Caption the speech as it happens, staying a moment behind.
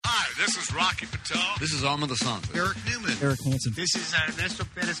This is Rocky Patel. This is Alma DeSantis. Eric Newman. Eric Hansen. This is Ernesto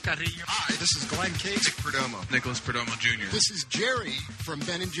Perez Carrillo. Hi, this is Glenn Case. Nick Perdomo. Nicholas Perdomo Jr. This is Jerry from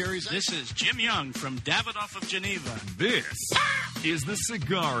Ben & Jerry's. This is Jim Young from Davidoff of Geneva. This is the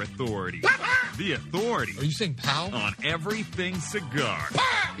Cigar Authority. The authority. Are you saying pal? On everything cigar.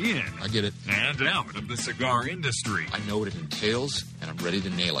 In. I get it. And out of the cigar industry. I know what it entails, and I'm ready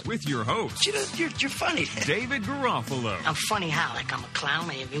to nail it. With your host, You're funny. David Garofalo. I'm funny how? Like I'm a clown,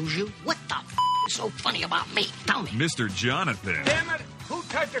 I amuse you? What the is so funny about me? Tell me. Mr. Jonathan. Damn it! Who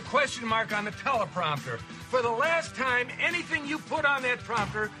typed a question mark on the teleprompter? For the last time, anything you put on that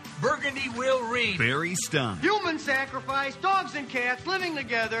prompter, Burgundy will read. Barry Stein. Human sacrifice, dogs and cats living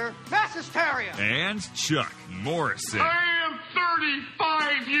together, mass hysteria. And Chuck Morrison. I am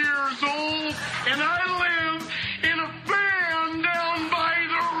 35 years old, and I live in a van down by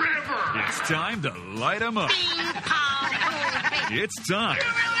the river. It's time to light 'em up. It's time You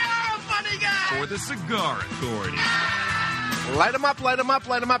really are a funny guy. for the Cigar Authority. Light 'em up, light 'em up,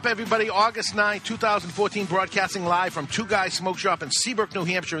 light 'em up, everybody. August 9, 2014, broadcasting live from Two Guys Smoke Shop in Seabrook, New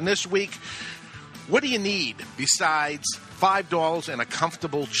Hampshire. And this week, what do you need besides $5 and a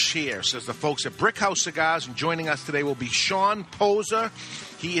comfortable chair, says the folks at Brickhouse Cigars. And joining us today will be Sean Poza.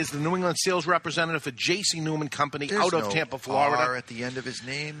 He is the New England sales representative for JC Newman Company out of Tampa, Florida. R at the end of his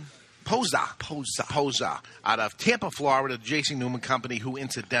name. Poza, out of Tampa, Florida, JC Newman Company, who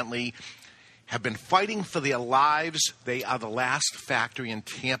incidentally have been fighting for their lives. They are the last factory in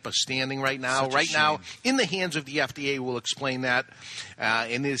Tampa standing right now. In the hands of the FDA. We'll explain that.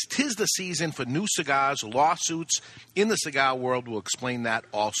 And tis the season for new cigars, lawsuits in the cigar world. We'll explain that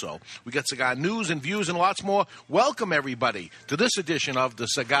also. We got cigar news and views and lots more. Welcome, everybody, to this edition of the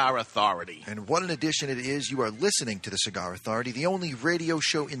Cigar Authority. And what an edition it is. You are listening to the Cigar Authority, the only radio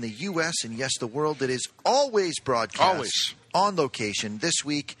show in the U.S. and, yes, the world that is always broadcast on location. This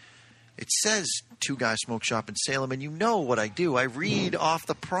week, it says Two Guys Smoke Shop in Salem, and you know what I do. I read off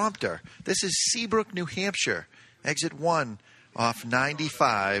the prompter. This is Seabrook, New Hampshire, exit 1 off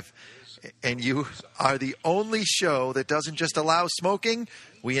 95, and you are the only show that doesn't just allow smoking.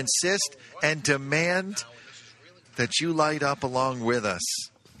 We insist and demand that you light up along with us,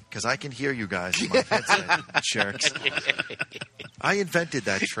 because I can hear you guys in my headset, jerks. I invented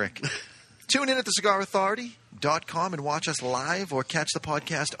that trick. Tune in at thecigarauthority.com and watch us live or catch the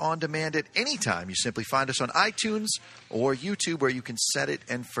podcast on demand at any time. You simply find us on iTunes or YouTube, where you can set it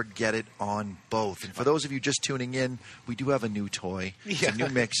and forget it on both. And for those of you just tuning in, we do have a new toy. It's a new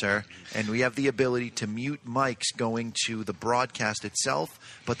mixer, and we have the ability to mute mics going to the broadcast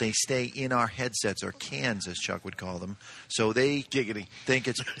itself, but they stay in our headsets, or cans, as Chuck would call them. So they think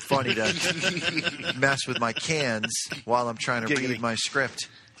it's funny to mess with my cans while I'm trying to read my script.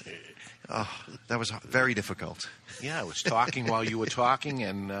 Oh, that was very difficult. Yeah, I was talking while you were talking,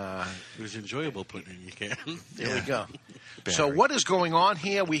 and It was enjoyable putting in your can. there we go. So what is going on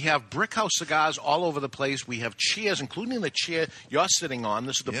here? We have Brickhouse cigars all over the place. We have chairs, including the chair you're sitting on.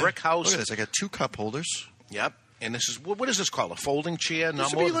 This is the Brickhouse. Look at this. I got 2 cup holders. Yep. And this is, what is this called? A folding chair?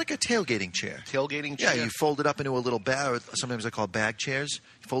 This would be like a tailgating chair. Tailgating chair? Yeah, you fold it up into a little bag, or sometimes they're called bag chairs.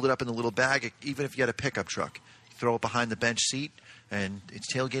 You fold it up in a little bag, even if you had a pickup truck. You throw it behind the bench seat. And it's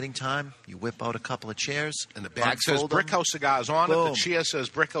tailgating time. You whip out a couple of chairs. And the bag says Brickhouse Cigars on it. The chair says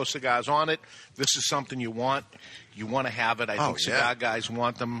Brickhouse Cigars on it. This is something you want. You want to have it. I think cigar guys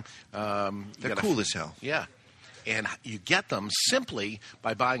want them. They're cool as hell. Yeah. And you get them simply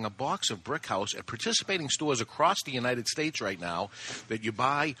by buying a box of Brickhouse at participating stores across the United States right now, that you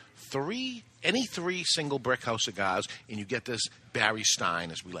buy any three single Brickhouse cigars, and you get this Barry Stein,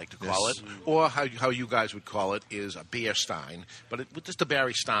 as we like to call it, or how you guys would call it is a Beer Stein, but with just the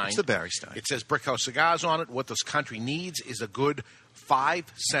Barry Stein. It's the Barry Stein. It says Brickhouse Cigars on it. What this country needs is a good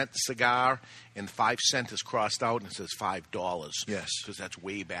 5-cent cigar, and 5 cent is crossed out, and it says $5. Yes. Because that's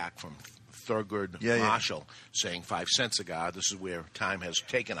way back from Thurgood Marshall saying 5-cent cigar. This is where time has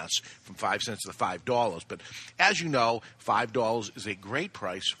taken us from 5 cents to $5. But as you know, $5 is a great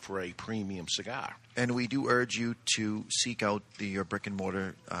price for a premium cigar. And we do urge you to seek out your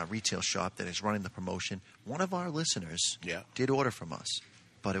brick-and-mortar retail shop that is running the promotion. One of our listeners did order from us,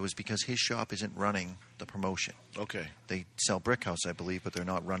 but it was because his shop isn't running the promotion. Okay. They sell Brickhouse, I believe, but they're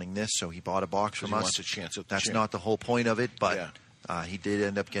not running this, so he bought a box from us. Wants a chance at the That's chair. not the whole point of it, but he did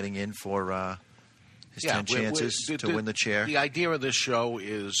end up getting in for his 10 chances to win the chair. The idea of this show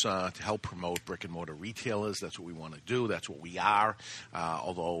is to help promote brick-and-mortar retailers. That's what we want to do. That's what we are,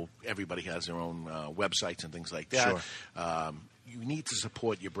 although everybody has their own websites and things like that. Sure. You need to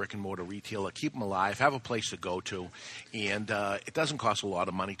support your brick-and-mortar retailer. Keep them alive. Have a place to go to. And it doesn't cost a lot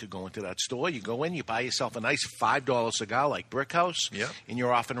of money to go into that store. You go in, you buy yourself a nice $5 cigar like Brick House, and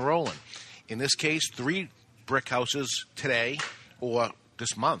you're off and rolling. In this case, 3 Brick Houses today or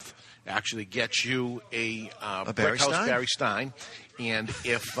this month actually get you a Brick House Barry Stein. And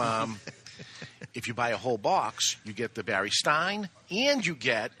if you buy a whole box, you get the Barry Stein and you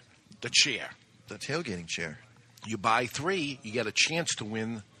get the chair. The tailgating chair. You buy 3, you get a chance to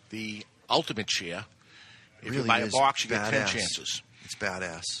win the ultimate chair. If you buy a box, you get 10 chances. It's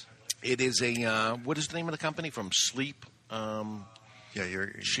badass. It is a, what is the name of the company? From Sleep?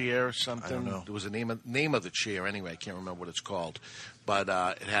 Chair or something. I don't know. There was a name of the chair anyway. I can't remember what it's called. But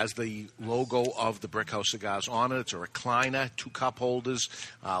it has the logo of the Brick House cigars on it. It's a recliner, 2 cup holders,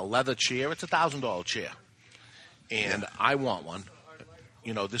 leather chair. It's a $1,000 chair. And I want one.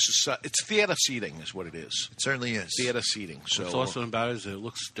 You know, this is it's theater seating is what it is. It certainly is. Theater seating. So what's awesome about it is it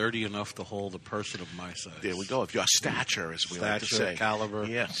looks sturdy enough to hold a person of my size. There we go. If your stature, as we like to say. Caliber.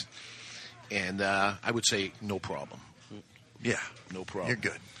 Yes. And I would say no problem. Yeah. No problem. You're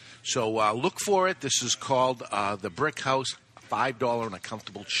good. So look for it. This is called the Brick House $5 and a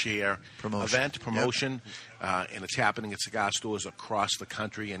comfortable chair promotion. And it's happening at cigar stores across the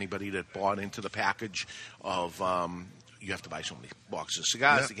country. Anybody that bought into the package of you have to buy so many boxes of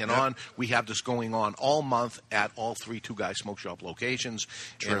cigars to get on. We have this going on all month at all 3 Two Guys Smoke Shop locations.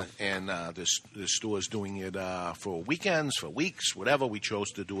 True. And this store is doing it for weekends, for weeks, whatever. We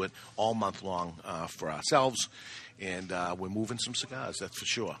chose to do it all month long for ourselves. And we're moving some cigars, that's for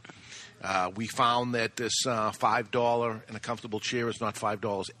sure. We found that this $5 and a comfortable chair is not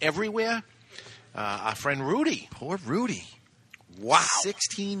 $5 everywhere. Our friend Rudy. Poor Rudy. Wow.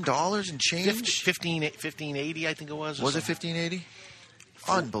 $16 and change? $15.80, I think it was. Was it $15.80?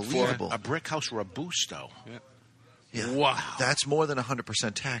 Unbelievable. For a Brick House Robusto. Yeah. Wow. That's more than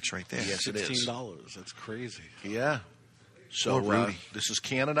 100% tax right there. Yes, it is. $16. That's crazy. Yeah. So Rudy. This is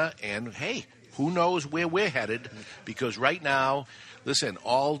Canada, and hey, who knows where we're headed? Because right now, listen,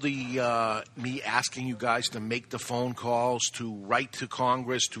 all the me asking you guys to make the phone calls, to write to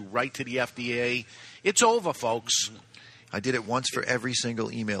Congress, to write to the FDA, it's over, folks. I did it once for every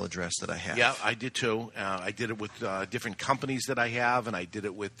single email address that I have. Yeah, I did too. I did it with different companies that I have, and I did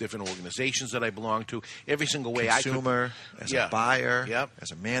it with different organizations that I belong to. Every single way Consumer, I could. as a buyer,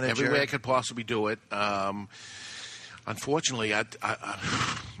 as a manager. Every way I could possibly do it. Unfortunately,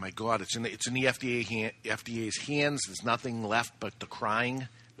 my God, it's in the FDA's hands. There's nothing left but the crying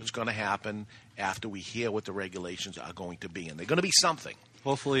that's going to happen after we hear what the regulations are going to be, and they're going to be something.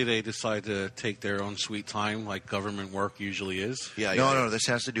 Hopefully they decide to take their own sweet time like government work usually is. No, this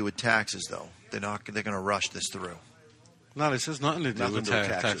has to do with taxes, though. They're going to rush this through. No, this has nothing to do with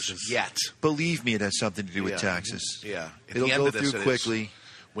taxes. Yet. Believe me, it has something to do with taxes. Yeah. It'll go through quickly.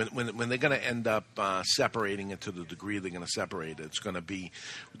 When they're going to end up separating it to the degree they're going to separate it, it's going to be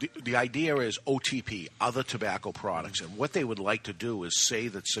the idea is OTP, other tobacco products, and what they would like to do is say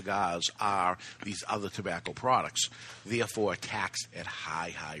that cigars are these other tobacco products, therefore taxed at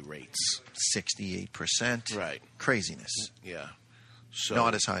high rates, 68%, right? Craziness. Yeah, so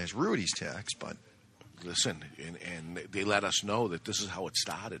not as high as Rudy's tax, but listen, and they let us know that this is how it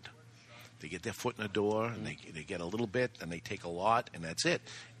started. They get their foot in the door, and they get a little bit, and they take a lot, and that's it.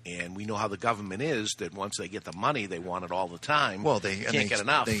 And we know how the government is, that once they get the money, they want it all the time. Well, they can't get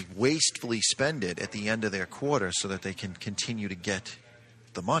enough. They wastefully spend it at the end of their quarter so that they can continue to get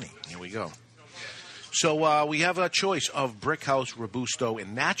the money. Here we go. So we have a choice of Brick House, Robusto,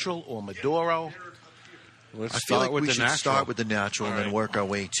 in natural or Maduro. I feel like we should start with the natural and then work our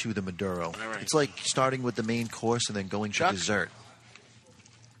way to the Maduro. Right. It's like starting with the main course and then going to dessert.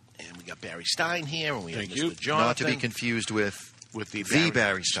 And we got Barry Stein here, and we have Mr. Jonathan. Not to be confused with the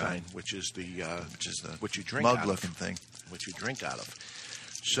Barry Stein, which is the what you drink mug-looking thing, what you drink out of.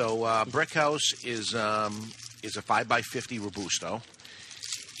 So Brick House is a 5x50 Robusto,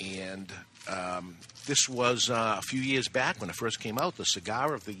 and this was a few years back when it first came out, the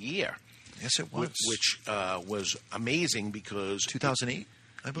cigar of the year. Yes, it was, which was amazing because 2008,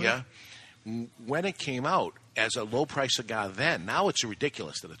 I believe. Yeah. When it came out as a low-price cigar then, now it's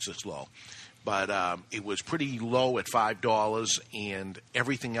ridiculous that it's this low. But it was pretty low at $5, and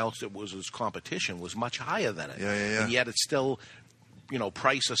everything else that was its competition was much higher than it. Yeah. And yet it's still,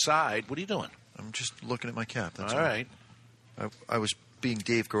 price aside. What are you doing? I'm just looking at my cap. That's all right. I was being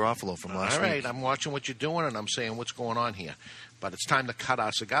Dave Garofalo from last week. All right, I'm watching what you're doing, and I'm saying what's going on here. But it's time to cut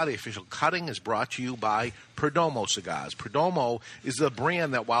our cigar. The official cutting is brought to you by Perdomo Cigars. Perdomo is the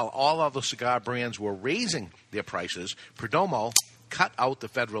brand that, while all other cigar brands were raising their prices, Perdomo cut out the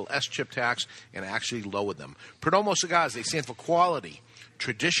federal S-chip tax and actually lowered them. Perdomo Cigars, they stand for quality,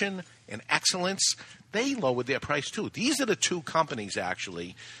 tradition, and excellence. They lowered their price, too. These are the two companies,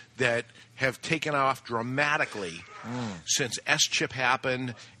 actually, that have taken off dramatically since S-chip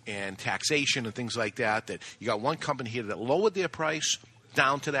happened and taxation and things like that. That you got one company here that lowered their price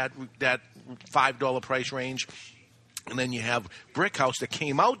down to that $5 price range. And then you have Brickhouse that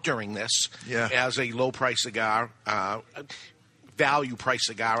came out during this as a low-price cigar, value price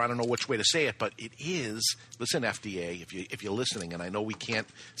cigar. I don't know which way to say it, but it is. Listen, FDA, if you're listening, and I know we can't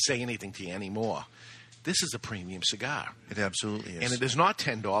say anything to you anymore, this is a premium cigar. It absolutely is. And it is not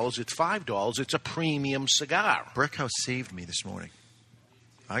 $10. It's $5. It's a premium cigar. Brickhouse saved me this morning.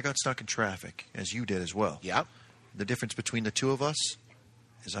 I got stuck in traffic, as you did as well. Yep. The difference between the two of us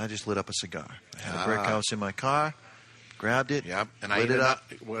is I just lit up a cigar. I had a Brickhouse in my car, grabbed it, and lit it up.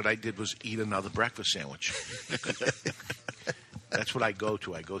 What I did was eat another breakfast sandwich. That's what I go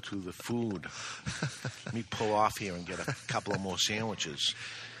to. I go to the food. Let me pull off here and get a couple of more sandwiches,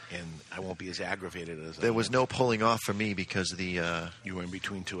 and I won't be as aggravated as There was no pulling off for me because you were in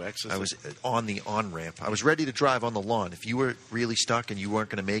between two exits? I was on the on-ramp. I was ready to drive on the lawn. If you were really stuck and you weren't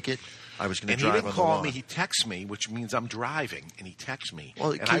going to make it, I was going to drive on the lawn. And he didn't call me. He texts me, which means I'm driving, and he texts me.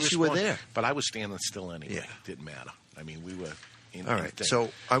 Well, in case you were there. But I was standing still anyway. Yeah. It didn't matter. I mean, we were... All right,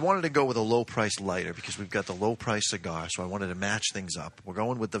 so I wanted to go with a low-price lighter because we've got the low-price cigar, so I wanted to match things up. We're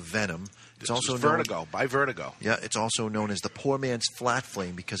going with the Venom. It's also Vertigo, by Vertigo. Yeah, it's also known as the Poor Man's Flat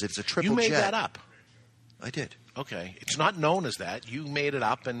Flame because it's a triple jet. You made that up. I did. Okay. It's not known as that. You made it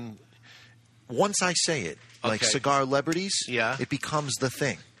up, and... Once I say it, like cigar celebrities, it becomes the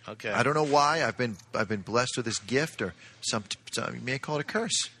thing. Okay. I don't know why. I've been blessed with this gift, or some you may call it a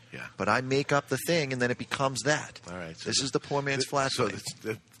curse. Yeah. But I make up the thing, and then it becomes that. All right. So this is the Poor Man's Flat Flame.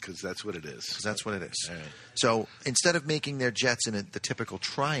 Because that's what it is. Because that's what it is. All right. So instead of making their jets in the typical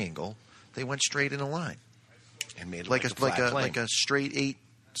triangle, they went straight in a line. And made it like a a straight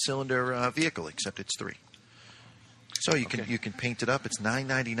 8-cylinder vehicle, except it's 3. So you can paint it up. It's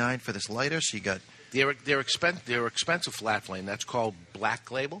 $9.99 for this lighter. So you got they're expensive flat flame. That's called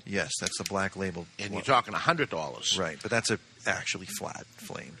Black Label. Yes, that's the Black Label. And you're talking $100. Right, but that's actually flat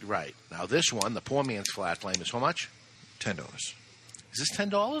flame. Right. Now this one, the Poor Man's Flat Flame, is how much? $10. Is this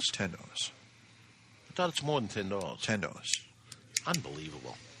 $10? $10. I thought it's more than $10. $10.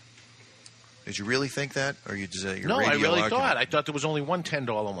 Unbelievable. Did you really think that, or your No, radio I really argument? thought. I thought there was only one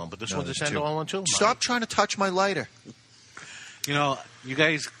 $10 one, but this one's a $10 one too. Stop trying to touch my lighter. You know, you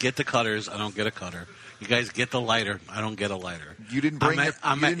guys get the cutters. I don't get a cutter. You guys get the lighter. I don't get a lighter. You didn't bring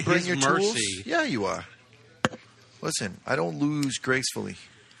your mercy. tools? Yeah, you are. Listen, I don't lose gracefully.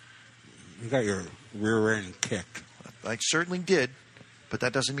 You got your rear end kicked. I certainly did, but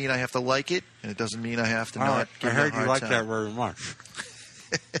that doesn't mean I have to like it, and it doesn't mean I have to not give I heard it a hard you like time. that very much.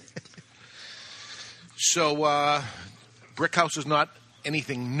 So, Brickhouse is not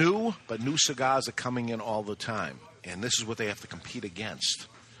anything new, but new cigars are coming in all the time. And this is what they have to compete against.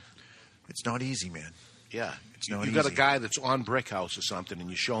 It's not easy, man. Yeah. It's not you easy. got a guy that's on Brickhouse or something, and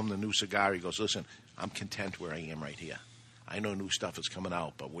you show him the new cigar. He goes, listen, I'm content where I am right here. I know new stuff is coming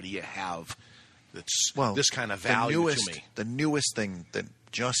out, but what do you have that's this kind of value to me? The newest thing that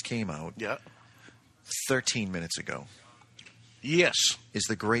just came out 13 minutes ago. Yes. Is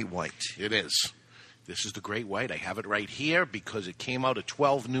the Great White. It is. This is the Great White. I have it right here because it came out at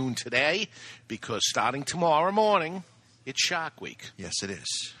 12 noon today because starting tomorrow morning, it's Shark Week. Yes, it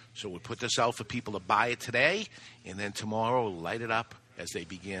is. So we put this out for people to buy it today, and then tomorrow we'll light it up as they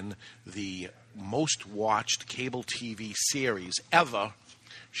begin the most watched cable TV series ever,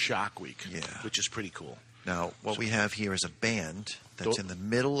 Shark Week, which is pretty cool. Now, what we have here is a band that's in the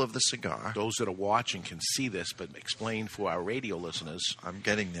middle of the cigar. Those that are watching can see this, but explain for our radio listeners. I'm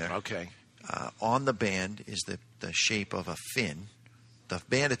getting there. Okay. On the band is the shape of a fin. The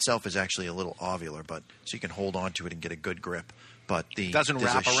band itself is actually a little ovular, but so you can hold on to it and get a good grip. But it doesn't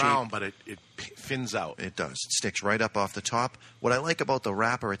wrap around, but it fins out. It does. It sticks right up off the top. What I like about the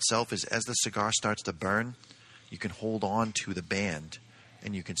wrapper itself is as the cigar starts to burn, you can hold on to the band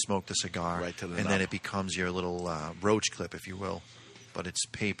and you can smoke the cigar. Right to the and nub. then it becomes your little roach clip, if you will. But it's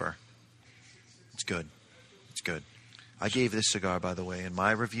paper. It's good. It's good. I gave this cigar, by the way, in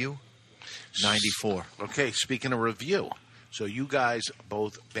my review, 94. Okay, speaking of review, so you guys,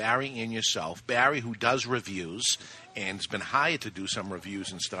 both Barry and yourself, Barry who does reviews and has been hired to do some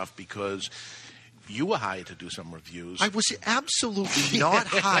reviews and stuff because you were hired to do some reviews. I was absolutely not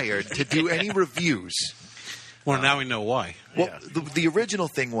hired to do any reviews. Well, now we know why. Well, the original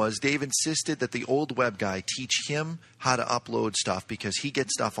thing was Dave insisted that the old web guy teach him how to upload stuff because he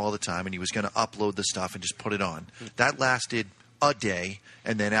gets stuff all the time, and he was going to upload the stuff and just put it on. That lasted a day,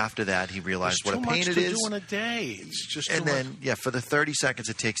 and then after that, he realized what a pain it is. Too much to do in a day. It's just and too then, much. for the 30 seconds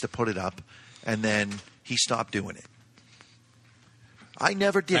it takes to put it up, and then he stopped doing it. I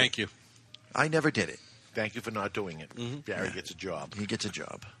never did. Thank you. I never did it. Thank you for not doing it. Barry gets a job. He gets a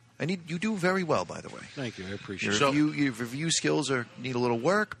job. And you do very well, by the way. Thank you. I appreciate Your it. your review skills need a little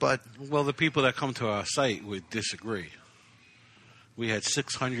work, but... Well, the people that come to our site would disagree. We had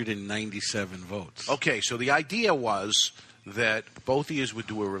 697 votes. Okay, so the idea was that both of you would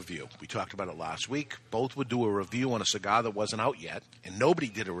do a review. We talked about it last week. Both would do a review on a cigar that wasn't out yet, and nobody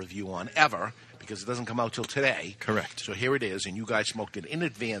did a review on ever because it doesn't come out till today. Correct. So here it is, and you guys smoked it in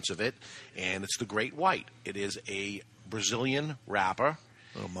advance of it, and it's the Great White. It is a Brazilian wrapper.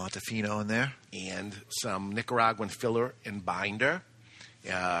 A little Montefino in there. And some Nicaraguan filler and binder.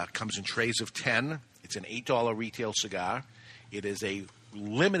 Comes in trays of 10. It's an $8 retail cigar. It is a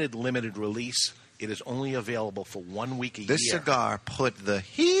limited release. It is only available for 1 week a year. This cigar put the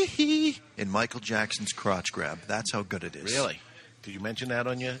hee-hee in Michael Jackson's crotch grab. That's how good it is. Really? Did you mention that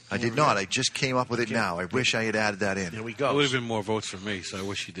on your... I did not. I just came up with it now. I wish I had added that in. Here we go. It would have been more votes for me, so I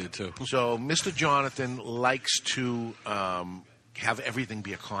wish you did too. So Mr. Jonathan likes to... have everything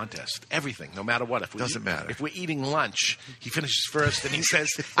be a contest. Everything, no matter what. Doesn't matter. If we're eating lunch, he finishes first and he says,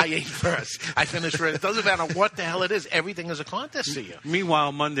 I ate first. I finished first. It doesn't matter what the hell it is. Everything is a contest to you.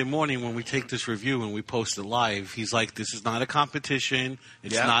 Meanwhile, Monday morning when we take this review and we post it live, he's like, this is not a competition.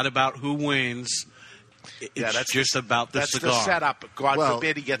 It's not about who wins. It's just about the cigar. That's the setup. God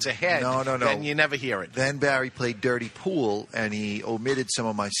forbid he gets ahead. No. Then you never hear it. Then Barry played dirty pool, and he omitted some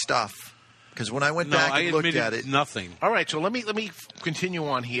of my stuff. Because when I went back and looked at it... nothing. All right, so let me continue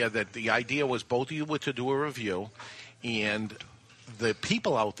on here that the idea was both of you were to do a review, and the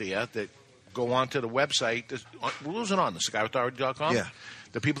people out there that go onto the website, what was it on, the cigarauthority.com? Yeah.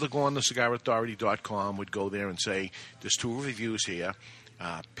 The people that go on the cigarauthority.com would go there and say, there's 2 reviews here.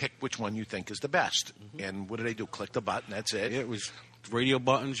 Pick which one you think is the best. And what do? Click the button, that's it. Yeah, it was radio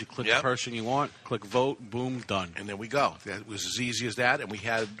buttons. You click the person you want, click vote, boom, done. And there we go. That was as easy as that. And we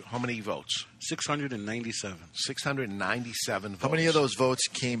had how many votes? 697. 697 votes. How many of those votes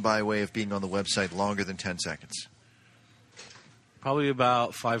came by way of being on the website longer than 10 seconds? Probably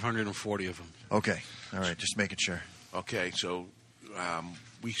about 540 of them. Okay. All right. Just making sure. Okay. So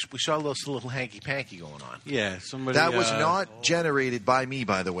we saw this little hanky-panky going on. Yeah. Somebody. That was not generated by me,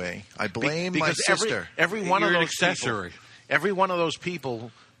 by the way. I blame my sister. Every one You're of an those accessory. people, every one of those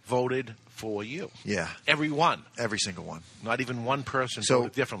people voted for you. Yeah. Every one. Every single one. Not even one person So,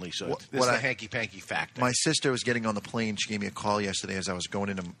 voted differently. So what this is I- the hanky-panky factor. My sister was getting on the plane. She gave me a call yesterday as I was going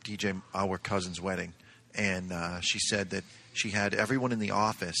into DJ, our cousin's wedding. And she said that she had everyone in the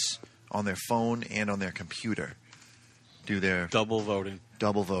office on their phone and on their computer do their double voting.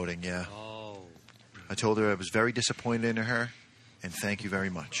 Double voting, yeah. Oh. I told her I was very disappointed in her, and thank you very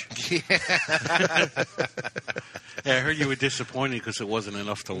much. Yeah, I heard you were disappointed because it wasn't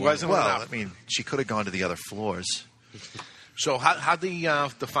enough to win. Wasn't Well, enough. I mean, she could have gone to the other floors. So how'd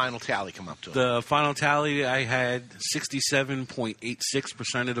the final tally come up to? The final tally, I had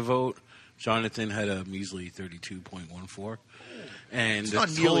 67.86% of the vote. Jonathan had a measly 32.14. And It's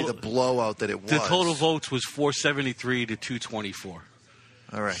not nearly the blowout that it was. The total votes was 473 to 224.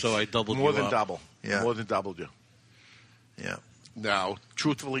 All right. So I doubled More you than up. double. Yeah. More than doubled you. Yeah. Now,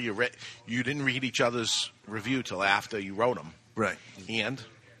 truthfully, you didn't read each other's review till after you wrote them. Right. And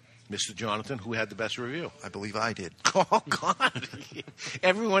Mr. Jonathan, who had the best review? I believe I did. Oh, God.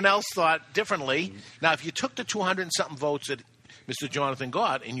 Everyone else thought differently. Now, if you took the 200-something votes that Mr. Jonathan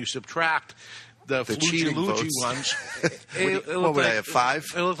got and you subtract the cheating Flucci-Lucci votes. ones, What would I have, 5?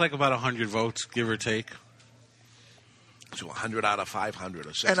 It looked like about 100 votes, give or take. so 100 out of 500 or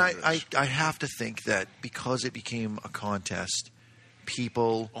And 600. I have to think that because it became a contest,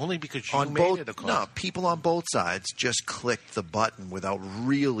 people Only because you on made both it a contest. no people on both sides just clicked the button without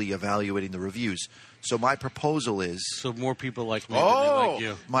really evaluating the reviews. So my proposal is So more people like me than they like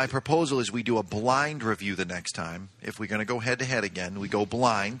you. my proposal is we do a blind review the next time. If we're going to go head to head again, we go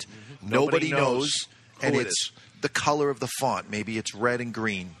blind. Nobody knows, and who it it's is. the color of the font. Maybe it's red and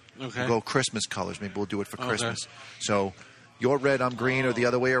green. Okay. We'll go Christmas colors. Maybe we'll do it for Christmas. So you're red, I'm green, or the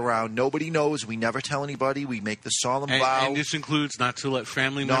other way around. Nobody knows. We never tell anybody. We make the solemn vow. And this includes not to let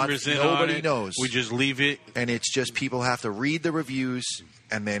family Not- members in on nobody it. knows. We just leave it. And it's just people have to read the reviews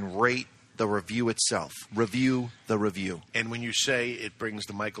and then rate the review itself. Review the review. And when you say it brings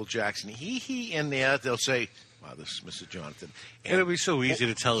the Michael Jackson hee in there, they'll say, wow, this is Mr. Jonathan. And it'll be so easy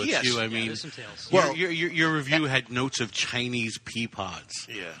to tell it's yes. you. I mean, there's some tales. Well, your review had notes of Chinese pea pods.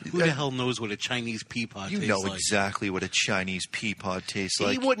 Yeah. Who the hell knows what a Chinese pea pod tastes like? You know exactly what a Chinese pea pod tastes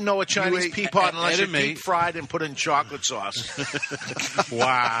like. He wouldn't know a Chinese pea pod unless you Edamame. deep fried and put in chocolate sauce.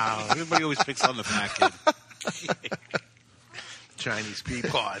 Wow. Everybody always picks on the fat kid. Chinese pea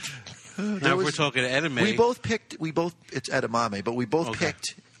pod. Now, if we're talking edamame. It's edamame, but we both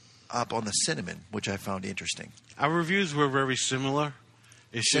picked up on the cinnamon, which I found interesting. Our reviews were very similar.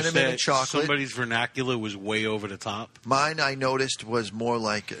 It's Cinnamon just that and chocolate. Somebody's vernacular was way over the top. Mine, I noticed, was more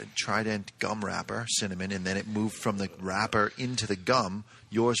like a Trident gum wrapper, cinnamon, and then it moved from the wrapper into the gum.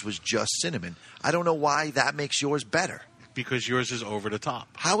 Yours was just cinnamon. I don't know why that makes yours better. Because yours is over the top.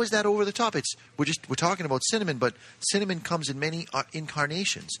 How is that over the top? We're talking about cinnamon, but cinnamon comes in many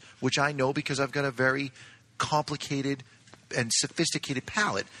incarnations, which I know because I've got a very complicated and sophisticated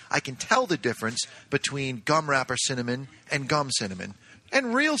palate. I can tell the difference between gum wrapper cinnamon and gum cinnamon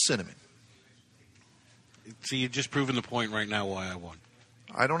and real cinnamon. See, you're just proving the point right now why I won.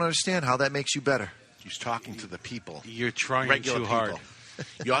 I don't understand how that makes you better. He's talking to the people. You're trying Regular too people. hard.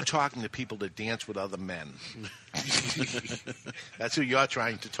 You're talking to people that dance with other men. That's who you're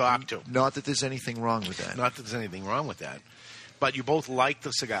trying to talk to. Not that there's anything wrong with that. Not that there's anything wrong with that. But you both like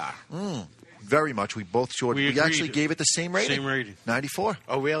the cigar. Very much. We both short. We actually gave it the same rating. Same rating. 94.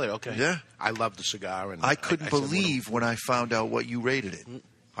 Oh, really? Okay. Yeah. I love the cigar. And I couldn't believe when I found out what you rated it.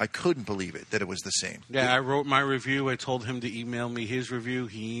 I couldn't believe it, that it was the same. Yeah, I wrote my review. I told him to email me his review.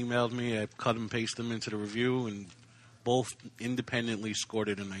 He emailed me. I cut and pasted them into the review, and both independently scored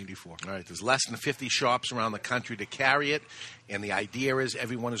it a 94. All right, there's less than 50 shops around the country to carry it, and the idea is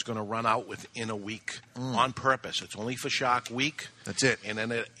everyone is going to run out within a week on purpose. It's only for Shark Week. That's it. And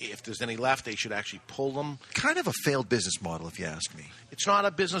then if there's any left, they should actually pull them. Kind of a failed business model, if you ask me. It's not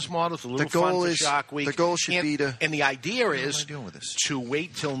a business model. It's a little The goal fun for is- Shark Week. the goal should be to- And the idea What am is I doing with this? to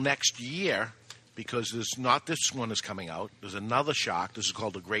wait till next year, because there's not this one is coming out. There's another Shark. This is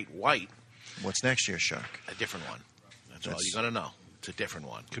called the Great White. What's next year's Shark? A different one. That's all you're going to know. It's a different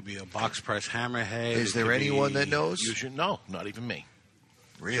one. Could be a box press hammerhead. Is It there could anyone be- that knows? You should know. Not even me.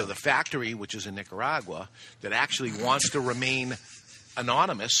 Really? So the factory, which is in Nicaragua, that actually wants to remain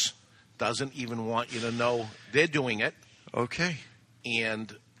anonymous, doesn't even want you to know they're doing it, Okay.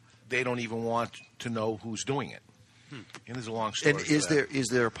 and they don't even want to know who's doing it. And there's a long story. And to that. is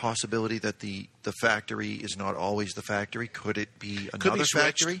there a possibility that the factory is not always the factory? Could it be another Could be switched,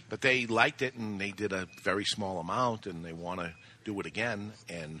 factory? but they liked it, and they did a very small amount, and they want to do it again.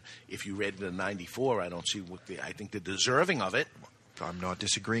 And if you rated it a 94, I don't see what I think they're deserving of it. I'm not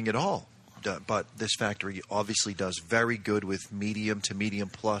disagreeing at all. But this factory obviously does very good with medium to medium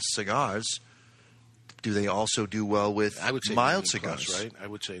plus cigars. Do they also do well with I would say mild medium cigars? plus, right? I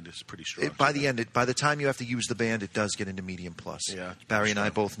would say this is pretty strong. By the time you have to use the band, it does get into medium plus. Yeah. Barry and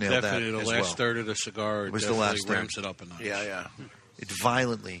I both nailed Definitely that the as last well. third of the cigar It was the definitely last third. ramps it up a notch. Yeah. It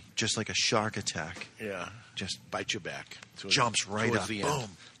violently, just like a shark attack, Yeah. just Bite your back. jumps right towards up. the end. Boom.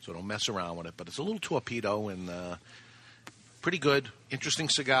 So don't mess around with it. But it's a little torpedo and pretty good. Interesting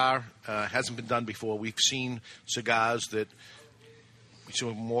cigar. Hasn't been done before. We've seen cigars that we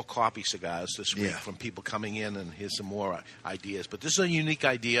saw more coffee cigars this week from people coming in, and here's some more ideas. But this is a unique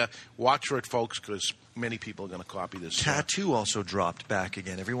idea. Watch for it, folks, because many people are going to copy this. Tattoo also dropped back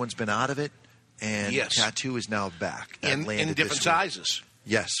again. Everyone's been out of it, and Yes. Tattoo is now back. That in landed different this week. sizes.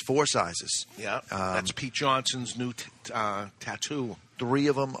 Yes, 4 sizes. Yeah, that's Pete Johnson's new tattoo. 3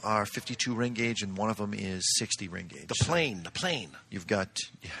 of them are 52 ring gauge, and 1 of them is 60 ring gauge. The plane. You've got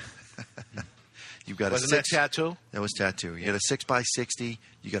you've got Wasn't a that 6 tattoo? That was Tattoo. You got a 6x60,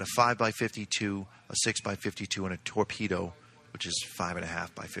 you got a 5x52, a 6x52, and a torpedo, which is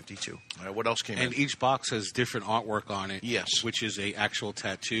 5.5 by 52. All right, what else came And in? each box has different artwork on it. Yes. Which is a actual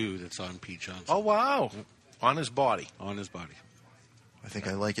tattoo that's on Pete Johnson. Oh, wow. On his body. On his body. I think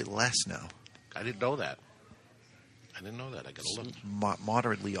I like it less now. I didn't know that. I got to look.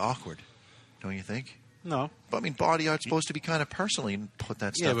 Moderately awkward, don't you think? No. But I mean, body art's supposed to be kind of personal. You put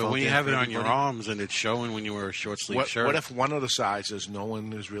that stuff Yeah, but out when you there have for it on your everybody. arms and it's showing when you wear a short sleeve shirt. What if one of the sizes no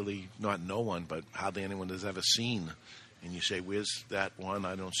one is really, not no one, but hardly anyone has ever seen, and you say, where's that one?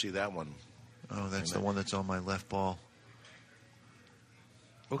 I don't see that one. Oh, that's the one that's on my left ball.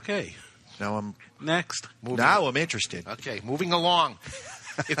 Okay. Now I'm Next. Now I'm interested. Okay, moving along.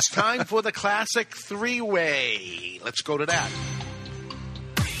 It's time for the classic 3-way. Let's go to that.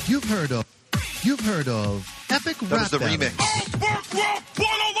 You've heard of epic That rap was the battles. remix.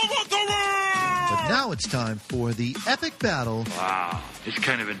 But Now it's time for the epic battle. Wow, it's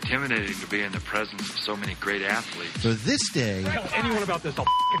kind of intimidating to be in the presence of so many great athletes. For this day, tell anyone about this, I'll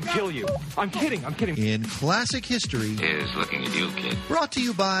kill you. I'm kidding. In classic history, Is looking at you, kid. brought to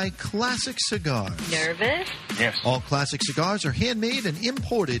you by Classic Cigars. Nervous? Yes. All Classic Cigars are handmade and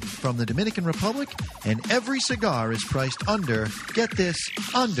imported from the Dominican Republic, and every cigar is priced under, get this,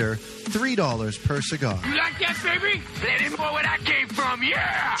 under $3 per cigar. You like that, baby? Let him know where that came from,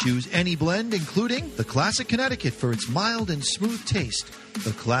 yeah! Choose any blend, including the Classic Connecticut for its mild and smooth taste,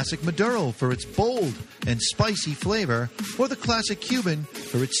 the Classic Maduro for its bold and spicy flavor, or the Classic Cuban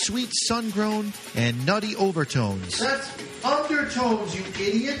for its sweet sun-grown and nutty overtones. That's undertones, you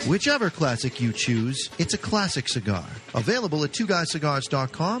idiot! Whichever classic you choose, it's a classic cigar. Available at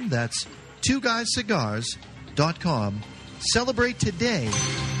twoguyscigars.com. That's twoguyscigars.com. Celebrate today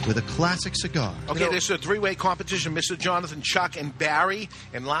with a classic cigar. Okay, this is a three-way competition. Mr. Jonathan, Chuck, and Barry.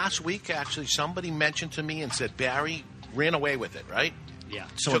 And last week, actually, somebody mentioned to me and said Barry ran away with it, right? Yeah.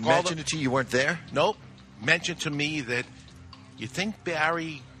 Someone mentioned it to you. You weren't there? Nope. Mentioned to me that you think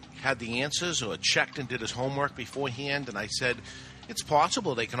Barry had the answers or checked and did his homework beforehand. And I said, it's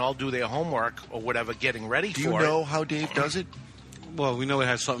possible they can all do their homework or whatever getting ready Do for it. you know how Dave does it? Well, we know it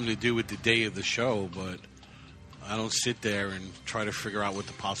has something to do with the day of the show, but I don't sit there and try to figure out what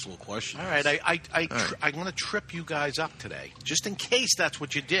the possible question is. All right, I'm going to trip you guys up today, just in case that's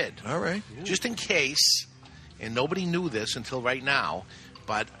what you did. All right. Just in case, and nobody knew this until right now,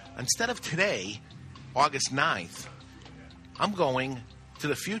 but instead of today, August 9th, I'm going to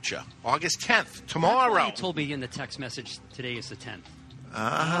the future, August 10th, tomorrow. You told me in the text message today is the 10th. Did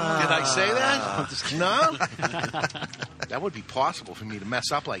I say that? No? That would be possible for me to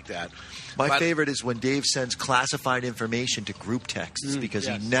mess up like that. My favorite is when Dave sends classified information to group texts because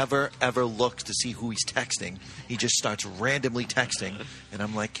he never, ever looks to see who he's texting. He just starts randomly texting, and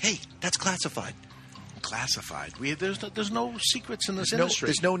I'm like, hey, that's classified. Classified. There's no secrets in this industry.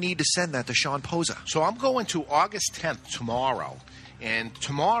 There's no need to send that to Sean Poza. So I'm going to August 10th tomorrow, and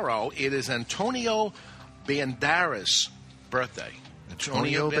tomorrow it is Antonio Banderas' birthday.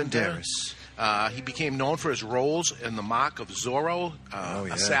 Antonio Banderas. He became known for his roles in The Mark of Zorro,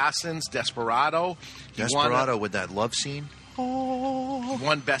 Assassins, Desperado. Desperado with that love scene. He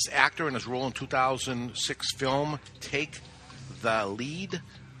won Best Actor in his role in 2006 film Take the Lead.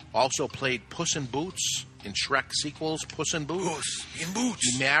 Also played Puss in Boots in Shrek sequels, Puss in Boots. Puss in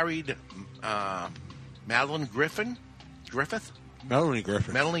Boots. He married Melanie Griffith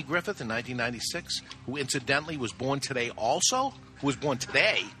in 1996, who incidentally was born today also. Who was born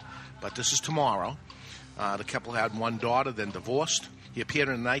today, but this is tomorrow. The couple had one daughter, then divorced. He appeared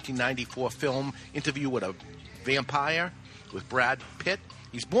in a 1994 film, Interview with a Vampire, with Brad Pitt.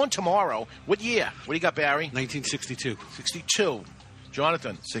 He's born tomorrow. What year? What do you got, Barry? 1962. 62.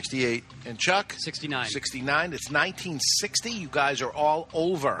 Jonathan? 68. And Chuck? 69. 69. It's 1960. You guys are all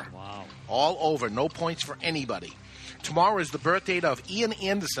over. Wow. All over. No points for anybody. Tomorrow is the birth date of Ian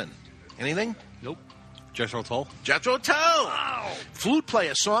Anderson. Anything? Nope. Jethro Tull. Jethro Tull. Wow. Flute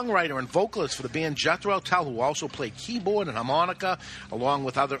player, songwriter, and vocalist for the band Jethro Tull, who also played keyboard and harmonica along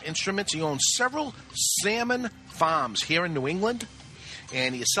with other instruments. He owns several salmon farms here in New England,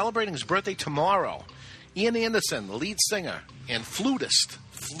 and he is celebrating his birthday tomorrow. Ian Anderson, the lead singer and flutist.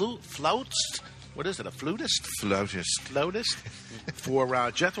 Flautist? What is it, a flutist? Flautist for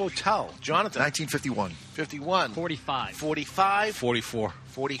Jethro Tull. Jonathan? 1951. 51. 45. 45. 44.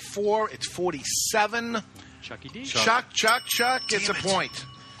 44. It's 47. Chucky D. Chuck gets a point.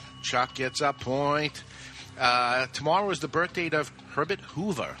 Chuck gets a point. Tomorrow is the birth date of Herbert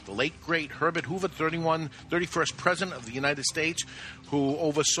Hoover, the late, great Herbert Hoover, 31st President of the United States, who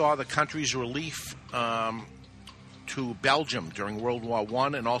oversaw the country's relief to Belgium during World War I,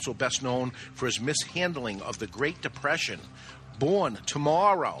 and also best known for his mishandling of the Great Depression. Born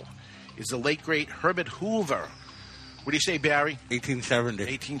tomorrow is the late, great Herbert Hoover. What do you say, Barry? 1870.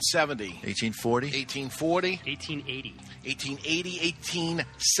 1870. 1840. 1840. 1880. 1880.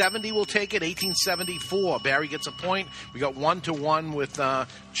 1870 will take it. 1874. Barry gets a point. We got 1-1 with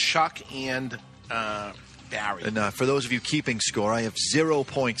Chuck and Barry. And for those of you keeping score, I have 0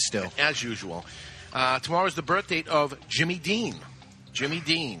 points still. As usual. Tomorrow is the birth date of Jimmy Dean. Jimmy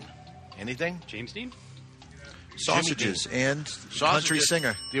Dean. Anything? James Dean? Sausages and country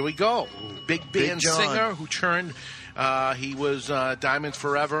singer. There we go. Big band John. singer who turned He was Diamonds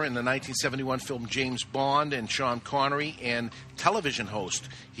Forever in the 1971 film James Bond and Sean Connery, and television host.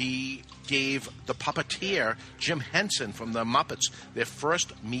 He gave the puppeteer Jim Henson from the Muppets their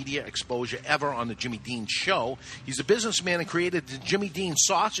first media exposure ever on the Jimmy Dean Show. He's a businessman and created the Jimmy Dean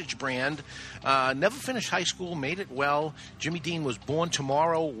sausage brand. Never finished high school, made it well. Jimmy Dean was born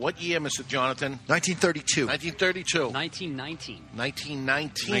tomorrow. What year, Mr. Jonathan? 1932. 1932. 1919.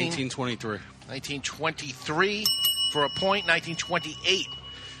 1919. 1923. 1923 for a point. 1928.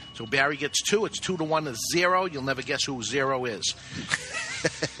 So Barry gets 2. It's 2-1 to 0. You'll never guess who 0 is.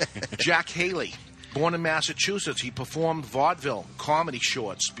 Jack Haley, born in Massachusetts, he performed vaudeville comedy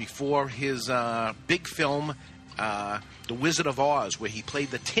shorts before his big film, The Wizard of Oz, where he played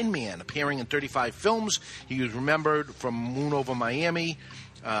the Tin Man, appearing in 35 films. He was remembered from Moon Over Miami,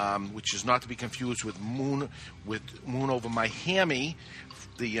 which is not to be confused with Moon Over Miami,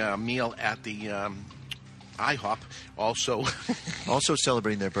 the meal at the IHOP. Also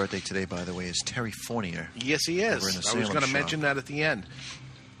celebrating their birthday today, by the way, is Terry Fournier. Yes, he is. I was going to mention that at the end.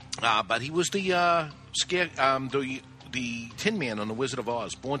 But he was the Tin Man on The Wizard of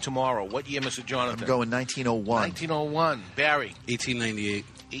Oz. Born tomorrow. What year, Mr. Jonathan? I'm going 1901. 1901. Barry. 1898.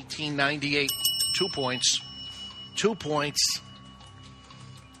 1898. 2 points. 2 points.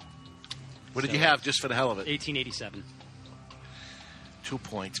 What did you have just for the hell of it? 1887. 2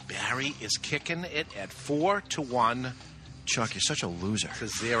 points. Barry is kicking it at 4-1. Chuck, you're such a loser. To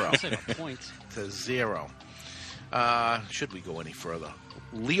 0. I said a point. To 0. Should we go any further?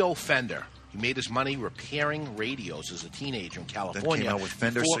 Leo Fender. He made his money repairing radios as a teenager in California. Then came out with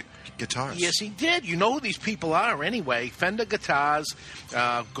Fender guitars. Yes, he did. You know who these people are anyway. Fender Guitars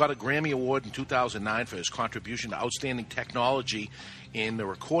got a Grammy Award in 2009 for his contribution to outstanding technology in the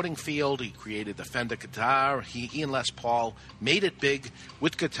recording field. He created the Fender guitar. He and Les Paul made it big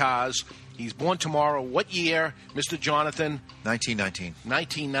with guitars. He's born tomorrow. What year, Mr. Jonathan? 1919.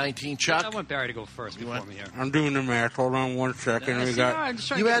 1919. Chuck? I want Barry to go first before me here. I'm doing the math. Hold on 1 second.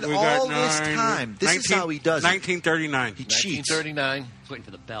 You had all this time. This is how he does it. 1939. He cheats. 1939. I was waiting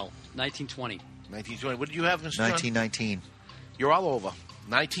for the bell. 1920. 1920. What did you have, Mr. John? 1919. You're all over.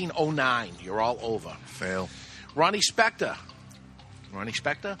 1909. You're all over. Fail. Ronnie Spector. Ronnie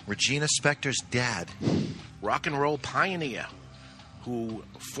Spector? Regina Spektor's dad. Rock and roll pioneer who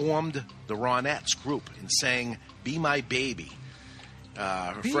formed the Ronettes group and sang Be My Baby.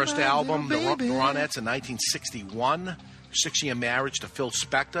 Her first album, the Ronettes, in 1961. 6-year marriage to Phil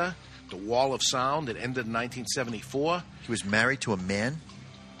Spector. The Wall of Sound that ended in 1974. He was married to a man?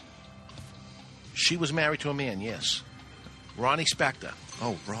 She was married to a man, yes. Ronnie Spector.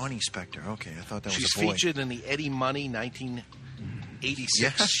 Oh, Ronnie Spector. Okay, I thought that She's was a boy. featured in the Eddie Money 1986.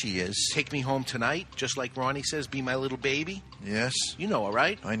 Yes, she is. Take Me Home Tonight, just like Ronnie says, Be My Little Baby. Yes. You know her,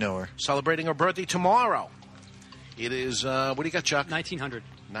 right? I know her. Celebrating her birthday tomorrow. It is, what do you got, Chuck? 1900.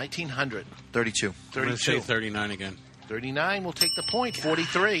 1900. 32. I'm going to say 39 again. 39 will take the point.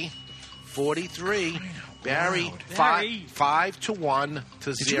 43. 43. Barry, Barry. 5-1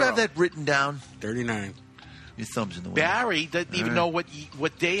 to 0. Did you have that written down? 39. Your thumb's in the way. Barry didn't even know what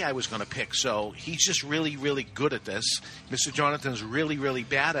day I was going to pick, so he's just really, really good at this. Mr. Jonathan's really, really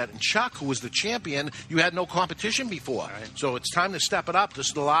bad at it. And Chuck, who was the champion, you had no competition before. Right. So it's time to step it up. This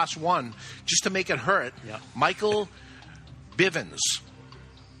is the last one, just to make it hurt. Yep. Michael Bivins.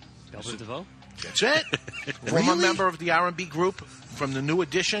 Belvin DeVoe? That's it. Former member of the R&B group from the New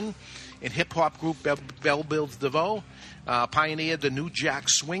Edition and hip-hop group Bell Bills DeVoe. Pioneered the New Jack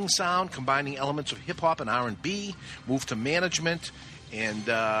Swing sound, combining elements of hip-hop and R&B. Moved to management and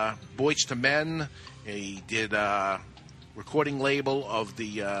Boyz II Men. He did recording label of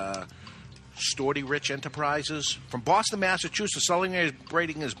the Storty Rich Enterprises. From Boston, Massachusetts,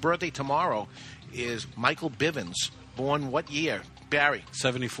 celebrating his birthday tomorrow is Michael Bivins. Born what year? Barry?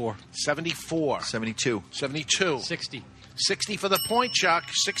 74. 74. 72. 72. 60. 60 for the point, Chuck.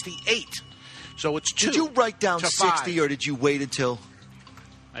 68. So it's 2. Did you write down to 60 5. or did you wait until?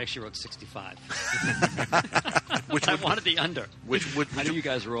 I actually wrote 65. Which I wanted the under. I knew you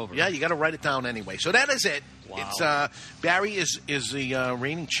guys were over. Yeah, you got to write it down anyway. So that is it. Wow. It's Barry is the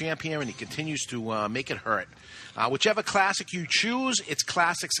reigning champion, and he continues to make it hurt. Whichever classic you choose, it's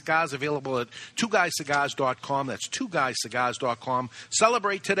classic cigars available at twoguyscigars.com. That's twoguyscigars.com.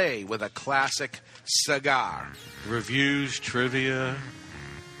 Celebrate today with a classic cigar. Reviews, trivia.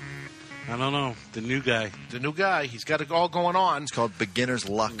 I don't know. The new guy. The new guy. He's got it all going on. It's called beginner's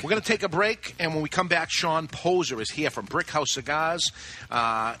luck. We're going to take a break, and when we come back, Sean Poza is here from Brick House Cigars,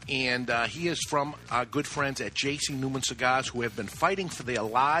 and he is from our good friends at JC Newman Cigars, who have been fighting for their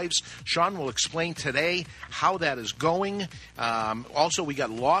lives. Sean will explain today how that is going. Also, we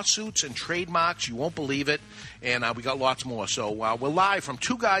got lawsuits and trademarks. You won't believe it. And we got lots more. So we're live from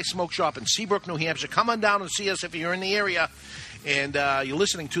Two Guys Smoke Shop in Seabrook, New Hampshire. Come on down and see us if you're in the area. And you're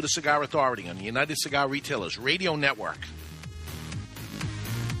listening to the Cigar Authority on the United Cigar Retailers Radio Network.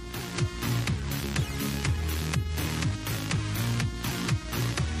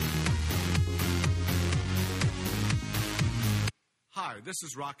 Hi, this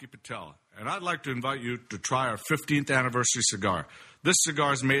is Rocky Patel, and I'd like to invite you to try our 15th anniversary cigar. This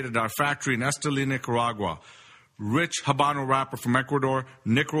cigar is made at our factory in Esteli, Nicaragua. Rich Habano wrapper from Ecuador,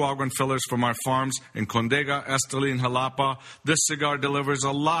 Nicaraguan fillers from our farms in Condega, Esteli, and Jalapa. This cigar delivers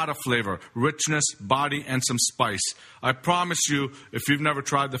a lot of flavor, richness, body, and some spice. I promise you, if you've never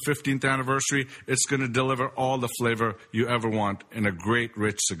tried the 15th anniversary, it's going to deliver all the flavor you ever want in a great,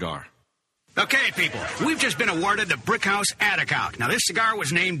 rich cigar. Okay, people, we've just been awarded the Brickhouse Ad Account. Now, this cigar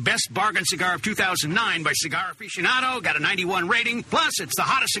was named Best Bargain Cigar of 2009 by Cigar Aficionado, got a 91 rating, plus it's the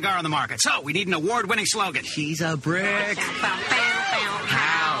hottest cigar on the market. So, we need an award-winning slogan. She's a brick.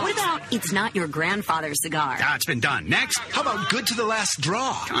 How? What about it's not your grandfather's cigar? Ah, it's been done. Next. How about good to the last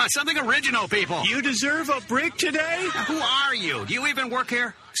draw? Something original, people. You deserve a brick today? Now, who are you? Do you even work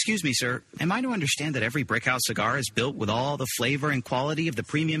here? Excuse me, sir. Am I to understand that every Brickhouse cigar is built with all the flavor and quality of the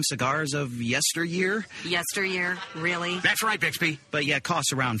premium cigars of yesteryear? Yesteryear? Really? That's right, Bixby. But yeah, it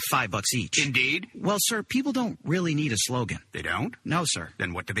costs around $5 each. Indeed? Well, sir, people don't really need a slogan. They don't? No, sir.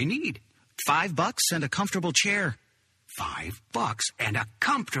 Then what do they need? $5 and a comfortable chair. $5 and a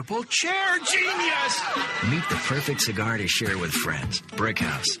comfortable chair. Genius! Meet the perfect cigar to share with friends.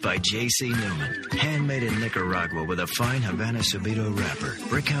 Brickhouse by JC Newman. Handmade in Nicaragua with a fine Havana Subito wrapper.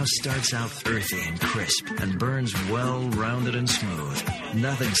 Brickhouse starts out earthy and crisp and burns well, rounded and smooth.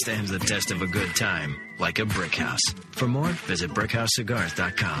 Nothing stands the test of a good time like a Brickhouse. For more, visit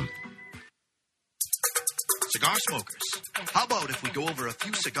BrickhouseCigars.com. Cigar smokers, how about if we go over a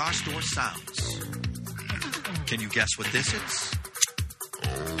few cigar store sounds? Can you guess what this is?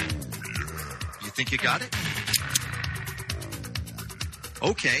 You think you got it?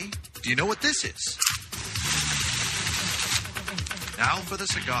 Okay, do you know what this is? Now for the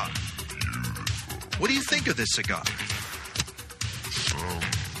cigar. What do you think of this cigar?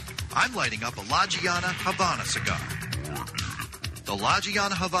 I'm lighting up a La Giana Havana cigar. The La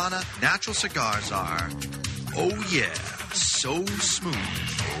Giana Havana natural cigars are, oh yeah, so smooth.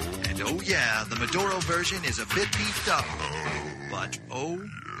 And oh yeah, the Maduro version is a bit beefed up. But oh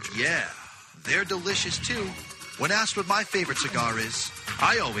yeah, they're delicious too. When asked what my favorite cigar is,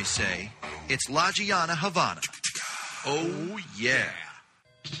 I always say, it's La Giana Havana. Oh yeah.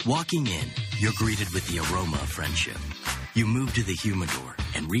 Walking in, you're greeted with the aroma of friendship. You move to the humidor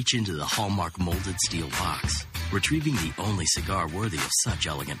and reach into the Hallmark molded steel box, retrieving the only cigar worthy of such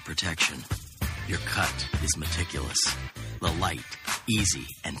elegant protection. Your cut is meticulous. The light, easy,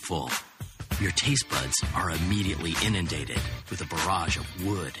 and full. Your taste buds are immediately inundated with a barrage of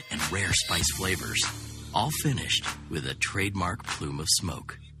wood and rare spice flavors, all finished with a trademark plume of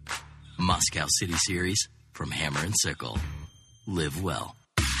smoke. Moscow City Series from Hammer and Sickle. Live well.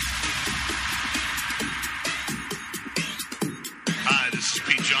 Hi, this is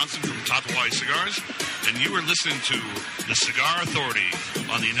Pete Johnson from Top Hawaii Cigars, and you are listening to the Cigar Authority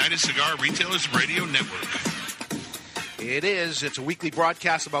on the United Cigar Retailers Radio Network. It is. It's a weekly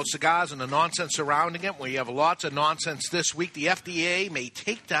broadcast about cigars and the nonsense surrounding it. We have lots of nonsense this week. The FDA may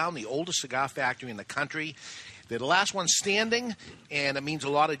take down the oldest cigar factory in the country. They're the last one standing, and it means a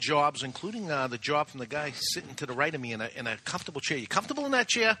lot of jobs, including the job from the guy sitting to the right of me in a comfortable chair. You comfortable in that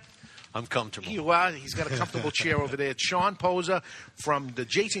chair? I'm comfortable. You are. He's got a comfortable chair over there. It's Sean Poza from the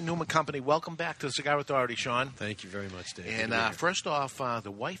JC Newman Company. Welcome back to the Cigar Authority, Sean. Thank you very much, Dave. And first off,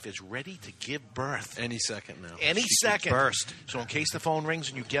 the wife is ready to give birth. Any second now. Any second. Burst. So in case the phone rings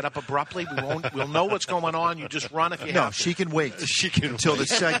and you get up abruptly, we'll know what's going on. You just run if you have to. No, she can wait. Until the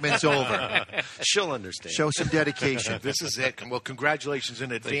segment's over. She'll understand. Show some dedication. This is it. Well, congratulations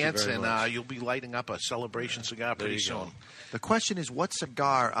in advance, very and much. You'll be lighting up a celebration cigar pretty soon. The question is, what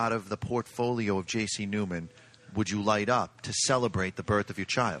cigar out of the portfolio of JC Newman would you light up to celebrate the birth of your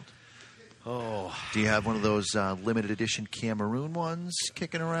child? Oh. Do you have one of those limited edition Cameroon ones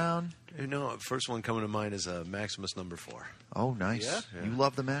kicking around? First one coming to mind is a Maximus number 4. Oh, nice! Yeah. You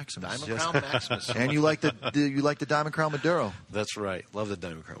love the Maximus, Diamond Crown Maximus, and you like the Diamond Crown Maduro. That's right. Love the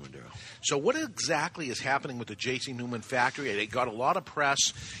Diamond Crown Maduro. So, what exactly is happening with the JC Newman factory? They got a lot of press.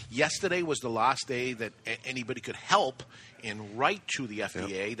 Yesterday was the last day that anybody could help and write to the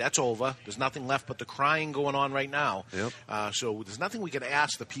FDA. Yep. That's over. There's nothing left but the crying going on right now. Yep. So there's nothing we could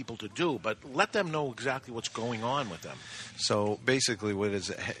ask the people to do, but let them know exactly what's going on with them. So basically what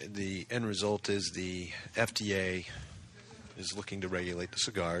is the end result is the FDA is looking to regulate the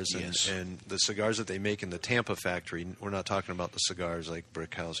cigars. And the cigars that they make in the Tampa factory, we're not talking about the cigars like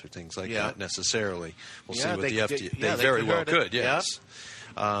Brick House or things like that necessarily. We'll see what the FDA... They very well could, yes.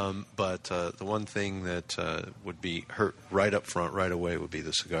 But the one thing that would be hurt right up front, right away, would be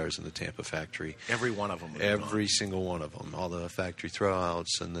the cigars in the Tampa factory. Every one of them. Every single one of them. All the factory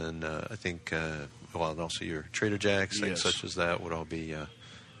throwouts, and then I think, and also your Trader Jack's, things such as that would all be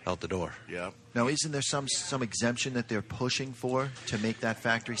out the door. Yeah. Now, isn't there some exemption that they're pushing for to make that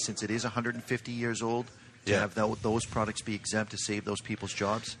factory, since it is 150 years old? To have those products be exempt to save those people's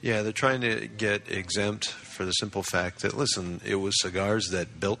jobs? Yeah, they're trying to get exempt for the simple fact that, listen, it was cigars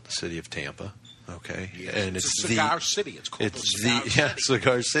that built the city of Tampa, okay? Yes, and it's a cigar city. It's called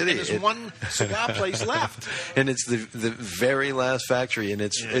Cigar City. And there's one cigar place left. And it's the very last factory, and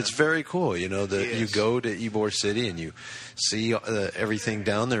it's very cool. You go to Ybor City and you see everything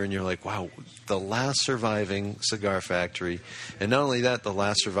down there, and you're like, wow, the last surviving cigar factory, and not only that, the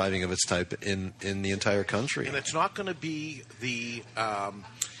last surviving of its type in the entire country. And it's not going to be the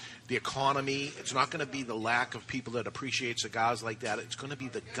economy. It's not going to be the lack of people that appreciate cigars like that. It's going to be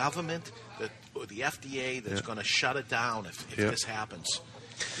the government or the FDA that's going to shut it down if this happens.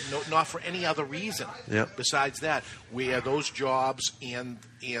 No, not for any other reason besides that, where those jobs and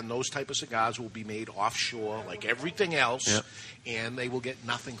those type of cigars will be made offshore like everything else, and they will get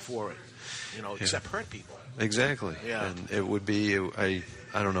nothing for it, except hurt people. Exactly. Yeah. And it would be, I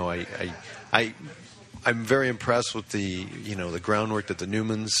don't know, I'm very impressed with the groundwork that the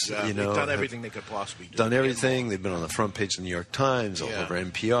Newmans, they've done everything they could possibly do. Done everything. They've been on the front page of the New York Times, all over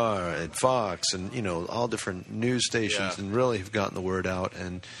NPR, and Fox, and all different news stations, and really have gotten the word out,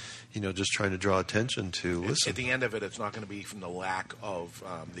 and just trying to draw attention to listen. At the end of it, it's not going to be from the lack of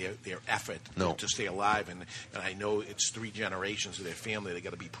their effort to stay alive, and I know it's 3 generations of their family. They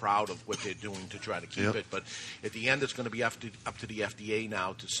got to be proud of what they're doing to try to keep it. But at the end, it's going to be up to the FDA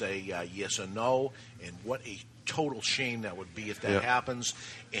now to say yes or no. And what a total shame that would be if that happens.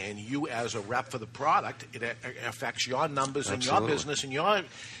 And you, as a rep for the product, it affects your numbers and your business and your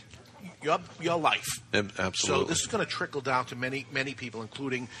life. Absolutely. So this is going to trickle down to many people,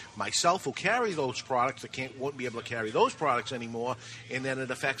 including myself, who carry those products that won't be able to carry those products anymore, and then it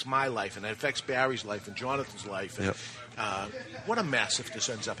affects my life, and it affects Barry's life and Jonathan's life. And, what a mess if this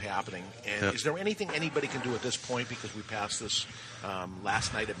ends up happening. And is there anything anybody can do at this point, because we passed this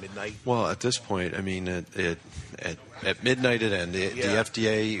last night at midnight? Well, at this point, I mean, at midnight it ended. The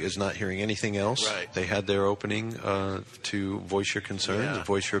FDA is not hearing anything else. Right. They had their opening to voice your concerns,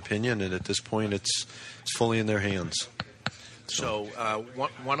 voice your opinion, and at this point it's fully in their hands. So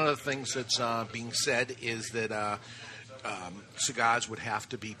one of the things that's being said is that cigars would have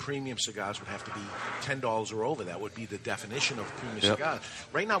to be, premium cigars would have to be $10 or over. That would be the definition of premium cigar.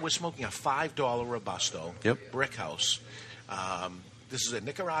 Right now we're smoking a $5 Robusto Brick House. This is a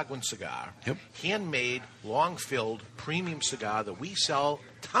Nicaraguan cigar, handmade, long-filled, premium cigar that we sell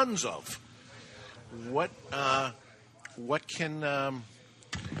tons of. What can...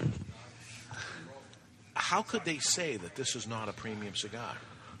 how could they say that this is not a premium cigar?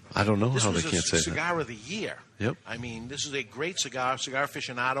 I don't know how This they can't say that. was a cigar of the year. Yep. I mean, this is a great cigar. Cigar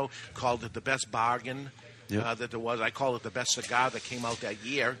Aficionado called it the best bargain that there was. I call it the best cigar that came out that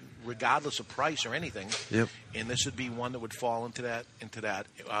year, regardless of price or anything. Yep. And this would be one that would fall into that.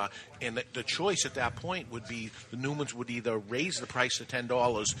 And the choice at that point would be the Newmans would either raise the price to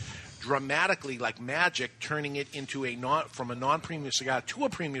 $10 dramatically, like magic, turning it into from a non-premium cigar to a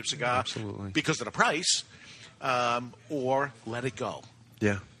premium cigar because of the price, or let it go.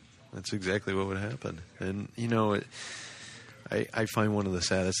 Yeah. That's exactly what would happen. And, I find one of the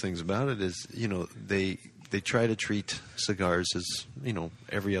saddest things about it is, they try to treat cigars as,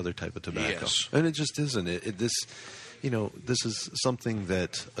 every other type of tobacco. Yes. And it just isn't. This is something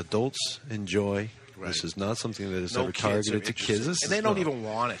that adults enjoy. Right. This is not something that is ever targeted to kids. And they don't even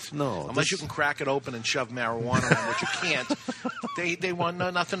want it. No. Unless you can crack it open and shove marijuana in, which you can't. They want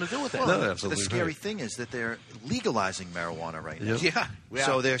nothing to do with it. Well, no, absolutely. The scary thing is that they're legalizing marijuana right now. Yeah.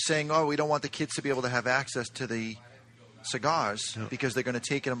 So they're saying, we don't want the kids to be able to have access to the cigars because they're going to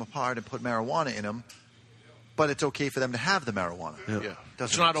take them apart and put marijuana in them. But it's okay for them to have the marijuana. Yeah.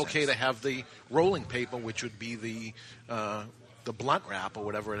 It's not okay to have the rolling paper, which would be the blunt wrap or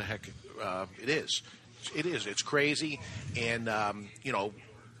whatever the heck it is. It is. It's crazy. And,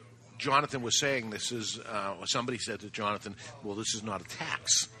 Jonathan was saying this is, or somebody said to Jonathan, well, this is not a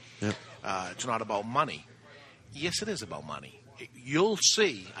tax. Yep. It's not about money. Yes, it is about money. You'll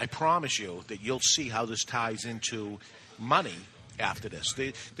see, I promise you, that you'll see how this ties into money after this.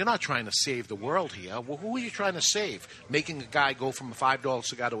 They're not trying to save the world here. Well, who are you trying to save? Making a guy go from a $5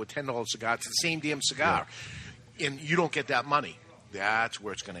 cigar to a $10 cigar. It's the same damn cigar. Yeah. And you don't get that money. That's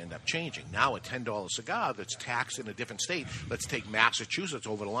where it's going to end up changing. Now, a $10 cigar that's taxed in a different state, let's take Massachusetts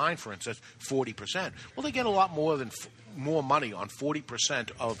over the line, for instance, 40%. Well, they get a lot more money on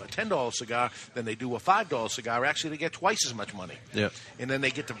 40% of a $10 cigar than they do a $5 cigar. Actually, they get twice as much money. Yeah. And then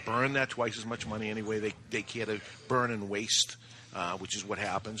they get to burn that twice as much money anyway. They care to burn and waste, which is what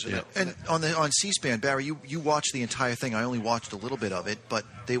happens. Yeah. And on C-SPAN, Barry, you watched the entire thing. I only watched a little bit of it, but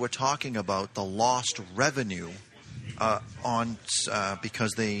they were talking about the lost revenue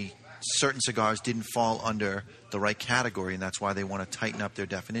because certain cigars didn't fall under the right category, and that's why they want to tighten up their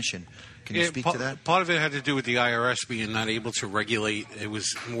definition. Can you speak to that? Part of it had to do with the IRS being not able to regulate. It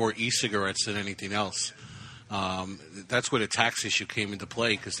was more e-cigarettes than anything else. That's where the tax issue came into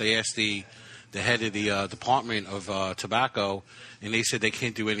play, because they asked the head of the Department of Tobacco, and they said they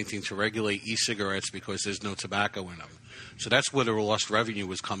can't do anything to regulate e-cigarettes because there's no tobacco in them. So that's where the lost revenue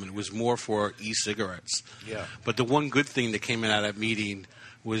was coming. It was more for e-cigarettes. Yeah. But the one good thing that came out of that meeting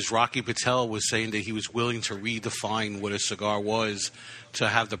was Rocky Patel was saying that he was willing to redefine what a cigar was, to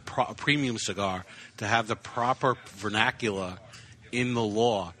have the premium cigar, to have the proper vernacular in the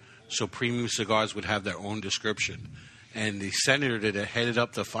law, so premium cigars would have their own description. And the senator that headed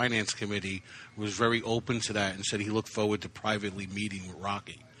up the finance committee was very open to that and said he looked forward to privately meeting with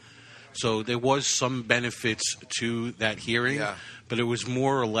Rocky. So there was some benefits to that hearing, but it was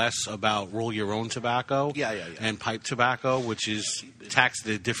more or less about roll your own tobacco and pipe tobacco, which is taxed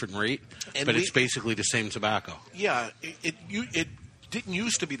at a different rate, but it's basically the same tobacco. Yeah, it didn't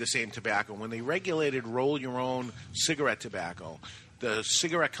used to be the same tobacco. When they regulated roll your own cigarette tobacco, the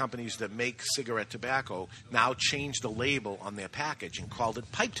cigarette companies that make cigarette tobacco now changed the label on their package and called it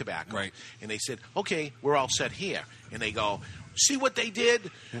pipe tobacco. Right. And they said, okay, we're all set here. And they go, see what they did?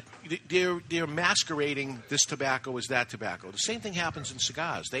 They're masquerading this tobacco as that tobacco. The same thing happens in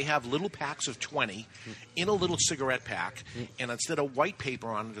cigars. They have little packs of 20 in a little cigarette pack, and instead of white paper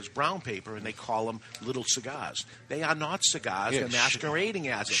on it, there's brown paper, and they call them little cigars. They are not cigars. They're masquerading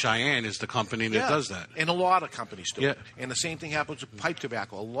as it. Cheyenne is the company that does that. And a lot of companies do it. And the same thing happens with pipe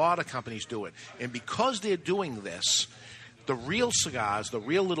tobacco. A lot of companies do it. And because they're doing this, the real cigars, the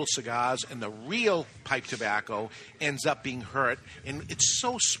real little cigars, and the real pipe tobacco ends up being hurt. And it's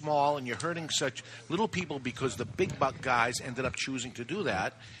so small, and you're hurting such little people because the big buck guys ended up choosing to do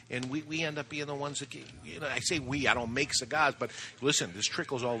that. And we end up being the ones that, I say we, I don't make cigars, but listen, this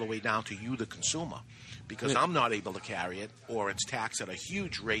trickles all the way down to you, the consumer. Because I'm not able to carry it, or it's taxed at a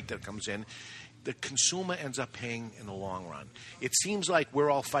huge rate that comes in. The consumer ends up paying in the long run. It seems like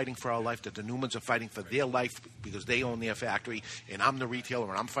we're all fighting for our life, that the Newmans are fighting for their life because they own their factory, and I'm the retailer,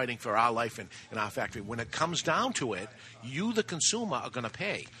 and I'm fighting for our life and our factory. When it comes down to it, you, the consumer, are going to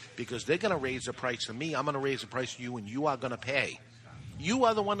pay because they're going to raise the price to me, I'm going to raise the price to you, and you are going to pay. You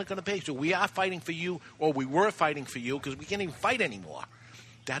are the one that's going to pay. So we are fighting for you, or we were fighting for you because we can't even fight anymore.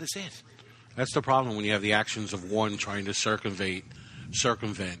 That is it. That's the problem when you have the actions of one trying to circumvent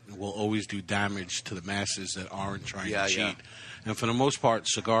will always do damage to the masses that aren't trying to cheat. And for the most part,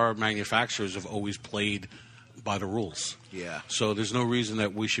 cigar manufacturers have always played by the rules. Yeah. So there's no reason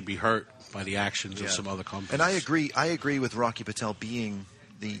that we should be hurt by the actions of some other companies. And I agree with Rocky Patel being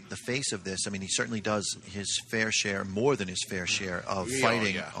the face of this. I mean, he certainly does his fair share, more than his fair share, of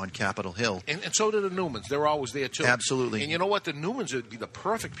fighting on Capitol Hill. And so do the Newmans. They're always there, too. Absolutely. And you know what? The Newmans would be the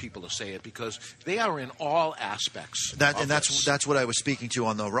perfect people to say it because they are in all aspects. That's what I was speaking to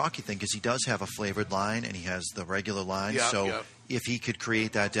on the Rocky thing, because he does have a flavored line and he has the regular line. If he could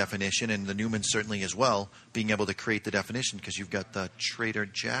create that definition, and the Newmans certainly as well, being able to create the definition, because you've got the Trader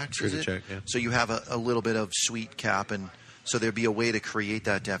Jack's, So you have a little bit of sweet cap, and so there'd be a way to create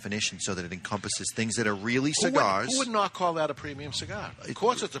that definition so that it encompasses things that are really cigars. Who would not call that a premium cigar? Of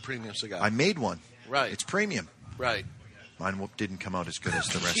course it's a premium cigar. I made one. Right. It's premium. Right. Mine didn't come out as good as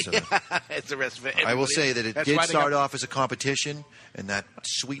the rest of it. It's the rest of it. I will say that it did start off as a competition, and that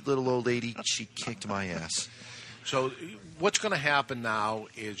sweet little old lady, she kicked my ass. So what's going to happen now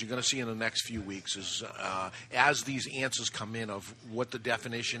is you're going to see in the next few weeks is as these answers come in of what the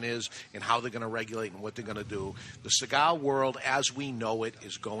definition is and how they're going to regulate and what they're going to do, the cigar world as we know it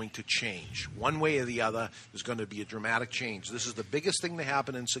is going to change. One way or the other, there's going to be a dramatic change. This is the biggest thing to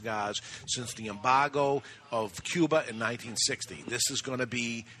happen in cigars since the embargo of Cuba in 1960. This is going to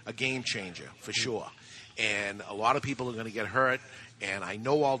be a game changer for sure. And a lot of people are going to get hurt. And I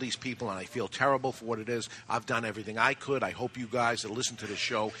know all these people, and I feel terrible for what it is. I've done everything I could. I hope you guys that listen to the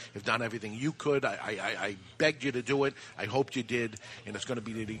show have done everything you could. I begged you to do it. I hoped you did. And it's going to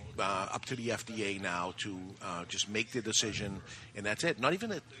be up to the FDA now to just make the decision. And that's it. Not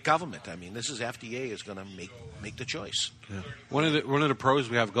even the government. I mean, this is FDA is going to make the choice. Yeah. One of the pros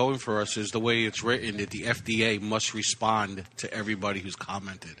we have going for us is the way it's written that the FDA must respond to everybody who's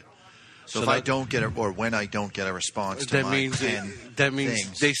commented. So if I don't get or when I don't get a response to that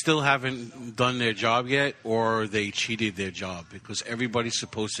means they still haven't done their job yet, or they cheated their job because everybody's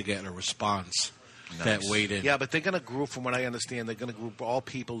supposed to get a response that weighed in. Yeah, but they're going to group, from what I understand, they're going to group all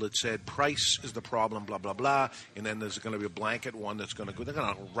people that said price is the problem, blah blah blah, and then there's going to be a blanket one that's going to go. They're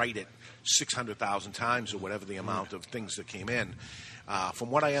going to write it 600,000 times or whatever the amount of things that came in.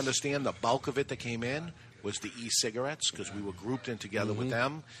 From what I understand, the bulk of it that came in was the e-cigarettes, because we were grouped in together with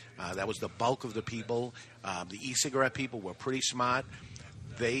them. That was the bulk of the people. The e-cigarette people were pretty smart.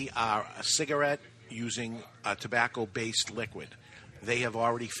 They are a cigarette using a tobacco-based liquid. They have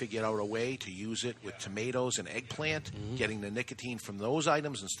already figured out a way to use it with tomatoes and eggplant, getting the nicotine from those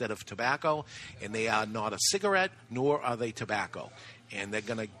items instead of tobacco. And they are not a cigarette, nor are they tobacco. And they're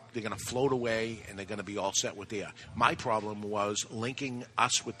gonna float away, and they're gonna be all set with there. My problem was linking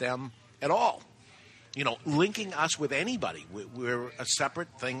us with them at all. You know, linking us with anybody. We're a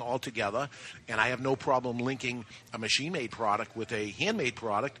separate thing altogether, and I have no problem linking a machine-made product with a handmade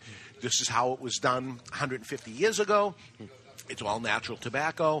product. This is how it was done 150 years ago. It's all natural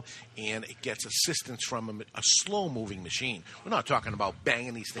tobacco, and it gets assistance from a slow-moving machine. We're not talking about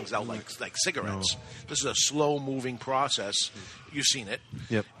banging these things out like cigarettes. No. This is a slow-moving process. You've seen it.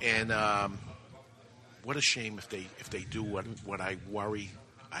 Yep. And what a shame if they do what I worry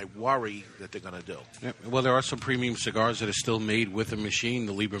that they're going to do. Yeah. Well, there are some premium cigars that are still made with a machine,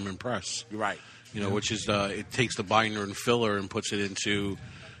 the Lieberman press. You're right. Which is it takes the binder and filler and puts it into,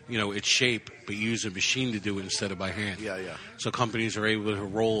 its shape, but use a machine to do it instead of by hand. Yeah, yeah. So companies are able to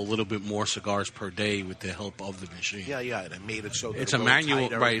roll a little bit more cigars per day with the help of the machine. Yeah, yeah. And it made it so that it's a manual,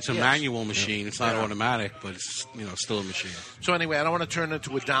 tighter. right? It's a yes. manual machine. It's not automatic, but it's still a machine. So anyway, I don't want to turn it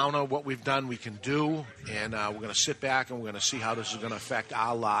into a downer. What we've done, we can do, and we're going to sit back and we're going to see how this is going to affect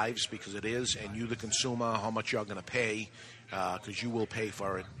our lives, because it is, and you, the consumer, how much you're going to pay, because you will pay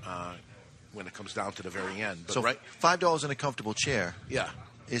for it when it comes down to the very end. But, so right? $5 in a comfortable chair. Yeah.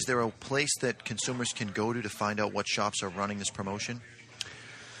 Is there a place that consumers can go to find out what shops are running this promotion?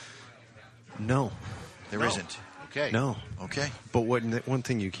 No. There isn't. Okay. No. Okay. But one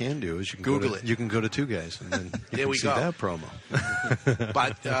thing you can do is you can Google it. You can go to Two Guys and then you there can we see go. that promo.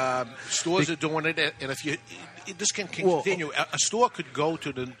 But stores are doing it, and if you this can continue. A store could go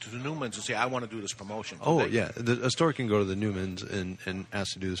to the Newmans and say, "I want to do this promotion." Yeah, a store can go to the Newmans and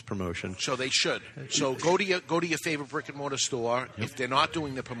ask to do this promotion. So they should. So go to your favorite brick and mortar store. Yep. If they're not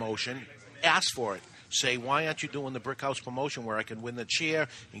doing the promotion, ask for it. Say, why aren't you doing the Brick House promotion where I can win the chair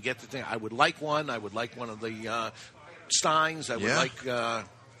and get the thing? I would like one. I would like one of the Steins. I would like.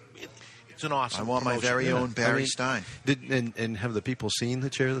 It's an awesome. I want promotion. my very own Barry Stein. And have the people seen the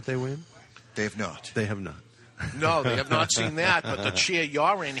chair that they win? They have not. They have not. No, they have not seen that. But the chair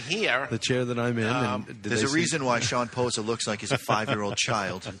you're in here, the chair that I'm in, there's a reason why Sean Poza looks like he's a 5-year-old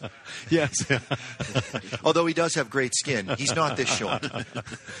child. Yes, although he does have great skin, he's not this short.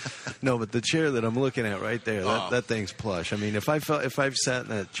 No, but the chair that I'm looking at right there, that thing's plush. I mean, if I sat in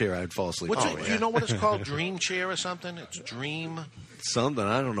that chair, I'd fall asleep. Do you know what it's called? Dream chair or something? It's Dream. Something,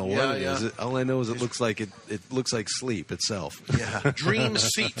 I don't know what it is. All I know is it looks like sleep itself. Yeah, Dream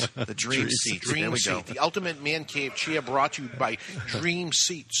Seat. The Dream Seat. Dream Seat. The ultimate man cave chair brought to you by Dream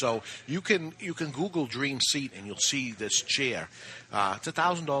Seat. So you can Google Dream Seat and you'll see this chair. It's a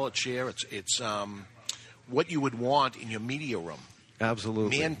 $1,000 chair. It's what you would want in your media room.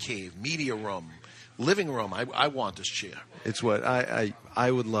 Absolutely. Man cave, media room, living room. I want this chair. It's what I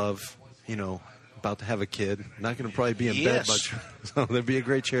would love. about to have a kid, not going to probably be in bed much. So there'd be a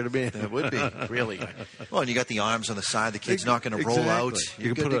great chair to be in. It would be. Really. Well, and you got the arms on the side. The kid's not going to roll out.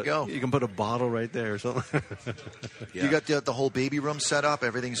 You're good to go. You can put a bottle right there or something. You got the whole baby room set up.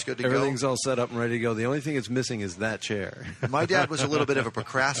 Everything's good to go. Everything's all set up and ready to go. The only thing it's missing is that chair. My dad was a little bit of a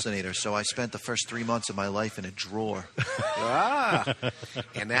procrastinator, so I spent the first 3 months of my life in a drawer.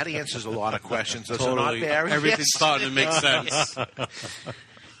 And that answers a lot of questions. Totally. Everything's starting to make sense.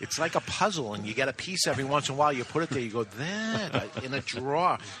 It's like a puzzle, and you get a piece every once in a while. You put it there, you go, that, in a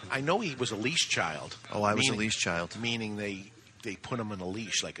drawer. I know he was a leash child. Oh, I was a leash child. Meaning they put him in a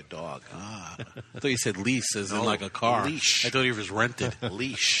leash like a dog. I thought you said lease as in like a car. Leash. I thought he was rented.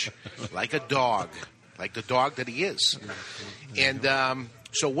 Leash. Like a dog. Like the dog that he is. And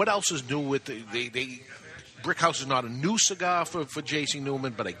so what else is new with Brick House is not a new cigar for JC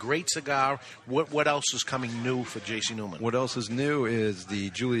Newman, but a great cigar. What else is coming new for JC Newman? What else is new is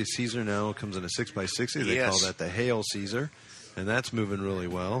the Julius Caesar now comes in a 6x60. They call that the Hail Caesar, and that's moving really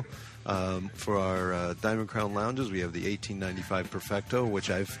well. For our Diamond Crown lounges, we have the 1895 Perfecto,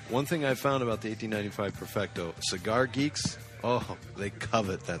 which one thing I've found about the 1895 Perfecto, cigar geeks, they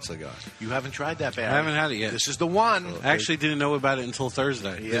covet that cigar. You haven't tried that, Barry? I haven't had it yet. This is the one. I actually didn't know about it until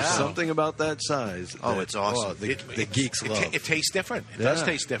Thursday. There's something about that size. It's awesome. The geeks love. It tastes different. It does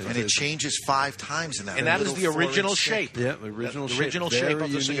taste different. And it changes 5 times in that. And that is the original shape. Yeah, the original shape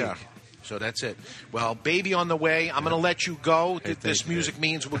of the cigar. So that's it. Well, baby on the way. I'm going to let you go. This music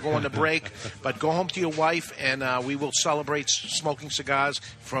means we're going to break. But go home to your wife, and we will celebrate smoking cigars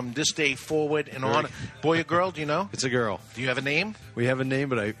from this day forward and on. Boy or girl, do you know? It's a girl. Do you have a name? We have a name,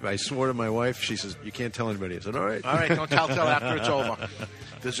 but I swore to my wife. She says, you can't tell anybody. I said, all right. All right, don't tell after it's over.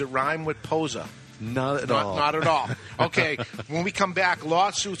 Does it rhyme with Poza? Not at all. Not at all. Okay, when we come back,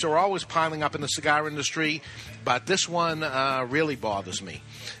 lawsuits are always piling up in the cigar industry, but this one really bothers me.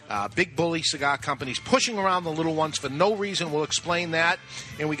 Big bully cigar companies pushing around the little ones for no reason. We'll explain that.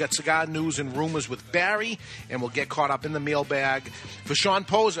 And we got cigar news and rumors with Barry, and we'll get caught up in the mailbag. For Sean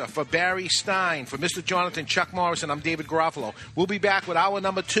Poza, for Barry Stein, for Mr. Jonathan Chuck Morrison, I'm David Garofalo. We'll be back with hour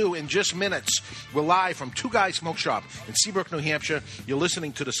number 2 in just minutes. We're live from Two Guys Smoke Shop in Seabrook, New Hampshire. You're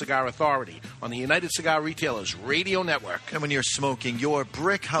listening to the Cigar Authority on the United Cigar Retailers Radio Network. And when you're smoking your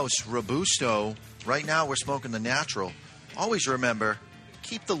Brick House Robusto, right now we're smoking the natural. Always remember,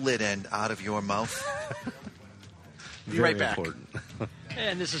 keep the lid end out of your mouth. Be right back.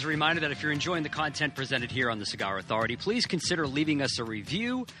 And this is a reminder that if you're enjoying the content presented here on the Cigar Authority, please consider leaving us a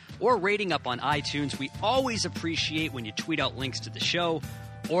review or rating up on iTunes. We always appreciate when you tweet out links to the show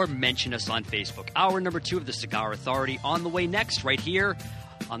or mention us on Facebook. Hour number 2 of the Cigar Authority on the way next, right here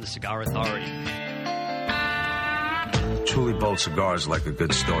on the Cigar Authority. Truly bold cigars like a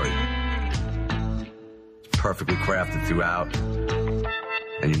good story. Perfectly crafted throughout,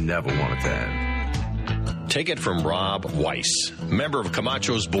 and you never want it to end. Take it from Rob Weiss, member of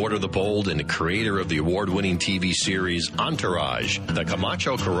Camacho's Border the Bold and creator of the award-winning TV series Entourage. The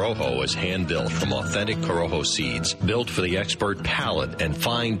Camacho Corojo is hand-built from authentic Corojo seeds, built for the expert palate and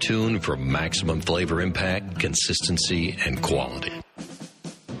fine-tuned for maximum flavor impact, consistency, and quality.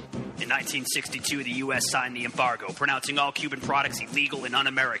 In 1962, the U.S. signed the embargo, pronouncing all Cuban products illegal and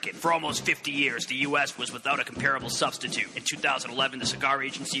un-American. For almost 50 years, the U.S. was without a comparable substitute. In 2011, the Cigar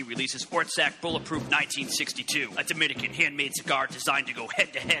Agency releases Ortsac Bulletproof 1962, a Dominican handmade cigar designed to go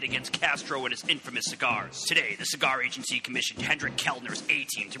head-to-head against Castro and his infamous cigars. Today, the Cigar Agency commissioned Hendrik Kellner's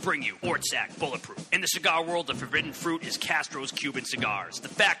A-Team to bring you Ortsac Bulletproof. In the cigar world, the forbidden fruit is Castro's Cuban cigars. The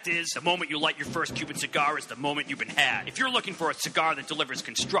fact is, the moment you light your first Cuban cigar is the moment you've been had. If you're looking for a cigar that delivers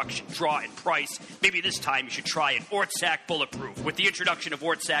construction, draw, and price, maybe this time you should try an Ortsac Bulletproof. With the introduction of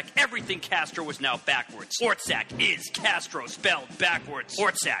Ortsac, everything Castro is now backwards. Ortsac is Castro spelled backwards.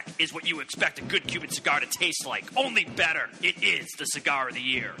 Ortsac is what you expect a good Cuban cigar to taste like, only better. It is the cigar of the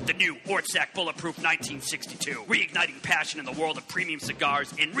year. The new Ortsac Bulletproof 1962, reigniting passion in the world of premium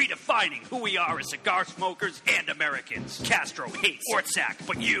cigars and redefining who we are as cigar smokers and Americans. Castro hates Ortsac,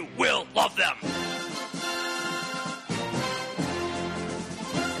 but you will love them.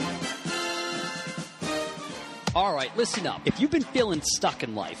 All right, listen up. If you've been feeling stuck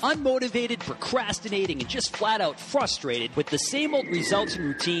in life, unmotivated, procrastinating, and just flat out frustrated with the same old results and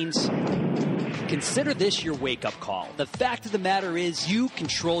routines, consider this your wake-up call. The fact of the matter is you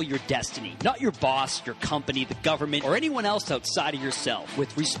control your destiny, not your boss, your company, the government, or anyone else outside of yourself.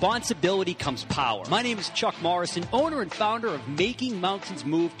 With responsibility comes power. My name is Chuck Morrison, owner and founder of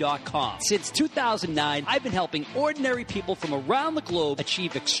MakingMountainsMove.com. Since 2009, I've been helping ordinary people from around the globe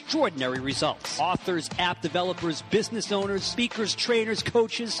achieve extraordinary results. Authors, app developers, business owners, speakers, trainers,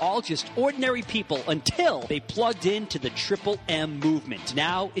 coaches, all just ordinary people until they plugged into the Triple M movement.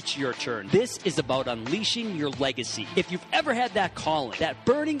 Now it's your turn. This is about unleashing your legacy. If you've ever had that calling, that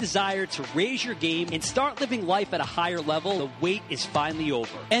burning desire to raise your game and start living life at a higher level, the wait is finally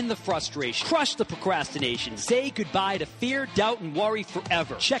over. End the frustration. Crush the procrastination. Say goodbye to fear, doubt, and worry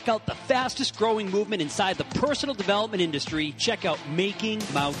forever. Check out the fastest growing movement inside the personal development industry. Check out Making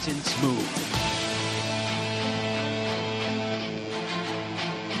Mountains Move.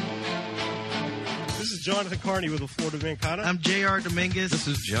 This is Jonathan Carney with the Florida Mancata. I'm J.R. Dominguez. This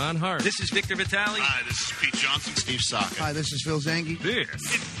is John Hart. This is Victor Vitale. Hi, this is Pete Johnson. Steve Sock. Hi, this is Phil Zangi.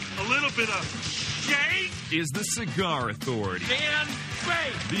 This A little bit of gay is the Cigar Authority. and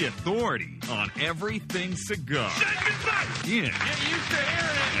fake. The authority on everything cigar. In Get used to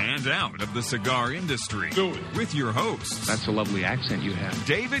hearing it. and out of the cigar industry. Do it. With your hosts. That's a lovely accent you have.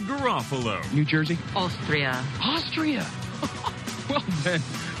 David Garofalo. New Jersey? Austria. Austria. Well then,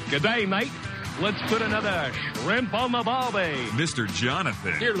 good day, mate. Let's put another shrimp on the barbie. Mr.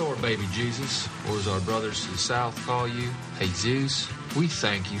 Jonathan. Dear Lord, baby Jesus, or as our brothers to the south call you, Jesus, we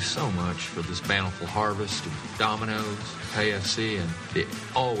thank you so much for this bountiful harvest of Domino's, KFC, and the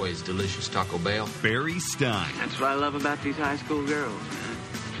always delicious Taco Bell. Barry Stein. That's what I love about these high school girls.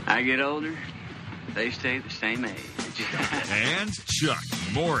 I get older, they stay the same age. And Chuck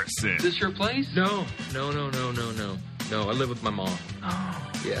Morrison. Is this your place? No, I live with my mom. Oh.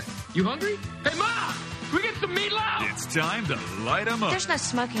 Yeah. You hungry? Hey, Ma! We get some meatloaf! It's time to light 'em up. There's no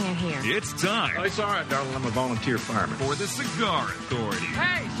smoking in here. It's time It's all right, darling. I'm a volunteer fireman. for the Cigar Authority.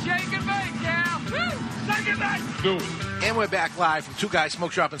 Hey, shake and bake, Cal! Woo! Shake and bake! Do it. And we're back live from Two Guys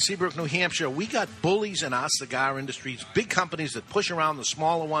Smoke Shop in Seabrook, New Hampshire. We got bullies in our cigar industries, big companies that push around the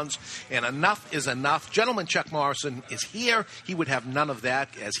smaller ones, and enough is enough. Gentleman Chuck Morrison is here. He would have none of that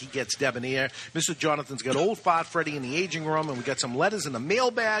as he gets debonair. Mr. Jonathan's got Old Fart Freddy in the aging room, and we got some letters in the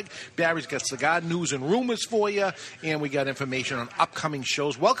mailbag. Barry's got cigar news and rumors for you, and we got information on upcoming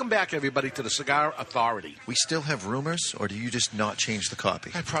shows. Welcome back, everybody, to the Cigar Authority. We still have rumors, or do you just not change the copy?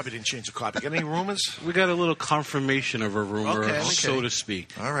 I probably didn't change the copy. Got any rumors? We got a little confirmation of a rumor, Okay. so to speak.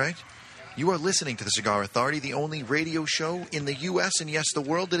 All right. You are listening to the Cigar Authority, the only radio show in the U.S. and, yes, the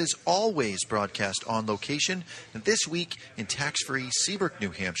world that is always broadcast on location. And this week in tax-free Seabrook,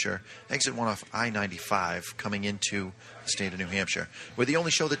 New Hampshire, exit 1 off I-95 coming into the state of New Hampshire. We're the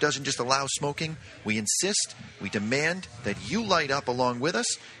only show that doesn't just allow smoking. We insist, we demand that you light up along with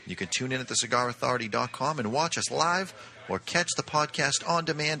us. You can tune in at thecigarauthority.com and watch us live or catch the podcast on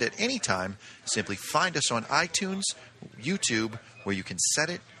demand at any time. Simply find us on iTunes, YouTube, where you can set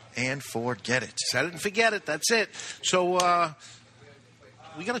it and forget it. Set it and forget it. That's it. So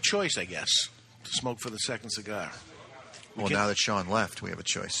we got a choice, I guess, to smoke for the second cigar. Well, now that Sean left, we have a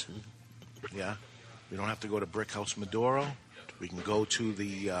choice. Yeah. We don't have to go to Brick House Maduro. We can go to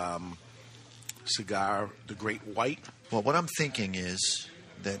the cigar, the Great White. Well, what I'm thinking is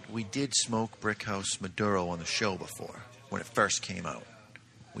that we did smoke Brick House Maduro on the show before, when it first came out.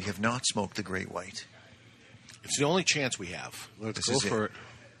 We have not smoked the Great White. It's the only chance we have. Let's This go is for it. it.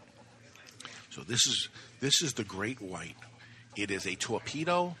 So this is the Great White. It is a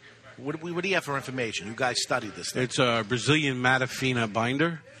torpedo. What do you have for information? You guys studied this thing. It's a Brazilian Matafina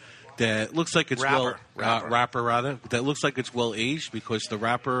binder that looks like it's wrapper, that looks like it's well aged because the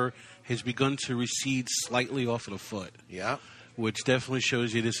wrapper has begun to recede slightly off of the foot. Yeah, which definitely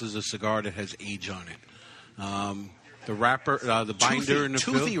shows you this is a cigar that has age on it. The wrapper, the binder in the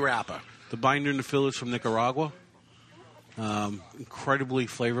toothy fill, wrapper. The binder in the fill is from Nicaragua. Incredibly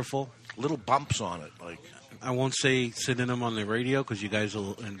flavorful. Little bumps on it, like. I won't say synonym on the radio because you guys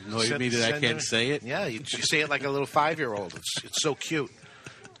will annoy me that I can't say it. Yeah, you say it like a little 5-year-old. It's so cute.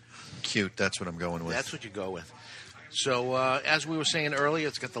 Cute, that's what I'm going with. That's what you go with. So, as we were saying earlier,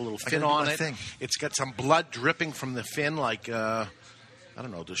 it's got the little fin on it. It's got some blood dripping from the fin, like, I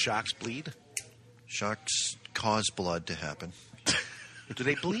don't know, do sharks bleed? Sharks cause blood to happen. Do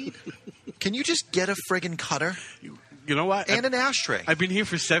they bleed? Can you just get a friggin' cutter? You know what? And an ashtray. I've been here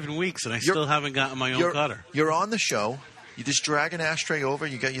for 7 weeks, and I still haven't gotten my own cutter. You're on the show. You just drag an ashtray over.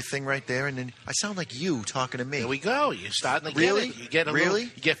 You got your thing right there, and then I sound like you talking to me. There we go. You're starting to Really? get it. You get a Really?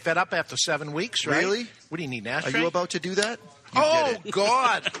 little, you get fed up after 7 weeks, right? Really? What do you need, an Are ashtray? you about to do that? Oh,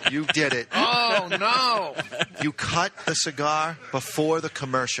 God. You did it. Oh, no. You cut the cigar before the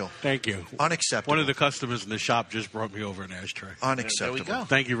commercial. Thank you. Unacceptable. One of the customers in the shop just brought me over an ashtray. Unacceptable. There we go.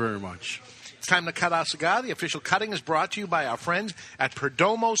 Thank you very much. It's time to cut our cigar. The official cutting is brought to you by our friends at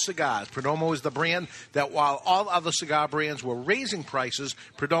Perdomo Cigars. Perdomo is the brand that, while all other cigar brands were raising prices,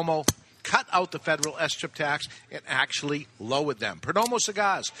 Perdomo cut out the federal S-chip tax and actually lowered them. Perdomo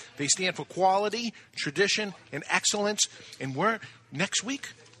Cigars, they stand for quality, tradition, and excellence. And next week,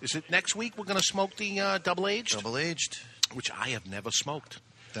 is it next week we're going to smoke the double-aged? Double-aged. Which I have never smoked.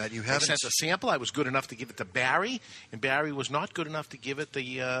 That you I haven't. sent a sample. I was good enough to give it to Barry, and Barry was not good enough to give it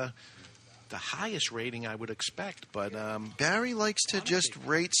the highest rating I would expect. But Barry likes to just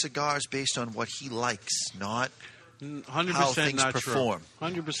rate cigars based on what he likes, not 100% how things not perform. True.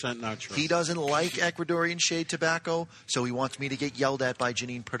 100% not true. He doesn't like Ecuadorian shade tobacco, so he wants me to get yelled at by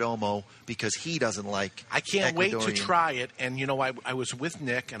Janine Perdomo because he doesn't like I can't wait to Ecuadorian. try it. And, you know, I was with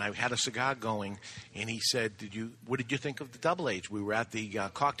Nick, and I had a cigar going, and he said, what did you think of the double age? We were at the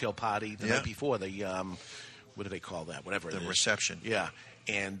cocktail party the night before, the, what do they call that? Whatever it is. The reception. Yeah.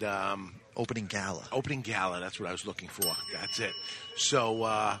 And opening gala. Opening gala, that's what I was looking for. That's it. So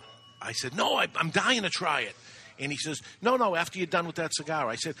I said, no, I'm dying to try it. And he says, no, after you're done with that cigar.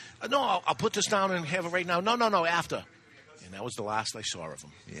 I said, no, I'll put this down and have it right now. No, after. And that was the last I saw of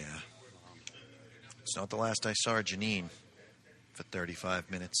him. Yeah. It's not the last I saw of Janine for 35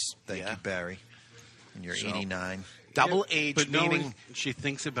 minutes. Thank you, Barry. And you're 89. Double age, but meaning knowing she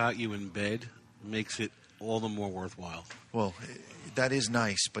thinks about you in bed makes it all the more worthwhile. Well, that is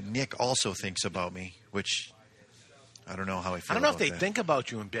nice, but Nick also thinks about me, which I don't know how I feel. I don't know if about they that. think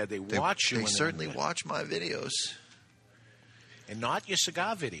about you in bed. They watch you. They when certainly they're in bed. watch my videos. And not your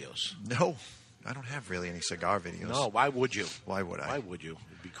cigar videos. No, I don't have really any cigar videos. No, why would you? Why would I? Why would you?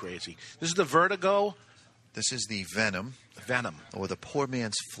 It'd be crazy. This is the Vertigo. This is the Venom. Venom. Or the poor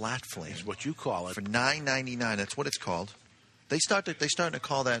man's flat flame. Is what you call it. For $9.99. That's what it's called. They starting to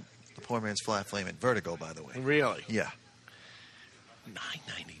call that the poor man's flat flame at Vertigo, by the way. Really? Yeah.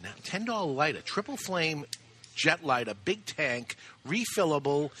 $9.99. $10 lighter. Triple flame jet lighter. Big tank.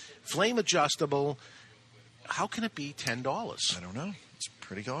 Refillable. Flame adjustable. How can it be $10? I don't know. It's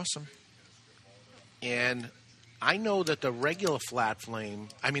pretty awesome. And I know that the regular flat flame,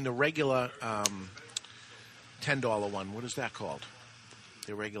 the regular $10 one, what is that called?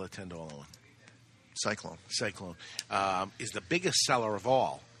 The regular $10 one. Cyclone. Is the biggest seller of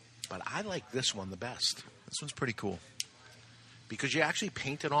all. But I like this one the best. This one's pretty cool. Because you actually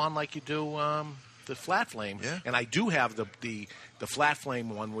paint it on like you do the flat flame. Yeah. And I do have the flat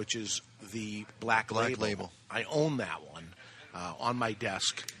flame one, which is the black label. I own that one on my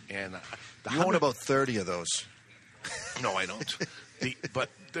desk. And you own about 30 of those. No, I don't. But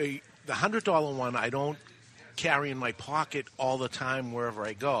the $100 one I don't carry in my pocket all the time wherever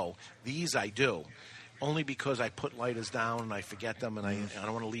I go. These I do. Only because I put lighters down and I forget them, and I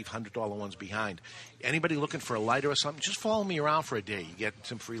don't want to leave $100 ones behind. Anybody looking for a lighter or something, just follow me around for a day. You get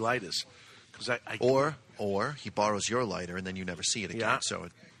some free lighters. Or he borrows your lighter and then you never see it again. Yeah. So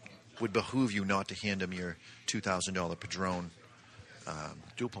it would behoove you not to hand him your $2,000 Padron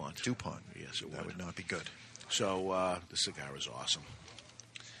DuPont. Yes, that would not be good. So the cigar is awesome.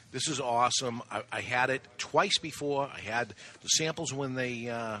 This is awesome. I had it twice before. I had the samples when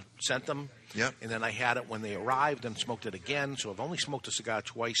they sent them. Yep. And then I had it when they arrived and smoked it again. So I've only smoked a cigar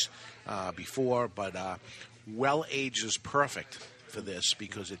twice before. But well-aged is perfect for this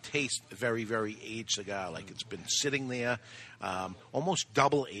because it tastes very, very aged cigar. Like it's been sitting there, almost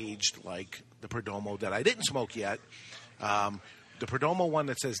double-aged like the Perdomo that I didn't smoke yet. The Perdomo one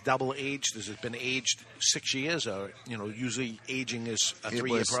that says double aged, has it been aged 6 years? Or, usually aging is a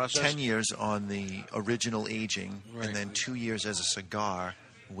 3-year process? 10 years on the original aging, and then 2 years as a cigar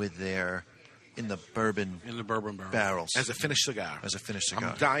in the bourbon barrels. As a finished cigar.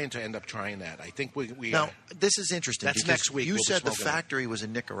 I'm dying to end up trying that. I think we Now, this is interesting. That's because next week. You we'll said the be smoking it. factory was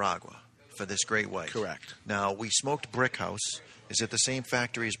in Nicaragua for this great white. Correct. Now, we smoked Brick House. Is it the same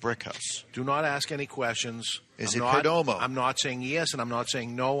factory as Brick House? Do not ask any questions. Is it Perdomo? I'm not saying yes, and I'm not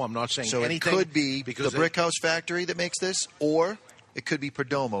saying no. I'm not saying So anything. it could be because the Brick House factory that makes this, or it could be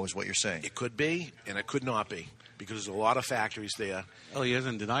Perdomo is what you're saying. It could be, and it could not be, because there's a lot of factories there. Oh, he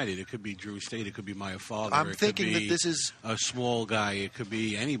hasn't denied it. It could be Drew Estate. It could be Maya Father. I'm it thinking could be that this is a small guy. It could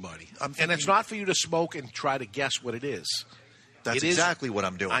be anybody. And it's not for you to smoke and try to guess what it is. That's exactly what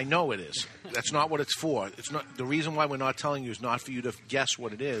I'm doing. I know it is. That's not what it's for. It's not. The reason why we're not telling you is not for you to guess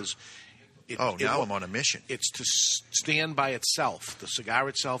what it is. Now I'm on a mission. It's to stand by itself. The cigar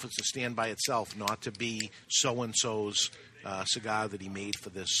itself is to stand by itself, not to be so-and-so's cigar that he made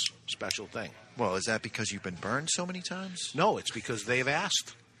for this special thing. Well, is that because you've been burned so many times? No, it's because they've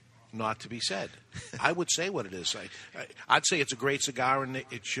asked not to be said. I would say what it is. I'd say it's a great cigar, and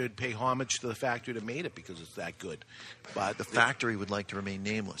it should pay homage to the factory that made it because it's that good. But the factory would like to remain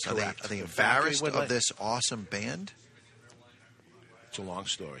nameless. Correct. Are they The factory embarrassed would of this awesome band? It's a long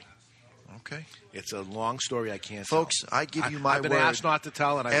story. Okay. It's a long story I can't Folks, tell. I give you my I've been word. asked not to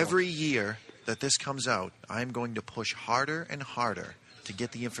tell, and every year that this comes out, I'm going to push harder and harder to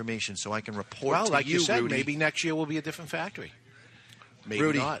get the information so I can report well, to like you said, Rudy. maybe next year will be a different factory. Maybe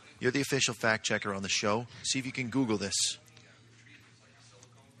Rudy, not. You're the official fact checker on the show. See if you can Google this.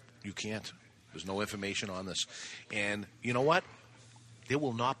 You can't. There's no information on this. And you know what? There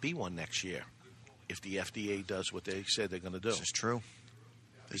will not be one next year if the FDA does what they said they're going to do. This is true.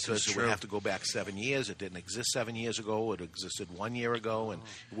 Because it would have to go back 7 years. It didn't exist 7 years ago. It existed 1 year ago, and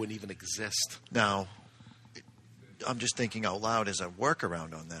it wouldn't even exist. Now, I'm just thinking out loud as a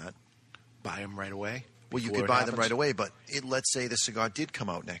workaround on that. Buy them right away? Well, you could buy them right away, but let's say the cigar did come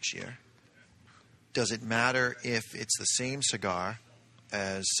out next year. Does it matter if it's the same cigar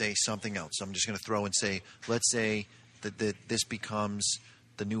as, say, something else? I'm just going to throw and say, let's say that this becomes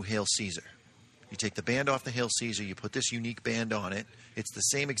the new Hail Caesar. You take the band off the Hail Caesar, you put this unique band on it. It's the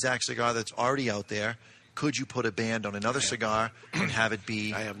same exact cigar that's already out there. Could you put a band on another cigar and have it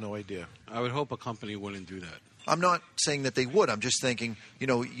be... I have no idea. I would hope a company wouldn't do that. I'm not saying that they would. I'm just thinking,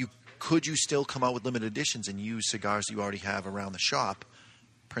 could you still come out with limited editions and use cigars you already have around the shop,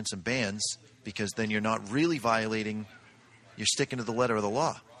 print some bands, because then you're not really violating, you're sticking to the letter of the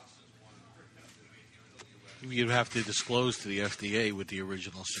law. You'd have to disclose to the FDA what the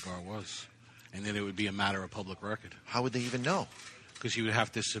original cigar was, and then it would be a matter of public record. How would they even know? Because you would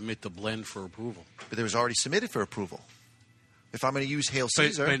have to submit the blend for approval. But it was already submitted for approval. If I'm going to use Hail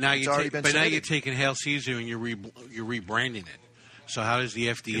Caesar, but now it's already been submitted. But now you're taking Hail Caesar and you're rebranding it. So how does the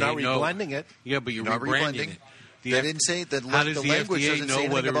FDA know? You're not reblending it. Yeah, but you're not rebranding it. They didn't say that. How does the language FDA doesn't say know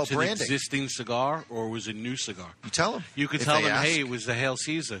anything whether about it's an branding. existing cigar or was a new cigar? You tell them. You could if tell they them, ask. hey, it was the Hail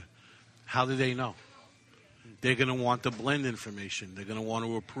Caesar. How do they know? They're going to want the blend information. They're going to want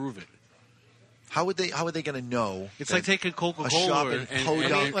to approve it. How are they going to know? It's like taking Coca-Cola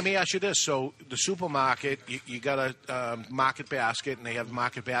and let me ask you this. So the supermarket, you got a market basket, and they have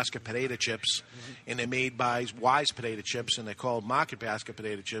market basket potato chips, and they're made by Wise potato chips, and they're called market basket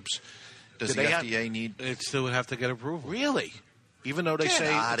potato chips. Does the FDA need... It still would have to get approval. Really? Even though they Get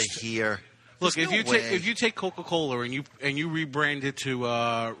say... out of here. Look, There's if you take Coca-Cola and you rebrand it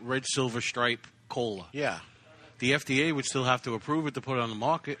to Red Silver Stripe Cola... Yeah. The FDA would still have to approve it to put it on the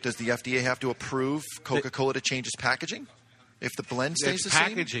market. Does the FDA have to approve Coca-Cola to change its packaging? If the blend stays the same? It's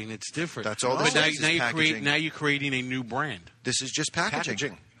packaging. It's different. That's all this is packaging. Now you're creating a new brand. This is just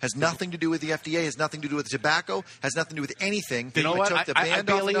packaging. Has nothing to do with the FDA, has nothing to do with tobacco, has nothing to do with anything. You know what? Took the band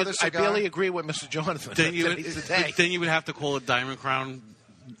off another cigar. I barely agree with Mr. Jonathan. Then you would have to call it Diamond Crown.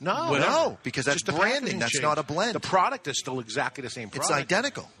 No, because that's branding. That's not a blend. The product is still exactly the same product. It's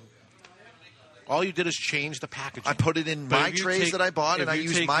identical. All you did is change the packaging. I put it in my trays that I bought, and I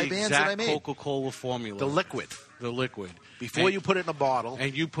used my bands that I made. Coca-Cola formula. The liquid. Before you put it in a bottle.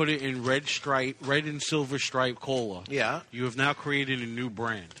 And you put it in red and silver stripe cola. Yeah. You have now created a new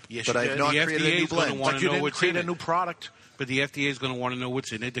brand. Yes, but I have not created a new blend. But you didn't create a new product. But the FDA is going to want to know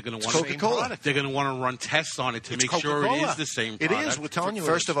what's in it. They're going to want Coca-Cola. They're going to want to run tests on it to make sure it is the same product. It is. We're telling you.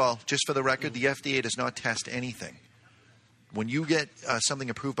 First of all, just for the record, the FDA does not test anything. When you get something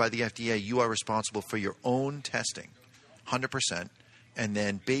approved by the FDA, you are responsible for your own testing, 100%. And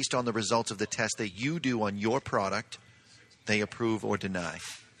then based on the results of the test that you do on your product, they approve or deny.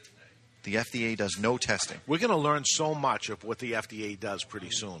 The FDA does no testing. We're going to learn so much of what the FDA does pretty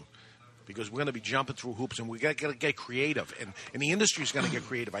soon, because we're going to be jumping through hoops, and we're going to get creative. And the industry is going to get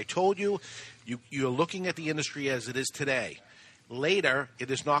creative. I told you, you're looking at the industry as it is today. Later,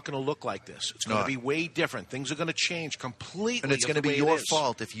 it is not going to look like this. It's going to be way different. Things are going to change completely. And it's going to be your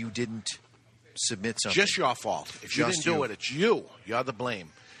fault if you didn't submit something. Just your fault. If you didn't do it, it's you. You're the blame.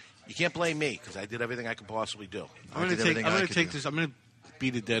 You can't blame me because I did everything I could possibly do. I'm going to take this. I'm going to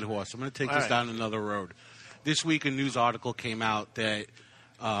beat a dead horse. I'm going to take this down another road. This week, a news article came out that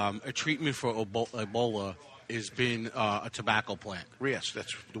a treatment for Ebola has been a tobacco plant. Yes,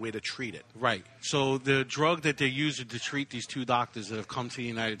 that's the way to treat it. Right. So the drug that they're using to treat these two doctors that have come to the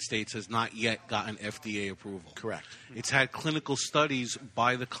United States has not yet gotten FDA approval. Correct. It's had clinical studies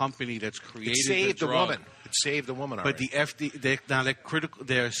by the company that's created saved the drug. woman. It saved the woman already. But the FDA,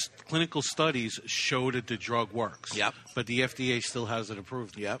 their clinical studies show that the drug works. Yep. But the FDA still hasn't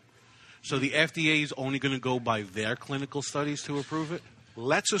approved it. Yep. So the FDA is only going to go by their clinical studies to approve it?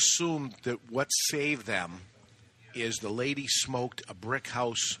 Let's assume that what saved them is the lady smoked a Brick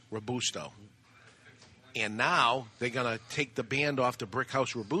House Robusto. And now they're going to take the band off the Brick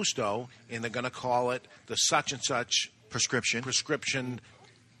House Robusto, and they're going to call it the such and such prescription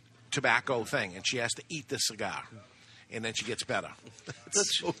tobacco thing. And she has to eat the cigar. And then she gets better.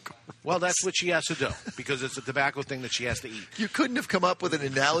 Well, that's what she has to do, because it's a tobacco thing that she has to eat. You couldn't have come up with an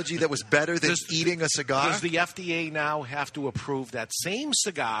analogy that was better than eating a cigar? Does the FDA now have to approve that same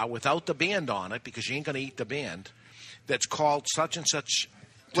cigar without the band on it, because you ain't going to eat the band, that's called such and such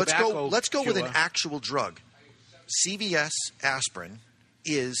tobacco Let's go with an cure? actual drug. CVS aspirin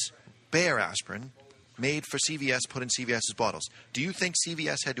is Bayer aspirin made for CVS, put in CVS's bottles. Do you think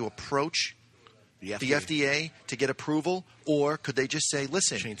CVS had to approach the FDA to get approval, or could they just say,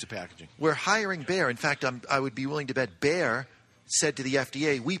 listen, change the packaging? We're hiring Bayer. In fact, I would be willing to bet Bayer said to the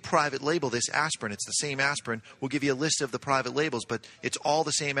FDA, we private label this aspirin. It's the same aspirin. We'll give you a list of the private labels, but it's all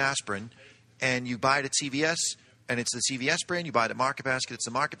the same aspirin. And you buy it at CVS, and it's the CVS brand. You buy it at Market Basket, it's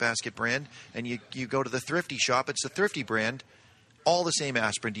the Market Basket brand. And you go to the Thrifty shop, it's the Thrifty brand. All the same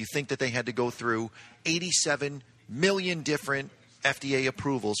aspirin. Do you think that they had to go through 87 million different FDA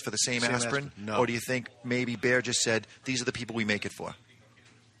approvals for the same aspirin? No. Or do you think maybe Bayer just said, these are the people we make it for?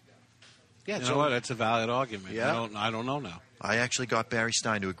 Yeah, you know what? That's a valid argument. Yeah. I don't know now. I actually got Barry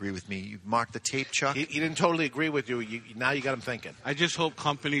Stein to agree with me. You marked the tape, Chuck? He didn't totally agree with you. Now you got him thinking. I just hope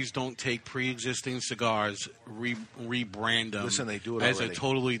companies don't take pre-existing cigars, rebrand them. Listen, they do it as already. a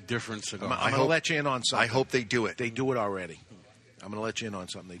totally different cigar. I'm going to let you in on something. I hope they do it. They do it already. I'm going to let you in on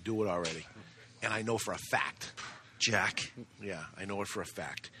something. They do it already. And I know for a fact. Jack. Yeah, I know it for a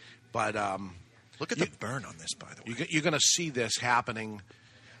fact. But look at the burn on this, by the way. You're going to see this happening.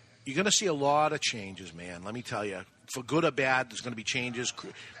 You're going to see a lot of changes, man. Let me tell you. For good or bad, there's going to be changes.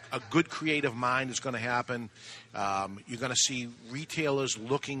 A good creative mind is going to happen. You're going to see retailers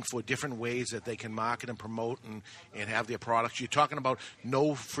looking for different ways that they can market and promote and have their products. You're talking about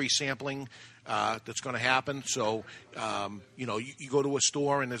no free sampling that's going to happen. So, you go to a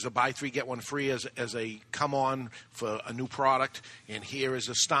store and there's a buy 3, get 1 free as a come on for a new product. And here is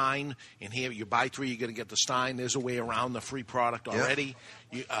a Stein. And here you buy 3, you're going to get the Stein. There's a way around the free product already.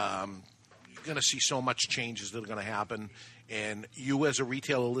 Yeah. You're going to see so much changes that are going to happen. And you as a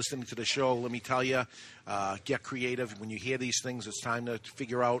retailer listening to the show, let me tell you, get creative. When you hear these things, it's time to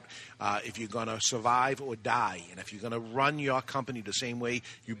figure out if you're going to survive or die. And if you're going to run your company the same way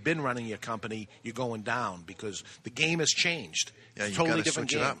you've been running your company, you're going down because the game has changed. Yeah, it's a totally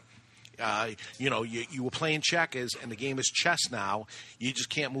different switch game. It up. You were playing checkers, and the game is chess now. You just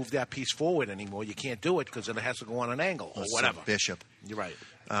can't move that piece forward anymore. You can't do it because it has to go on an angle or whatever. Bishop. You're right.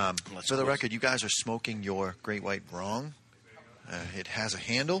 For the record, you guys are smoking your Great White wrong. It has a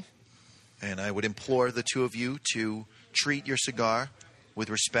handle, and I would implore the two of you to treat your cigar with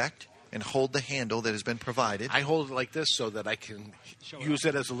respect and hold the handle that has been provided. I hold it like this so that I can use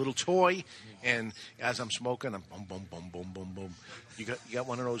it as a little toy, and as I'm smoking, I'm boom, boom, boom, boom, boom, boom. You got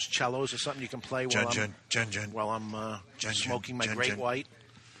one of those cellos or something you can play while I'm smoking my Great White?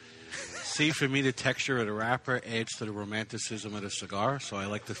 See, for me, the texture of the wrapper adds to the romanticism of the cigar, so I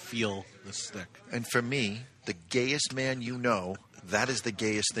like to feel the stick. And for me, the gayest man you know, that is the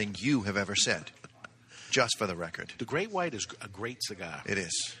gayest thing you have ever said. Just for the record. The Great White is a great cigar. It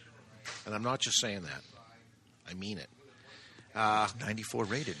is. And I'm not just saying that. I mean it. 94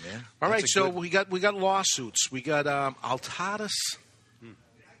 rated, man. All right, so we got lawsuits. We got Altadis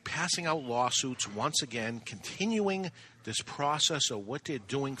passing out lawsuits once again, continuing this process of what they're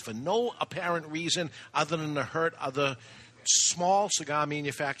doing for no apparent reason other than to hurt other small cigar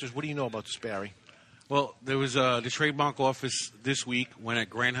manufacturers. What do you know about this, Barry? Well, there was the trademark office this week went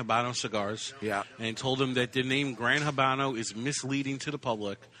at Gran Habano Cigars and told them that the name Gran Habano is misleading to the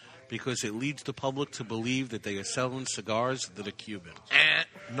public because it leads the public to believe that they are selling cigars that are Cuban.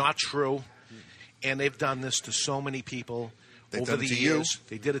 Not true. And they've done this to so many people over the years.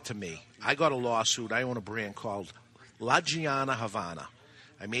 They did it to me. I got a lawsuit. I own a brand called La Gianna Havana.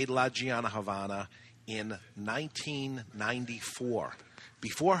 I made La Gianna Havana in 1994,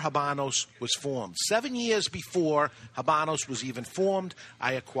 before Habanos was formed. 7 years before Habanos was even formed,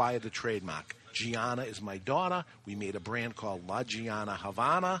 I acquired the trademark. Gianna is my daughter. We made a brand called La Gianna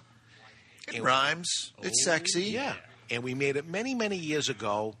Havana. It rhymes. It's sexy. Yeah. And we made it many, many years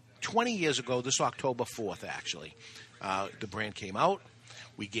ago, 20 years ago, this October 4th, actually. The brand came out.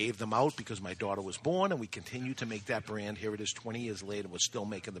 We gave them out because my daughter was born, and we continue to make that brand. Here it is 20 years later. We're still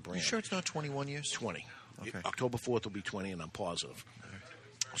making the brand. You sure it's not 21 years? 20. Okay. October 4th will be 20, and I'm positive.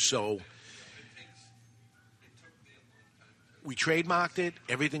 So we trademarked it.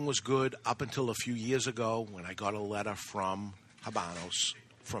 Everything was good up until a few years ago when I got a letter from Habanos,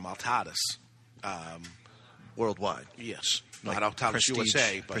 from Altadis. Worldwide. Yes. Like not Altadis Prestige,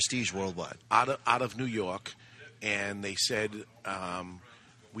 USA, but Prestige Worldwide. Out of New York. And they said,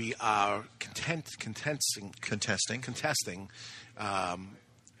 we are contesting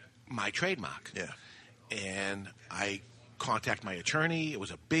my trademark. Yeah. And I contact my attorney. It was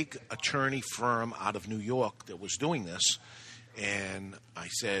a big attorney firm out of New York that was doing this. And I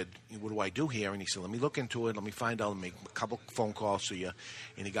said, what do I do here? And he said, let me look into it. Let me find out and make a couple phone calls to you.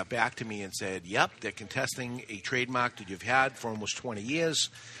 And he got back to me and said, yep, they're contesting a trademark that you've had for almost 20 years.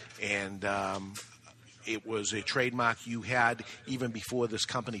 And it was a trademark you had even before this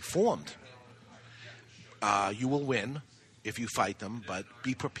company formed. You will win if you fight them, but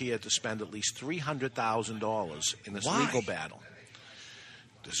be prepared to spend at least $300,000 in this legal battle.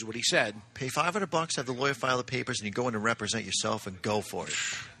 This is what he said. Pay $500, have the lawyer file the papers, and you go in and represent yourself and go for it.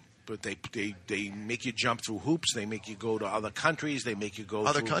 But they make you jump through hoops. They make you go to other countries. They make you go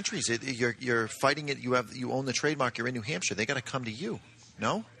other countries. You're fighting it. You own the trademark. You're in New Hampshire. They got to come to you.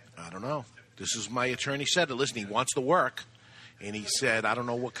 No, I don't know. This is my attorney said it. Listen, he wants to work, and he said, I don't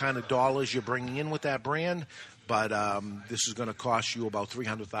know what kind of dollars you're bringing in with that brand, but this is going to cost you about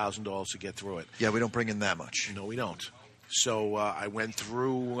 $300,000 to get through it. Yeah, we don't bring in that much. No, we don't. So I went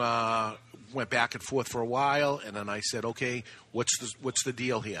through. Went back and forth for a while, and then I said, okay, what's the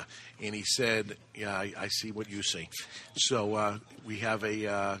deal here? And he said, yeah, I see what you see. So we have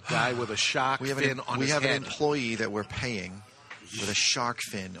a guy with a shark fin on his head. We have an employee that we're paying with a shark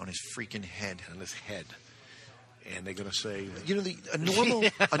fin on his freaking head. On his head. And they're going to say...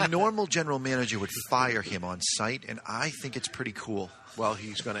 a normal general manager would fire him on site, and I think it's pretty cool. Well,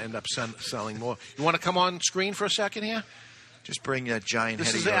 he's going to end up selling more. You want to come on screen for a second here? Just bring that giant head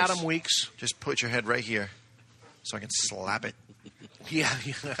of yours. This is Adam Weeks. Just put your head right here so I can slap it. Yeah.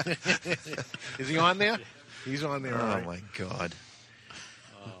 Is he on there? He's on there. Oh, my God.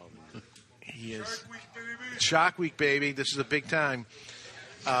 He is. Shark Week, baby. This is a big time.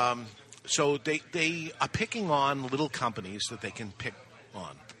 So they are picking on little companies that they can pick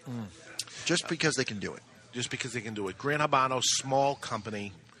on. Just because they can do it. Just because they can do it. Gran Habano, small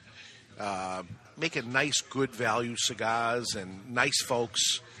company. Making nice, good value cigars and nice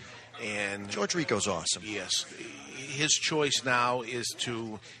folks. And George Rico's awesome. Yes, his choice now is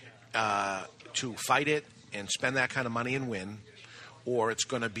to fight it and spend that kind of money and win, or it's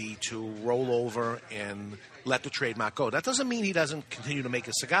going to be to roll over and let the trademark go. That doesn't mean he doesn't continue to make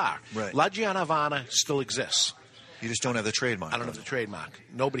a cigar. Right. La Gianna Havana still exists. You just don't have the trademark. I don't have the trademark.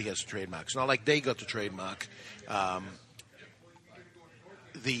 Nobody has the trademark. It's not like they got the trademark.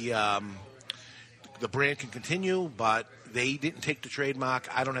 The brand can continue, but they didn't take the trademark.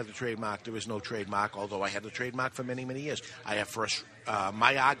 I don't have the trademark. There is no trademark, although I had the trademark for many, many years. I have first.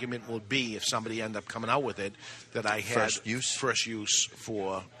 My argument will be, if somebody ended up coming out with it, that I had first use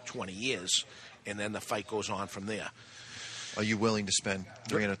for 20 years, and then the fight goes on from there. Are you willing to spend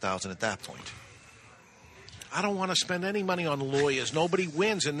 $300,000 at that point? I don't want to spend any money on lawyers. Nobody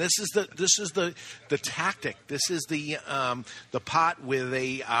wins, and this is the tactic. This is the part where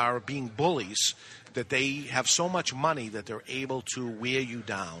they are being bullies. That they have so much money that they're able to wear you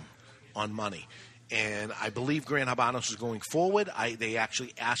down on money. And I believe Gran Habanos is going forward. They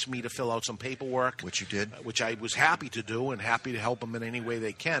actually asked me to fill out some paperwork. Which you did. Which I was happy to do and happy to help them in any way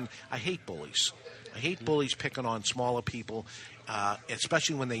they can. I hate bullies. I hate bullies picking on smaller people,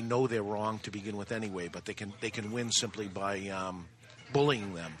 especially when they know they're wrong to begin with anyway. But they can win simply by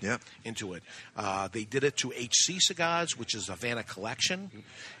bullying them into it. They did it to HC Cigars, which is a Havana collection.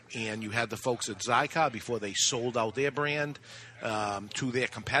 And you had the folks at Zycar before they sold out their brand to their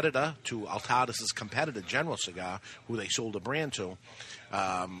competitor, to Altadis' competitor, General Cigar, who they sold the brand to.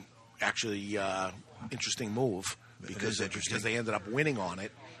 Interesting move because they ended up winning on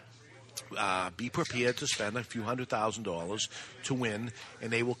it. Be prepared to spend a few $100,000 to win,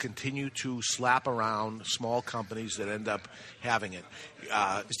 and they will continue to slap around small companies that end up having it.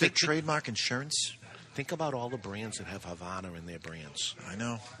 Is there trademark insurance? Think about all the brands that have Havana in their brands. I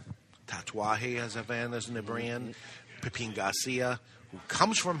know. Tatuaje has Havanas in their brand. Pepin Garcia, who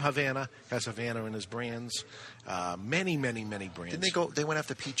comes from Havana, has Havana in his brands. Many, many, many brands. Didn't they went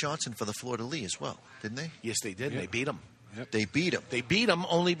after Pete Johnson for the Fleur-de-Lis as well, didn't they? Yes, they did. Yep. They beat him. Yep. They beat him. They beat him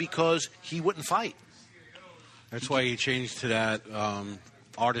only because he wouldn't fight. That's why he changed to that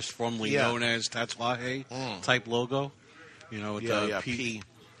artist formerly known as Tatuaje type logo. You know, with the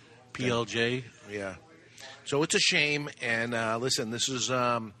PLJ. Yeah. So it's a shame. And listen, this is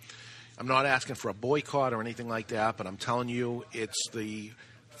I'm not asking for a boycott or anything like that, but I'm telling you, it's the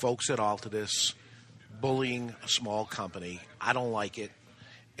folks at Altadis bullying a small company. I don't like it.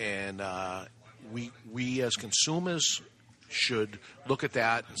 And we as consumers should look at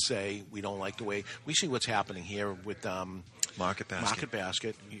that and say we don't like the way we see what's happening here with Market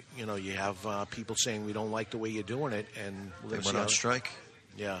Basket. You know, you have people saying we don't like the way you're doing it, and they went on strike.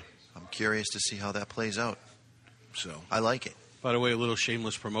 Yeah, I'm curious to see how that plays out. So I like it. By the way, a little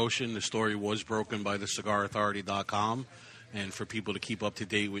shameless promotion. The story was broken by the CigarAuthority.com. And for people to keep up to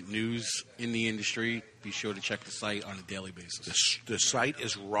date with news in the industry, be sure to check the site on a daily basis. The site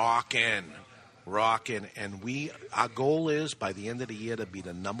is rocking. And our goal is, by the end of the year, to be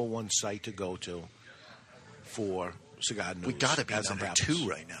the #1 site to go to for cigar news. We got to be number 2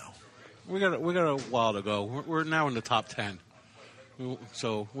 right now. We got a while to go. We're now in the top 10.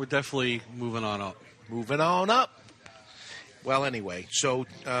 So we're definitely moving on up. Moving on up. Well, anyway, so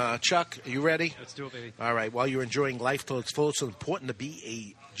Chuck, are you ready? Let's do it, baby. All right. While you're enjoying life till it's full, it's so important to be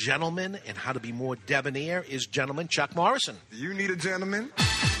a gentleman, and how to be more debonair is gentleman Chuck Morrison. You need a gentleman?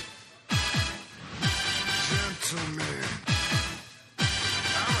 Gentleman.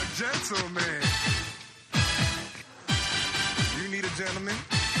 I'm a gentleman. You need a gentleman?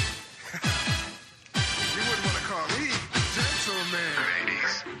 You wouldn't want to call me gentleman.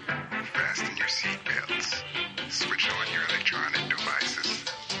 Ladies, fasten your seatbelts. Switch on your electronic devices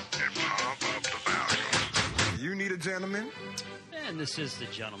and pump up the volume. You need a gentleman? And this is The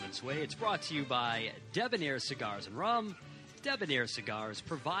Gentleman's Way. It's brought to you by Debonair Cigars and Rum. Debonair Cigars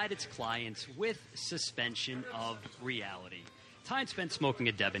provide its clients with suspension of reality. Time spent smoking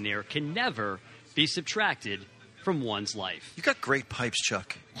a Debonair can never be subtracted from one's life. You got great pipes,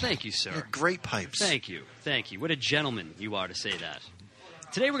 Chuck. Thank you, sir. You got great pipes. Thank you. Thank you. What a gentleman you are to say that.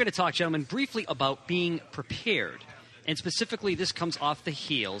 Today we're going to talk, gentlemen, briefly about being prepared. And specifically, this comes off the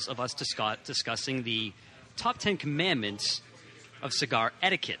heels of us discussing the top 10 commandments of cigar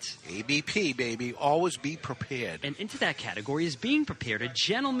etiquette. ABP, baby. Always be prepared. And into that category is being prepared. A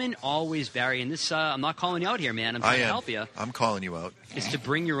gentleman always vary. And this, I'm not calling you out here, man. I'm trying to help you. I'm calling you out. Is to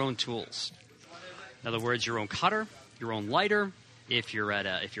bring your own tools. In other words, your own cutter, your own lighter. If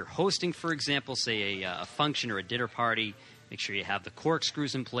you're hosting, for example, say a function or a dinner party, make sure you have the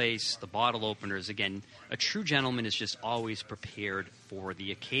corkscrews in place, the bottle openers. Again, a true gentleman is just always prepared for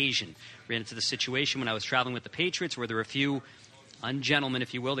the occasion. Ran into the situation when I was traveling with the Patriots where there were a few ungentlemen,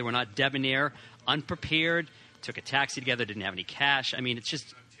 if you will. They were not debonair, unprepared, took a taxi together, didn't have any cash. I mean, it's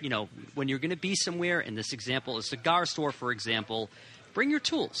just, when you're going to be somewhere, in this example, a cigar store, for example, bring your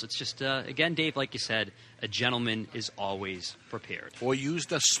tools. It's just, again, Dave, like you said, a gentleman is always prepared. Or use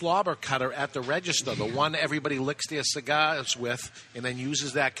the slobber cutter at the register, the one everybody licks their cigars with, and then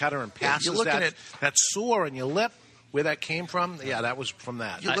uses that cutter and passes that sore in your lip. Where that came from? Yeah, that was from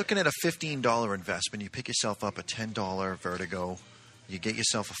that. You're looking at a $15 investment. You pick yourself up a $10 Vertigo. You get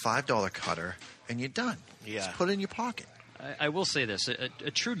yourself a $5 cutter, and you're done. Yeah. Just put it in your pocket. I will say this. A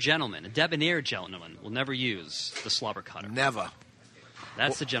true gentleman, a debonair gentleman, will never use the slobber cutter. Never.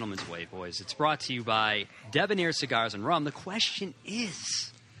 That's the gentleman's way, boys. It's brought to you by Debonair Cigars and Rum. The question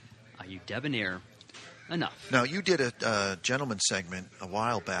is, are you debonair enough? Now, you did a gentleman segment a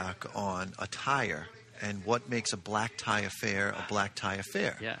while back on attire and what makes a black tie affair a black tie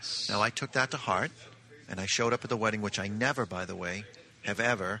affair. Yes. Now, I took that to heart, and I showed up at the wedding, which I never, by the way, have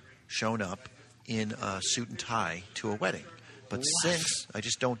ever shown up in a suit and tie to a wedding. But since I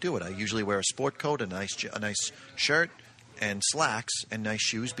just don't do it, I usually wear a sport coat, a nice shirt, and slacks, and nice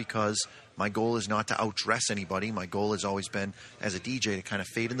shoes, because my goal is not to outdress anybody. My goal has always been, as a DJ, to kind of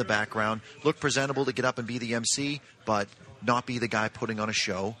fade in the background, look presentable to get up and be the MC, but not be the guy putting on a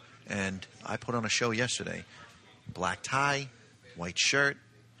show. And I put on a show yesterday. Black tie, white shirt,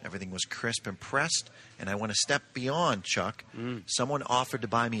 everything was crisp and pressed. And I went a step beyond, Chuck. Someone offered to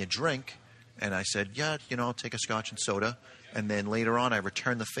buy me a drink, and I said, yeah, I'll take a scotch and soda. And then later on, I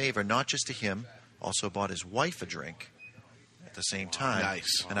returned the favor, not just to him, also bought his wife a drink at the same time.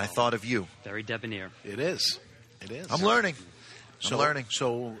 Nice. And I thought of you. Very debonair. It is. I'm learning.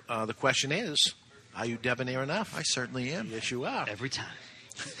 So the question is, are you debonair enough? I certainly am. Yes, you are. Every time.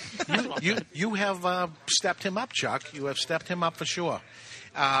 You have stepped him up, Chuck. You have stepped him up for sure.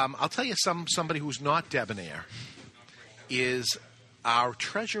 I'll tell you somebody who's not debonair is our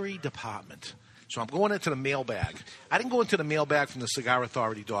Treasury Department. So I'm going into the mailbag. I didn't go into the mailbag from the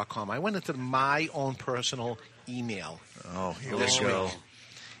cigarauthority.com. I went into my own personal email. Oh, here we go.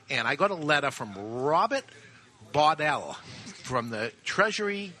 And I got a letter from Robert Baudel from the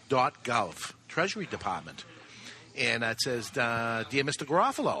Treasury.gov, Treasury Department. And it says, Dear Mr.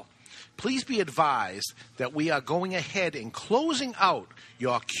 Garofalo, please be advised that we are going ahead and closing out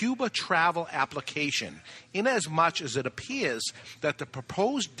your Cuba travel application, inasmuch as it appears that the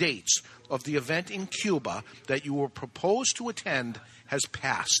proposed dates of the event in Cuba that you were proposed to attend has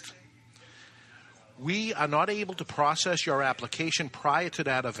passed. We are not able to process your application prior to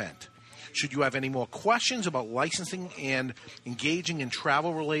that event. Should you have any more questions about licensing and engaging in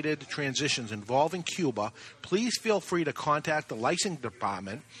travel-related transitions involving Cuba, please feel free to contact the licensing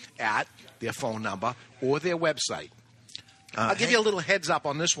department at their phone number or their website. I'll give you a little heads up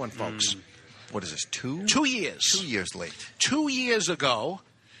on this one, folks. What is this, 2 years. 2 years late. 2 years ago,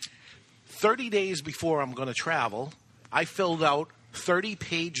 30 days before I'm going to travel, I filled out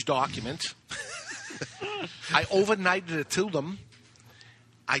 30-page document. I overnighted it to them.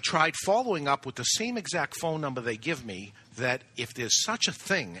 I tried following up with the same exact phone number they give me, that if there's such a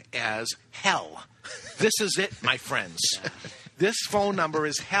thing as hell, this is it, my friends. This phone number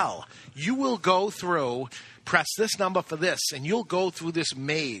is hell. You will go through, press this number for this, and you'll go through this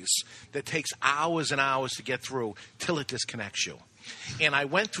maze that takes hours and hours to get through till it disconnects you. And I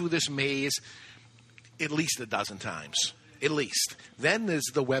went through this maze at least a dozen times. At least. Then there's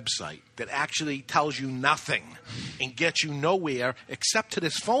the website that actually tells you nothing and gets you nowhere except to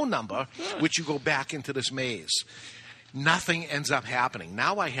this phone number, which you go back into this maze. Nothing ends up happening.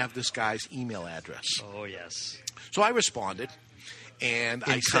 Now I have this guy's email address. Oh, yes. So I responded, and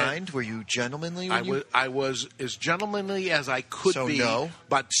I said... kind? Were you gentlemanly? I was as gentlemanly as I could be, no.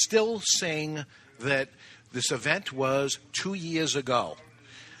 But still saying that this event was 2 years ago.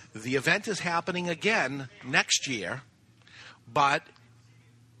 The event is happening again next year, but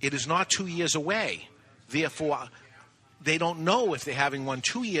it is not 2 years away. Therefore, they don't know if they're having one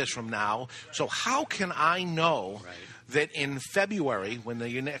 2 years from now. So how can I know that in February, when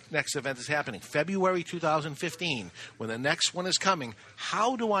the next event is happening, February 2015, when the next one is coming,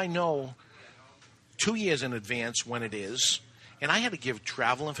 how do I know 2 years in advance when it is? And I had to give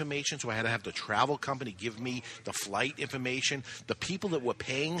travel information, so I had to have the travel company give me the flight information. The people that were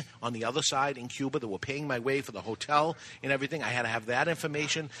paying on the other side in Cuba, that were paying my way for the hotel and everything, I had to have that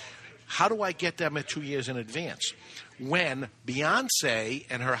information. How do I get them at 2 years in advance? When Beyonce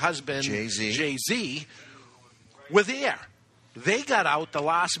and her husband, Jay-Z, were there. They got out the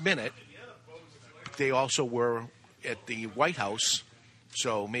last minute. They also were at the White House,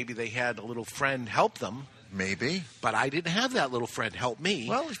 so maybe they had a little friend help them. Maybe. But I didn't have that little friend help me.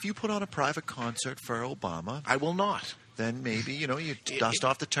 Well, if you put on a private concert for Obama... I will not. Then maybe, you dust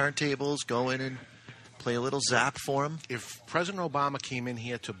off the turntables, go in and play a little zap for him. If President Obama came in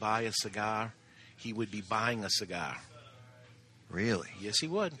here to buy a cigar, he would be buying a cigar. Really? Yes, he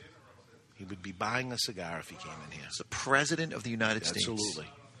would. He would be buying a cigar if he came in here. As the President of the United States. Absolutely.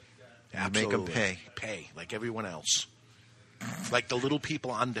 You make him pay. Pay, like everyone else. Like the little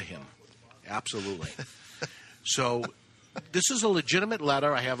people under him. Absolutely. So this is a legitimate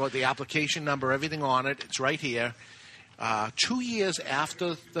letter. I have the application number, everything on it. It's right here. 2 years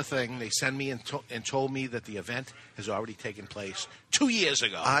after the thing, they send me and told me that the event has already taken place 2 years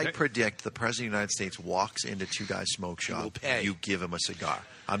ago. I predict the President of the United States walks into Two Guys Smoke Shop. He will pay. You give him a cigar.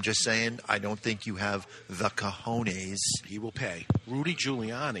 I'm just saying, I don't think you have the cojones. He will pay. Rudy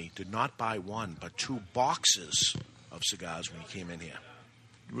Giuliani did not buy one, but 2 boxes of cigars when he came in here.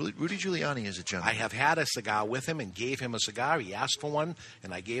 Rudy Giuliani is a gentleman. I have had a cigar with him and gave him a cigar. He asked for one,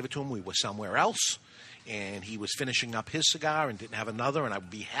 and I gave it to him. We were somewhere else, and he was finishing up his cigar and didn't have another, and I would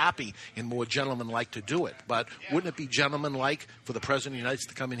be happy and more gentlemanlike to do it. But wouldn't it be gentlemanlike for the President of the United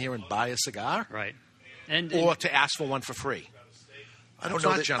States to come in here and buy a cigar? Right. Or to ask for one for free? I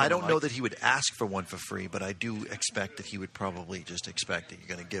don't know that he would ask for one for free, but I do expect that he would probably just expect that you're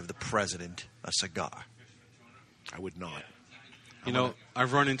going to give the President a cigar. I would not.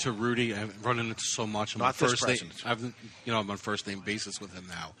 I've run into Rudy. I've run into so much. I'm on first name basis with him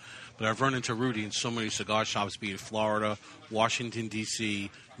now. But I've run into Rudy in so many cigar shops, be it Florida, Washington,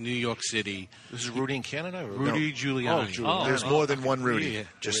 D.C., New York City. This is Rudy in Canada? Rudy Giuliani. There's more than one Rudy,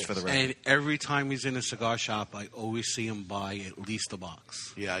 just for the record. And every time he's in a cigar shop, I always see him buy at least a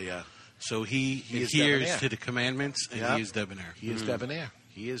box. Yeah. So he adheres to the commandments, and he is debonair. He is debonair.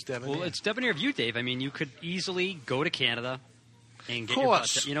 He is debonair. Well, it's debonair of you, Dave. I mean, you could easily go to Canada and get your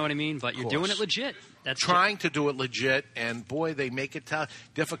butt, you know what I mean? But you're doing it legit. That's trying to do it legit, and boy, they make it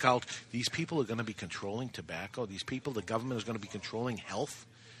difficult. These people are going to be controlling tobacco. These people, the government is going to be controlling health.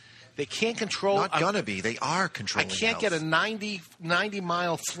 They can't control. Not going to be. They are controlling. I can't get a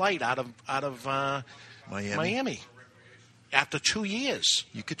 90-mile flight out of Miami after 2 years.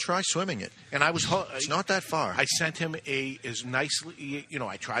 You could try swimming it, and I was. It's not that far. I sent him as nicely.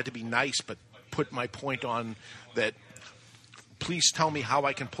 I tried to be nice, but put my point on that. Please tell me how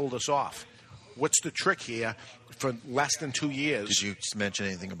I can pull this off. What's the trick here for less than 2 years? Did you mention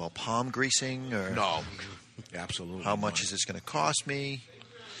anything about palm greasing? Or no, absolutely. How much is this going to cost me?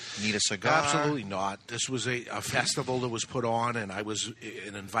 Need a cigar? Absolutely not. This was a festival that was put on, and I was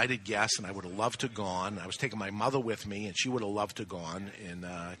an invited guest, and I would have loved to have gone. I was taking my mother with me, and she would have loved to have gone, and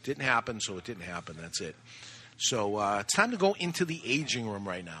it didn't happen, so it didn't happen. That's it. So it's time to go into the aging room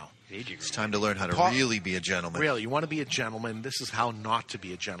right now. It's time to learn how to really be a gentleman. Really, you want to be a gentleman. This is how not to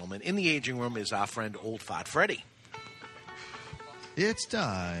be a gentleman. In the aging room is our friend Old Fart Freddy. It's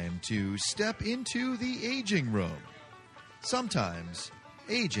time to step into the aging room. Sometimes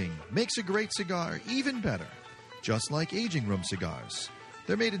aging makes a great cigar even better, just like aging room cigars.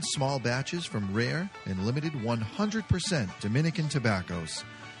 They're made in small batches from rare and limited 100% Dominican tobaccos.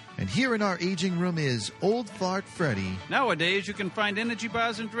 And here in our aging room is Old Fart Freddy. Nowadays, you can find energy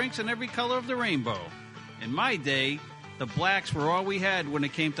bars and drinks in every color of the rainbow. In my day, The blacks were all we had when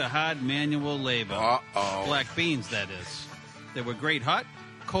it came to hard manual labor. Uh-oh. Black beans, that is. They were great hot,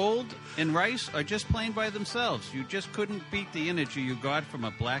 cold, and rice, or just plain by themselves. You just couldn't beat the energy you got from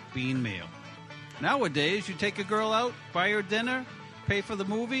a black bean meal. Nowadays, you take a girl out, buy her dinner, pay for the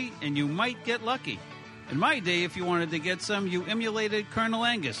movie, and you might get lucky. In my day, if you wanted to get some, you emulated Colonel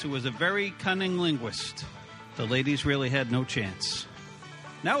Angus, who was a very cunning linguist. The ladies really had no chance.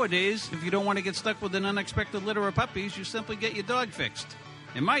 Nowadays, if you don't want to get stuck with an unexpected litter of puppies, you simply get your dog fixed.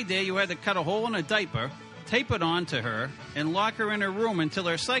 In my day, you had to cut a hole in a diaper, tape it onto her, and lock her in her room until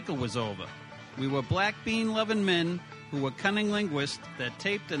her cycle was over. We were black bean-loving men who were cunning linguists that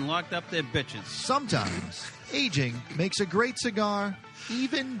taped and locked up their bitches. Sometimes aging makes a great cigar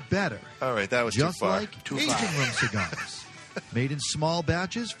even better. All right, that was just too far. like Too aging far. room cigars. Made in small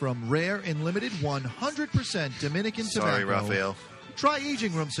batches from rare and limited 100% Dominican Sorry, tobacco. Raphael. Try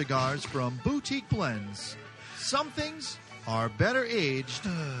aging room cigars from Boutique Blends. Some things are better aged,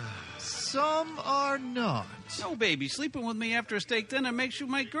 some are not. No, baby, sleeping with me after a steak dinner makes you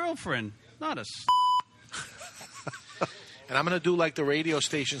my girlfriend, not a And I'm going to do like the radio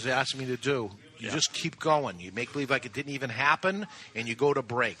stations asked me to do. You just keep going. You make believe like it didn't even happen, and you go to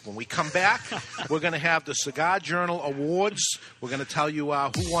break. When we come back, we're going to have the Cigar Journal Awards. We're going to tell you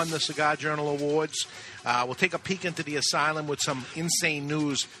who won the Cigar Journal Awards. We'll take a peek into the asylum with some insane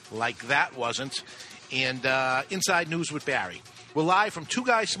news like that wasn't. And Inside News with Barry. We're live from Two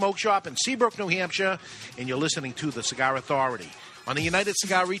Guys Smoke Shop in Seabrook, New Hampshire, and you're listening to the Cigar Authority on the United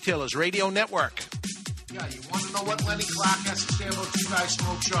Cigar Retailers Radio Network. Yeah, you want to know what Lenny Clark has to say about Two Guys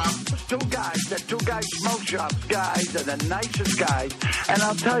Smoke Shop? Two guys, the Two Guys Smoke Shop guys are the nicest guys. And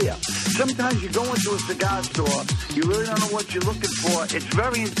I'll tell you, sometimes you go into a cigar store, you really don't know what you're looking for. It's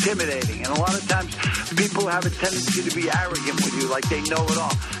very intimidating. And a lot of times people have a tendency to be arrogant with you, like they know it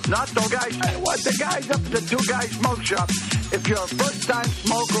all. Not the guys. Hey, what? The guys up at the Two Guys Smoke Shop. If you're a first-time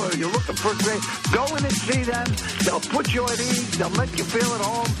smoker or you're looking for a great, go in and see them. They'll put you at ease. They'll make you feel at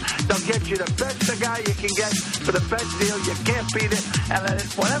home. They'll get you the best cigar you can get for the best deal. You can't beat it. And then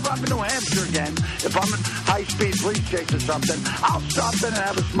whenever I'm in New Hampshire again, if I'm in high-speed police chase or something, I'll stop in and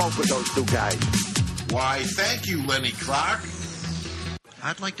have a smoke with those two guys. Why, thank you, Lenny Clark.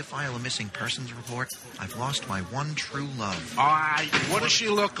 I'd like to file a missing persons report. I've lost my one true love. All right, what does she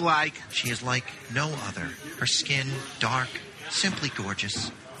look like? She is like no other. Her skin, dark, simply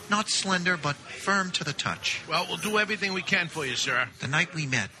gorgeous. Not slender, but firm to the touch. Well, we'll do everything we can for you, sir. The night we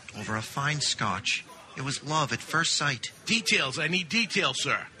met, over a fine scotch, it was love at first sight. Details. I need details,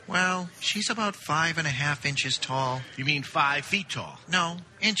 sir. Well, she's about 5.5 inches tall. You mean 5 feet tall? No,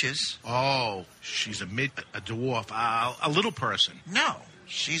 inches. Oh, she's a dwarf, a little person. No,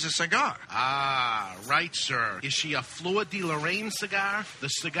 she's a cigar. Ah, right, sir. Is she a Fleur de Lorraine cigar? The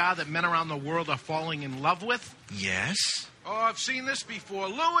cigar that men around the world are falling in love with? Yes. Oh, I've seen this before.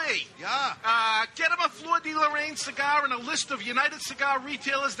 Louis! Yeah? Get him a Fleur de Lorraine cigar and a list of United Cigar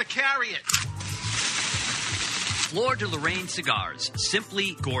retailers that carry it. Fleur de Lorraine cigars,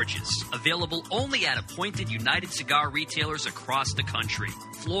 simply gorgeous. Available only at appointed United Cigar retailers across the country.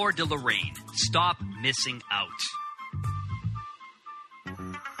 Fleur de Lorraine. Stop missing out.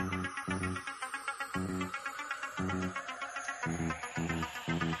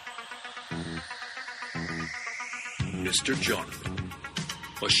 Mr. Jonathan,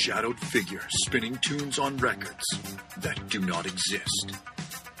 a shadowed figure spinning tunes on records that do not exist.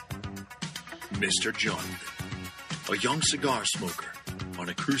 Mr. Jonathan, a young cigar smoker on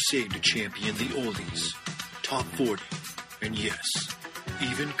a crusade to champion the oldies, top 40, and yes,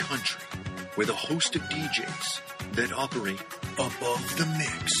 even country, with a host of DJs that operate above the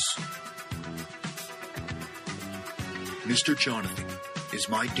mix. Mr. Jonathan is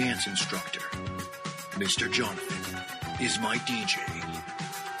my dance instructor. Mr. Jonathan is my DJ.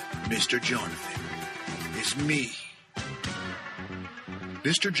 Mr. Jonathan is me.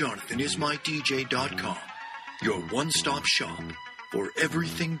 Mr. Jonathan is my DJ.com, your one-stop shop for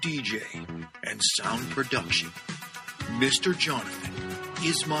everything DJ and sound production. Mr. Jonathan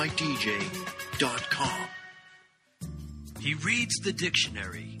is my DJ.com. He reads the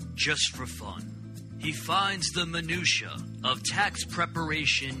dictionary just for fun. He finds the minutia of tax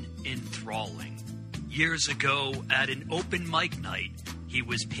preparation enthralling. Years ago, at an open mic night, he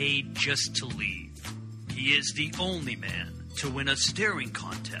was paid just to leave. He is the only man to win a staring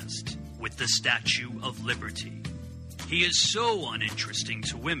contest with the Statue of Liberty. He is so uninteresting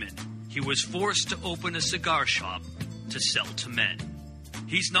to women, he was forced to open a cigar shop to sell to men.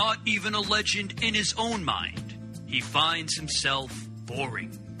 He's not even a legend in his own mind. He finds himself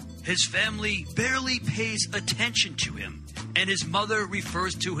boring. His family barely pays attention to him, and his mother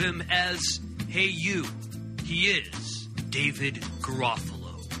refers to him as, "Hey you." He is David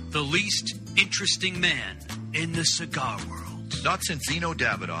Garofalo, the least interesting man in the cigar world. Not since Zino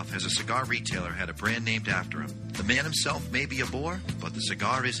Davidoff has a cigar retailer had a brand named after him. The man himself may be a bore, but the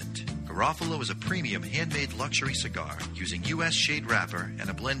cigar isn't. Garofalo is a premium handmade luxury cigar using U.S. shade wrapper and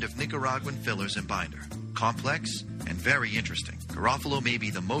a blend of Nicaraguan fillers and binder. Complex and very interesting. Garofalo may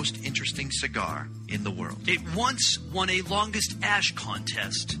be the most interesting cigar in the world. It once won a longest ash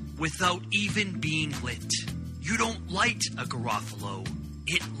contest without even being lit. You don't light a Garofalo,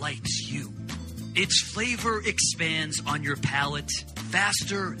 it lights you. Its flavor expands on your palate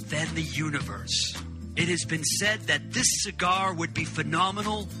faster than the universe. It has been said that this cigar would be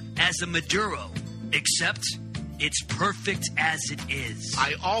phenomenal as a Maduro, except it's perfect as it is.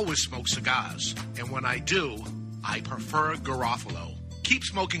 I always smoke cigars, and when I do, I prefer Garofalo. Keep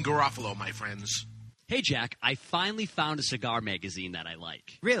smoking Garofalo, my friends. Hey, Jack, I finally found a cigar magazine that I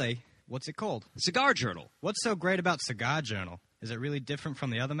like. Really? What's it called? Cigar Journal. What's so great about Cigar Journal? Is it really different from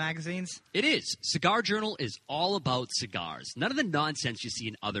the other magazines? It is. Cigar Journal is all about cigars. None of the nonsense you see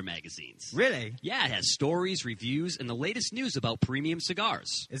in other magazines. Really? Yeah, it has stories, reviews, and the latest news about premium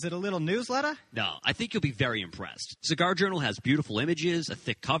cigars. Is it a little newsletter? No, I think you'll be very impressed. Cigar Journal has beautiful images, a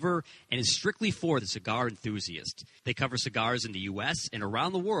thick cover, and is strictly for the cigar enthusiast. They cover cigars in the U.S. and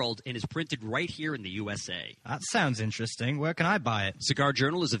around the world and is printed right here in the USA. That sounds interesting. Where can I buy it? Cigar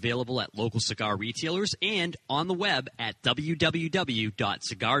Journal is available at local cigar retailers and on the web at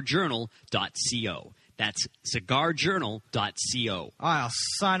www.cigarjournal.co. That's cigarjournal.co. I'll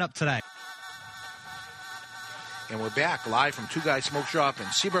sign up today. And we're back live from Two Guys Smoke Shop in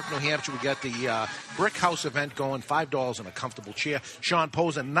Seabrook, New Hampshire. We got the Brick House event going, $5 in a comfortable chair. Sean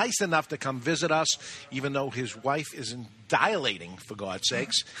Poza, nice enough to come visit us, even though his wife isn't dilating, for God's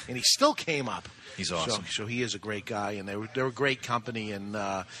sakes, and he still came up. He's awesome. So he is a great guy, and they're a great company. And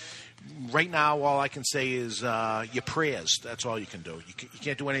right now, all I can say is your prayers. That's all you can do. You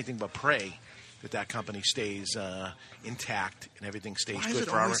can't do anything but pray that company stays intact and everything stays Why good is it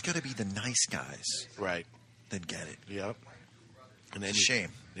forever. always got to be the nice guys? Right. That get it. Yep. And then It's a shame.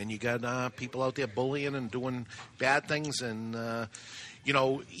 Then you got people out there bullying and doing bad things, and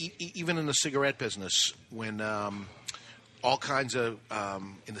even in the cigarette business, when all kinds of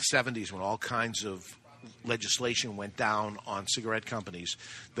in the 70s, when all kinds of legislation went down on cigarette companies,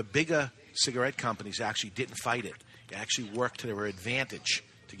 the bigger cigarette companies actually didn't fight it. They actually worked to their advantage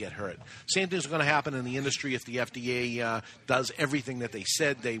to get hurt. Same thing's going to happen in the industry if the FDA does everything that they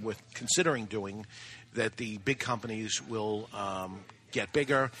said they were considering doing, that the big companies will get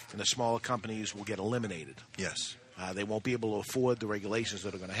bigger and the smaller companies will get eliminated. Yes. They won't be able to afford the regulations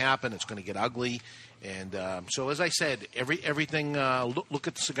that are going to happen. It's going to get ugly. And so, as I said, everything, look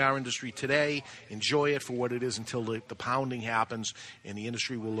at the cigar industry today, enjoy it for what it is until the pounding happens, and the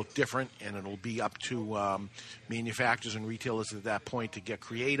industry will look different, and it'll be up to manufacturers and retailers at that point to get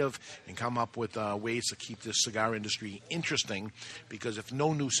creative and come up with ways to keep this cigar industry interesting, because if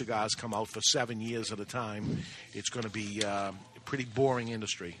no new cigars come out for 7 years at a time, it's going to be a pretty boring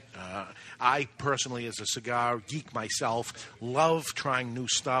industry. I personally, as a cigar geek myself, love trying new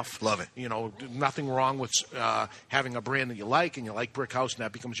stuff. Love it. Nothing wrong with having a brand that you like, and you like Brick House, and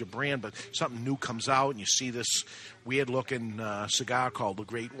that becomes your brand, but something new comes out, and you see this weird-looking cigar called the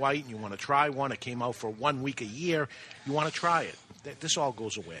Great White, and you want to try one. It came out for 1 week a year. You want to try it. This all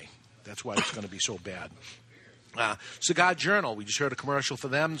goes away. That's why it's going to be so bad. Cigar Journal, we just heard a commercial for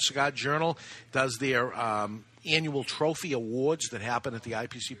them. Cigar Journal does their annual trophy awards that happen at the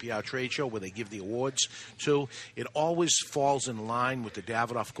IPCPR trade show, where they give the awards to. It always falls in line with the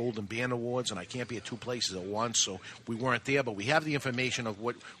Davidoff Golden Band Awards, and I can't be at two places at once, so we weren't there, but we have the information of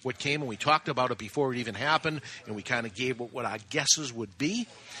what came, and we talked about it before it even happened, and we kind of gave what our guesses would be.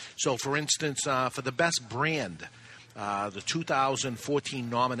 So, for instance, for the best brand, the 2014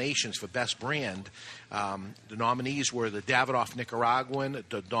 nominations for Best Brand, the nominees were the Davidoff Nicaraguan,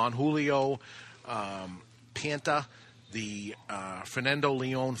 the Don Julio Panta, the Fernando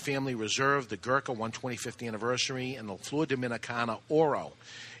Leon Family Reserve, the Gurkha 125th Anniversary, and the Flor Dominicana Oro.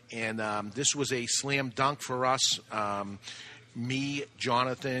 And this was a slam dunk for us. Me,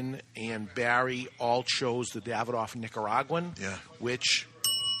 Jonathan, and Barry all chose the Davidoff Nicaraguan, which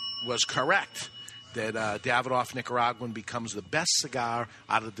was correct. That Davidoff Nicaraguan becomes the best cigar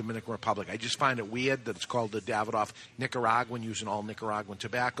out of the Dominican Republic. I just find it weird that it's called the Davidoff Nicaraguan, using all Nicaraguan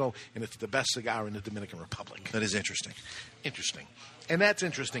tobacco, and it's the best cigar in the Dominican Republic. That is interesting. Interesting. And that's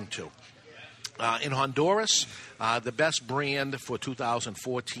interesting, too. In Honduras, the best brand for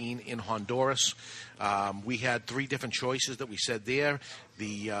 2014 in Honduras, we had three different choices that we said there.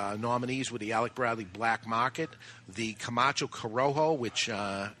 The nominees were the Alec Bradley Black Market, the Camacho Corojo, which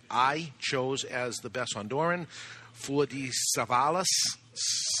I chose as the best Honduran. Flor de Savalas,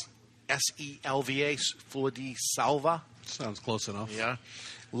 S-E-L-V-A, Flor de Salva. Sounds close enough. Yeah.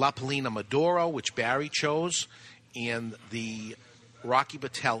 La Polina Maduro, which Barry chose, and the Rocky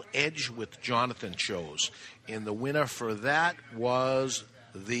Patel Edge, which Jonathan chose. And the winner for that was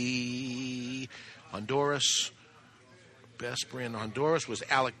the Honduras. Best brand Honduras was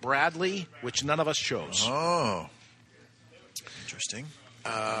Alec Bradley, which none of us chose. Oh. Interesting.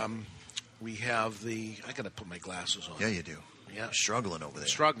 We have the... I got to put my glasses on. Yeah, you do. Yeah. You're struggling over there.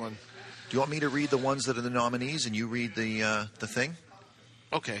 Struggling. Do you want me to read the ones that are the nominees and you read the thing?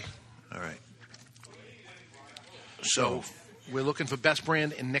 Okay. All right. So we're looking for Best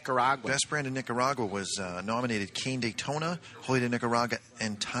Brand in Nicaragua. Best Brand in Nicaragua was nominated Cane Daytona, Hoy de Nicaragua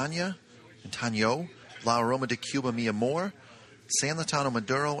Antaño, La Aroma de Cuba Mi Amor, San Latano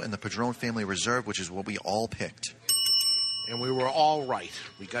Maduro, and the Padron Family Reserve, which is what we all picked. And we were all right.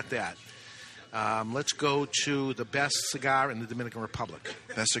 We got that. Let's go to the best cigar in the Dominican Republic.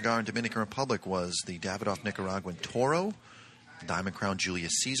 Best cigar in Dominican Republic was the Davidoff Nicaraguan Toro, Diamond Crown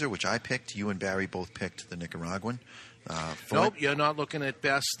Julius Caesar, which I picked. You and Barry both picked the Nicaraguan. Nope, you're not looking at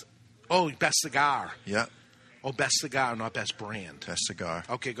best. Oh, best cigar. Yeah. Oh, best cigar, not best brand. Best cigar.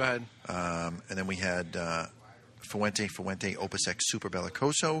 Okay, go ahead. And then we had Fuente Opus X Super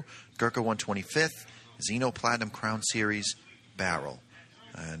Bellicoso, Gurkha 125th, Zeno Platinum Crown Series, Barrel.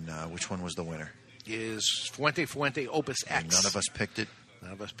 And which one was the winner? Is Fuente Opus X. And none of us picked it.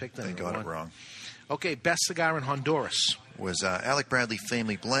 None of us picked it. They got it wrong. Okay, best cigar in Honduras. Was Alec Bradley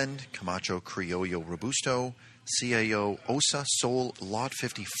Family Blend, Camacho Criollo Robusto, CAO Osa Sol Lot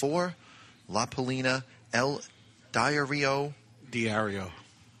 54, La Polina El Diario.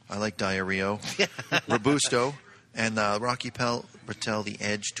 I like Diario. Robusto. And Rocky Patel The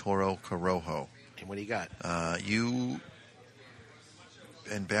Edge Toro Corojo. And what do you got? You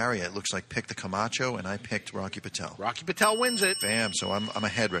and Barry, it looks like, picked the Camacho, and I picked Rocky Patel. Rocky Patel wins it. Bam, so I'm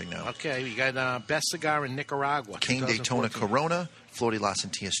ahead right now. Okay, we got best cigar in Nicaragua. Cane Daytona Corona, Flor de las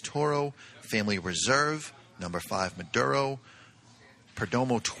Antillas Toro, Family Reserve, number 5 Maduro,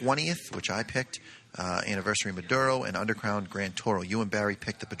 Perdomo 20th, which I picked, Anniversary Maduro, and Underground Grand Toro. You and Barry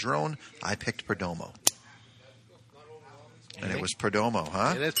picked the Padron. I picked Perdomo. And it was Perdomo,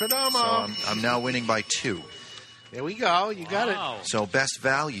 huh? It is Perdomo. So I'm now winning by 2. There we go. You got it. So best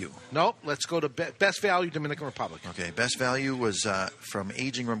value. Nope. Let's go to best value Dominican Republic. Okay. Best value was from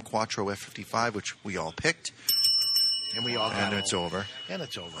Aging Room Quattro F55, which we all picked. And we all got And it. it's over. And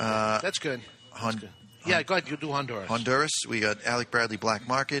it's over. That's good. That's good. Yeah, go ahead. You do Honduras. Honduras. We got Alec Bradley Black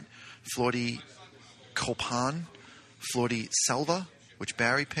Market, Flor de Copan, Flor de Selva, which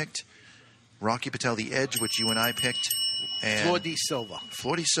Barry picked, Rocky Patel The Edge, which you and I picked. And Flor de Silva.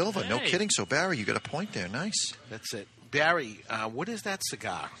 Flor de Silva, no Hey. kidding. So, Barry, you got a point there. Nice. That's it. Barry, what is that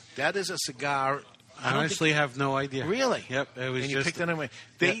cigar? That is a cigar. I honestly have no idea. Really? Yep. It was and you just picked it anyway.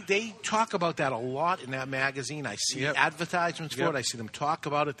 They talk about that a lot in that magazine. I see advertisements for it. I see them talk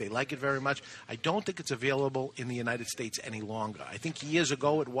about it. They like it very much. I don't think it's available in the United States any longer. I think years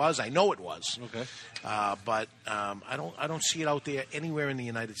ago it was. I know it was. Okay. But I don't see it out there anywhere in the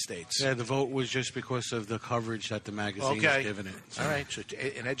United States. Yeah, the vote was just because of the coverage that the magazine has given it. So. All right. So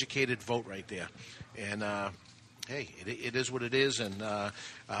an educated vote right there. And hey, it is what it is, and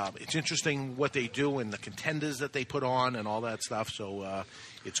it's interesting what they do and the contenders that they put on and all that stuff, so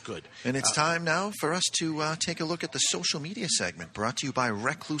it's good. And it's time now for us to take a look at the social media segment brought to you by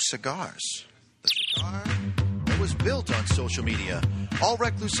Recluse Cigars. The cigar that was built on social media. All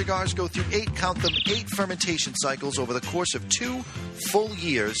Recluse cigars go through 8 fermentation cycles over the course of 2 full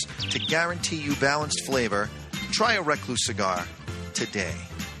years to guarantee you balanced flavor. Try a Recluse cigar today.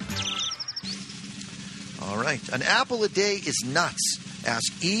 All right. An apple a day is nuts.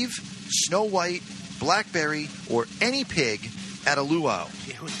 Ask Eve, Snow White, Blackberry, or any pig at a luau.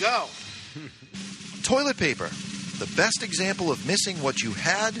 Here we go. Toilet paper. The best example of missing what you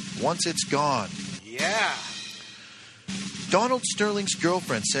had once it's gone. Yeah. Donald Sterling's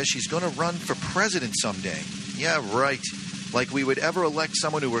girlfriend says she's going to run for president someday. Yeah, right. Like we would ever elect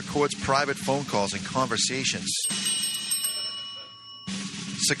someone who records private phone calls and conversations.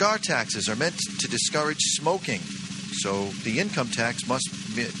 Cigar taxes are meant to discourage smoking, so the income tax must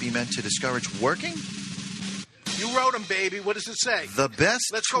be meant to discourage working? You wrote them, baby. What does it say? The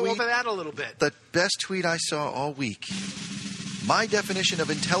best Let's tweet, go over that a little bit. The best tweet I saw all week. My definition of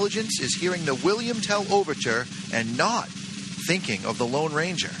intelligence is hearing the William Tell Overture and not thinking of the Lone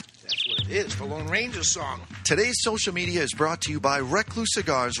Ranger. That's what it is, the Lone Ranger song. Today's social media is brought to you by Recluse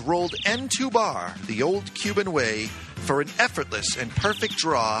Cigars Rolled N2 Bar, the old Cuban way, for an effortless and perfect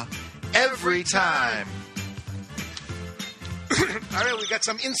draw every time. All right, we got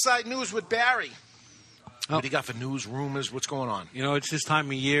some inside news with Barry. What do you got for news, rumors? What's going on? You know, it's this time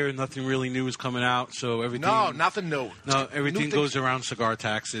of year, and nothing really new is coming out, so everything... No, nothing new. No, everything goes around cigar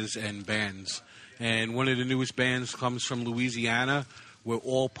taxes and bans. And one of the newest bans comes from Louisiana, where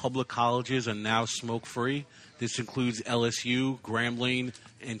all public colleges are now smoke-free. This includes LSU, Grambling,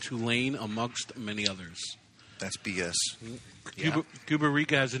 and Tulane, amongst many others. That's BS. Cuba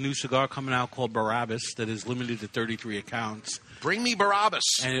Rica has a new cigar coming out called Barabbas that is limited to 33 accounts. Bring me Barabbas.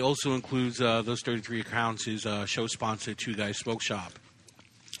 And it also includes those 33 accounts is show sponsor Two Guys Smoke Shop.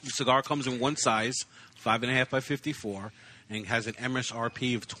 The cigar comes in one size, 5.5 by 54, and has an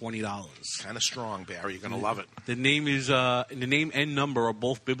MSRP of $20. Kind of strong, Barry. You're going to love it. The name and number are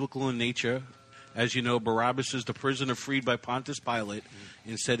both biblical in nature. As you know, Barabbas is the prisoner freed by Pontius Pilate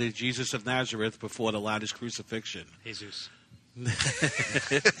instead of Jesus of Nazareth before the latter's crucifixion. Jesus.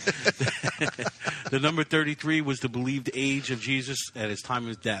 The number 33 was the believed age of Jesus at his time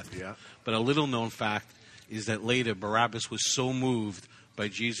of death. Yeah. But a little-known fact is that later Barabbas was so moved by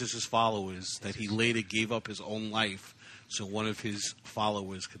Jesus' followers that he later gave up his own life so one of his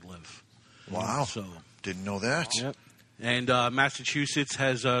followers could live. Wow. So didn't know that. Yep. And Massachusetts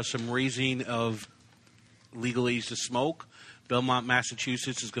has some raising of legal age to smoke. Belmont,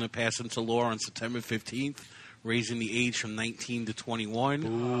 Massachusetts is going to pass into law on September 15th, raising the age from 19 to 21.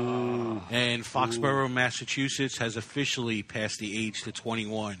 Ooh. And Foxborough, Massachusetts has officially passed the age to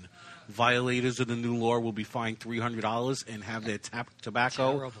 21. Violators of the new law will be fined $300 and have their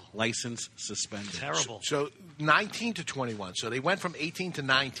tobacco license suspended. Terrible. So 19 to 21. So they went from 18 to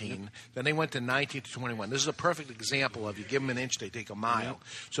 19, then they went to 19 to 21. This is a perfect example of you give them an inch, they take a mile. Yep.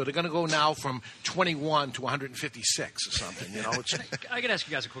 So they're going to go now from 21 to 156 or something. You know, it's, I could ask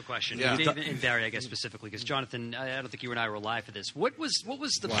you guys a quick question. Yeah. Dave and Barry, I guess specifically, because Jonathan, I don't think you and I were live for this. What was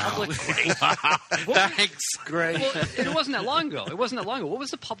the public? Thanks, great. Well, it wasn't that long ago. What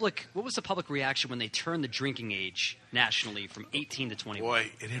was the public reaction when they turned the drinking age nationally from 18 to 21?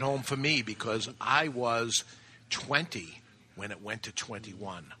 boy, it hit home for me because I was 20 when it went to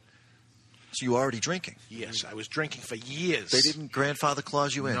 21. So you were already drinking? Yes, I was drinking for years. They didn't grandfather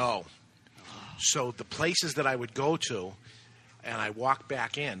clause you in? No. So the places that I would go to, and I walk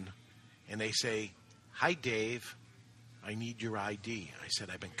back in, and they say, "Hi, Dave, I need your ID." I said,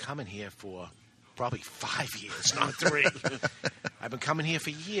 "I've been coming here for probably 5 years, not 3. I've been coming here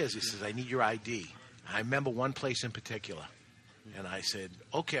for years." He says, "I need your ID." I remember one place in particular. And I said,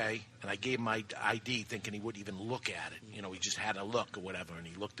 "Okay." And I gave him my ID thinking he wouldn't even look at it. You know, he just had a look or whatever. And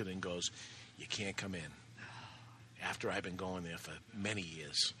he looked at it and goes, "You can't come in." After I've been going there for many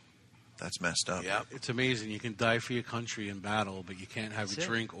years. That's messed up. Yeah. It's amazing. You can die for your country in battle, but you can't have That's a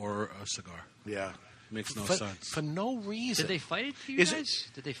drink or a cigar. Yeah. Makes no for, sense. For no reason. Did they fight it for you Is guys?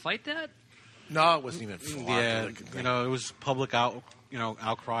 Did they fight that? No, it wasn't even fought. Yeah, you know, it was public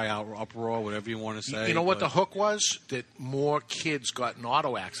outcry, uproar, whatever you want to say. You know what the hook was? That more kids got in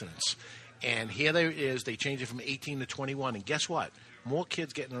auto accidents. And here there is, they changed it from 18 to 21. And guess what? More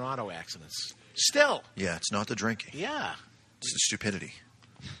kids getting in auto accidents. Still. Yeah, it's not the drinking. Yeah. It's the stupidity.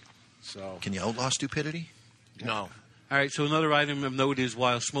 So Can you outlaw stupidity? No. All right, so another item of note is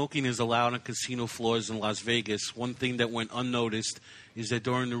while smoking is allowed on casino floors in Las Vegas, one thing that went unnoticed is that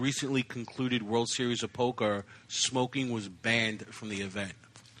during the recently concluded World Series of Poker, smoking was banned from the event.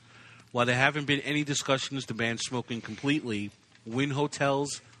 While there haven't been any discussions to ban smoking completely, Wynn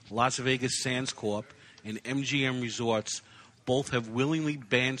Hotels, Las Vegas Sands Corp., and MGM Resorts both have willingly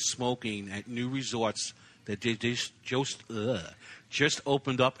banned smoking at new resorts that they just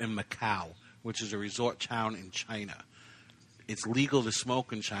opened up in Macau, which is a resort town in China. It's legal to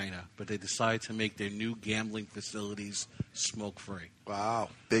smoke in China, but they decided to make their new gambling facilities smoke-free. Wow.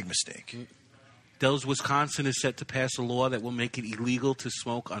 Big mistake. Dells, Wisconsin is set to pass a law that will make it illegal to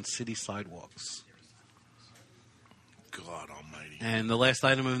smoke on city sidewalks. God almighty. And the last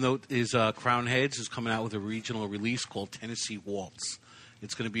item of note is Crown Heads is coming out with a regional release called Tennessee Waltz.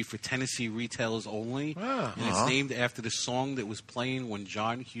 It's going to be for Tennessee retailers only, and it's named after the song that was playing when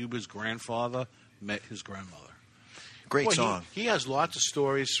John Huber's grandfather met his grandmother. Great song. He has lots of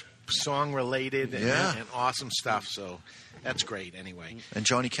stories, song-related, and awesome stuff, so that's great anyway. And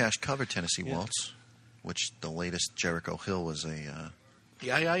Johnny Cash covered Tennessee Waltz, which the latest Jericho Hill was a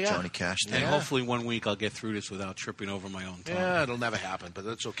Johnny Cash thing. And hopefully one week I'll get through this without tripping over my own tongue. Yeah, it'll never happen, but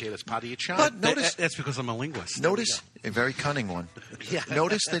that's okay. That's part of your charm. But notice that's because I'm a linguist. Notice a very cunning one. Yeah.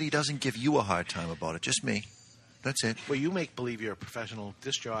 Notice that he doesn't give you a hard time about it. Just me. That's it. Well, you make believe you're a professional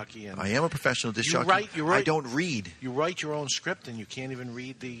disc jockey. And I am a professional disc jockey. You're right. I don't read. You write your own script, and you can't even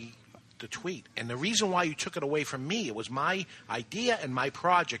read the tweet. And the reason why you took it away from me, it was my idea and my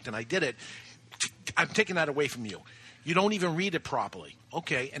project, and I did it. I'm taking that away from you. You don't even read it properly.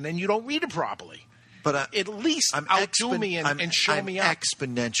 Okay, and then you don't read it properly. But at least outdo me and show me up. I'm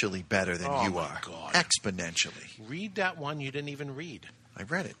exponentially better than you my are. God. Exponentially. Read that one you didn't even read. I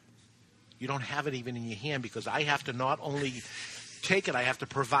read it. You don't have it even in your hand because I have to not only take it, I have to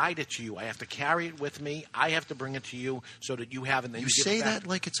provide it to you. I have to carry it with me. I have to bring it to you so that you have it. And then You give say it back. that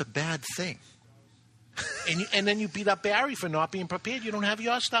like it's a bad thing. And then you beat up Barry for not being prepared. You don't have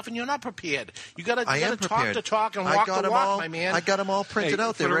your stuff, and you're not prepared. You got to talk prepared. the talk and I walk got the 'em walk, all- my man. I got them all printed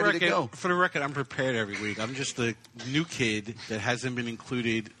out there, for the ready to record- go. For the record, I'm prepared every week. I'm just the new kid that hasn't been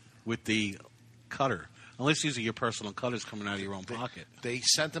included with the cutter. Unless these are your personal cutters coming out of your own pocket. They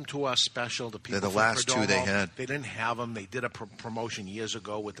sent them to us special to people. They're the from last two they Perdomo. had. They didn't have them. They did a promotion years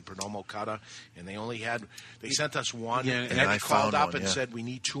ago with the Perdomo cutter, and they only had. They sent us one, Yeah, and and then I they called found up one, and yeah. said we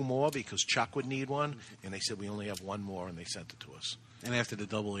need 2 more because Chuck would need one, and they said we only have 1 more, and they sent it to us. And after the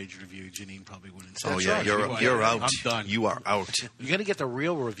double age review, Janine probably wouldn't say Oh, That's yeah, right. you're out. I'm done. You are out. You're going to get the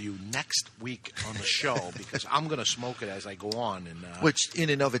real review next week on the show because I'm going to smoke it as I go on. And Which, in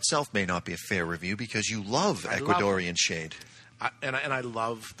and of itself, may not be a fair review because you love I love Ecuadorian shade. and I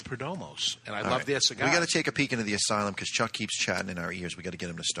love the Perdomos, and I All love right. their cigars. We got to take a peek into the asylum because Chuck keeps chatting in our ears. We got to get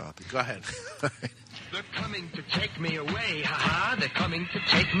him to stop. Go ahead. They're coming to take me away, ha-ha. They're coming to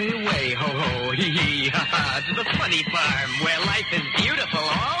take me away, ho-ho, hee-hee, ha-ha. To the funny farm where life is beautiful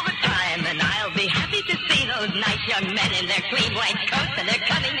all the time. And I'll be happy to see those nice young men in their clean white coats. And they're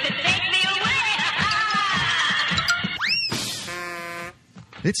coming to take me away, ha-ha.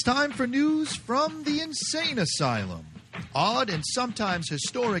 It's time for news from the Insane Asylum. Odd and sometimes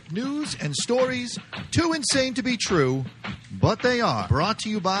historic news and stories too insane to be true, but they are. Brought to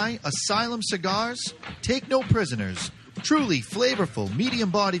you by Asylum Cigars. Take no prisoners. Truly flavorful,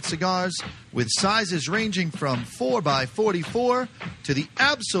 medium-bodied cigars with sizes ranging from 4x44 to the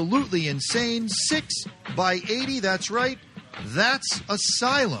absolutely insane 6x80. That's right. That's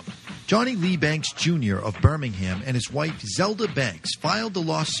Asylum. Johnny Lee Banks Jr. of Birmingham and his wife Zelda Banks filed the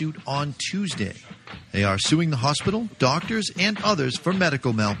lawsuit on Tuesday. They are suing the hospital, doctors, and others for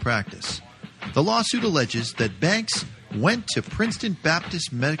medical malpractice. The lawsuit alleges that Banks went to Princeton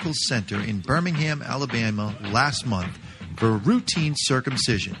Baptist Medical Center in Birmingham, Alabama last month for a routine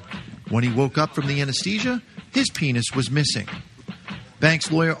circumcision. When he woke up from the anesthesia, his penis was missing.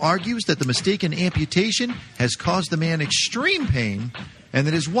 Banks' lawyer argues that the mistaken amputation has caused the man extreme pain and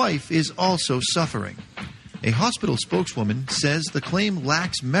that his wife is also suffering. A hospital spokeswoman says the claim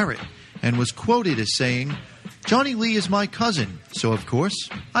lacks merit and was quoted as saying, "Johnny Lee is my cousin, so of course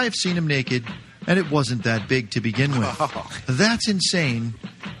I have seen him naked, and it wasn't that big to begin with." That's insane.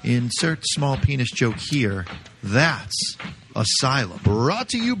 Insert small penis joke here. That's Asylum. Brought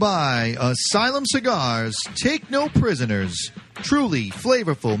to you by Asylum Cigars. Take no prisoners. Truly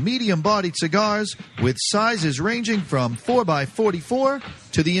flavorful, medium-bodied cigars with sizes ranging from 4x44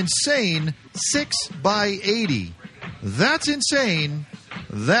 to the insane 6x80. That's insane.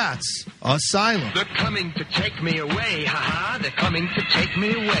 That's Asylum. They're coming to take me away, ha-ha. They're coming to take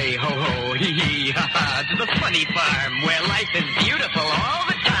me away, ho-ho, hee-hee, ha-ha. To the funny farm where life is beautiful all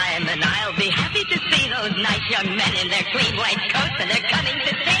the time. And I'll be happy to see those nice young men in their clean white coats. And they're coming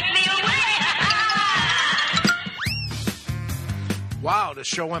to take me away, ha-ha. Wow, the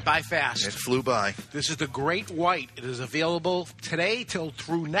show went by fast. It flew by. This is the Great White. It is available today till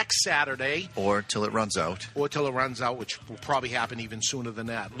through next Saturday. Or till it runs out. Or till it runs out, which will probably happen even sooner than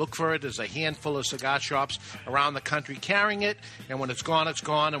that. Look for it. There's a handful of cigar shops around the country carrying it. And when it's gone, it's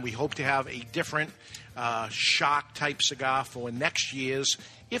gone. And we hope to have a different shock-type cigar for next year's,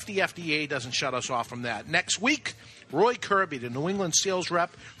 if the FDA doesn't shut us off from that. Next week, Roy Kirby, the New England sales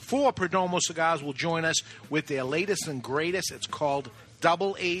rep for Perdomo Cigars, will join us with their latest and greatest. It's called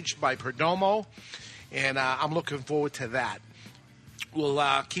Double Aged by Perdomo, and I'm looking forward to that. We'll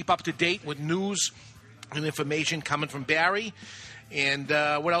keep up to date with news and information coming from Barry. And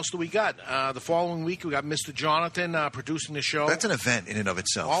what else do we got? The following week, we got Mr. Jonathan producing the show. That's an event in and of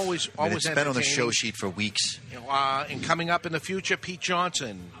itself. Always It's been on the entertaining. show sheet for weeks. And coming up in the future, Pete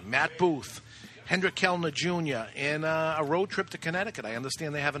Johnson, Matt Booth, Hendrik Kellner Jr., and a road trip to Connecticut. I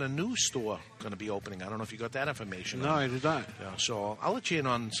understand they're having a new store going to be opening. I don't know if you got that information. No, I did not. Yeah, so I'll let you in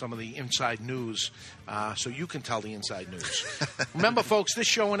on some of the inside news so you can tell the inside news. Remember, folks, this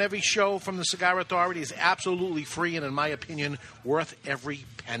show and every show from the Cigar Authority is absolutely free and, in my opinion, worth every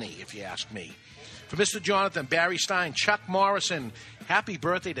penny, if you ask me. For Mr. Jonathan, Barry Stein, Chuck Morrison, happy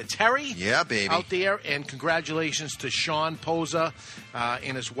birthday to Terry. Yeah, baby. Out there, and congratulations to Sean Poza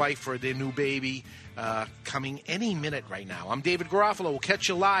and his wife for their new baby coming any minute right now. I'm David Garofalo. We'll catch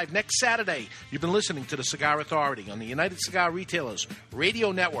you live next Saturday. You've been listening to the Cigar Authority on the United Cigar Retailers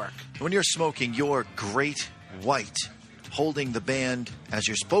Radio Network. When you're smoking your Great White, holding the band as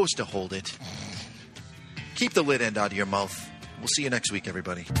you're supposed to hold it, Keep the lid end out of your mouth. We'll see you next week,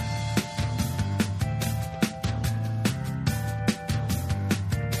 everybody.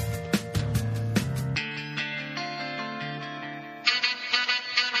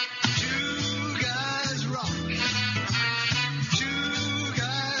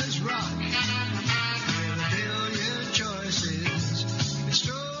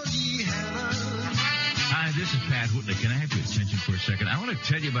 Can I have your attention for a second? I want to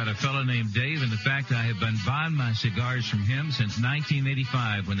tell you about a fellow named Dave and the fact that I have been buying my cigars from him since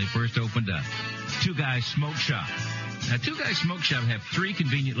 1985 when they first opened up. Two Guys Smoke Shop. Now, Two Guys Smoke Shop have 3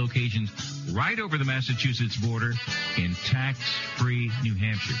 convenient locations right over the Massachusetts border in tax-free New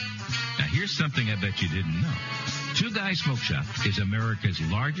Hampshire. Now, here's something I bet you didn't know. Two Guys Smoke Shop is America's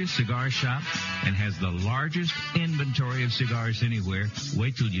largest cigar shop and has the largest inventory of cigars anywhere.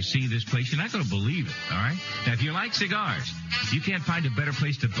 Wait till you see this place. You're not going to believe it, all right? Now, if you like cigars, you can't find a better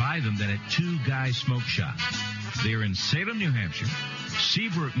place to buy them than at Two Guys Smoke Shop. They're in Salem, New Hampshire,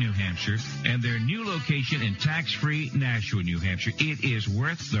 Seabrook, New Hampshire, and their new location in tax-free Nashua, New Hampshire. It is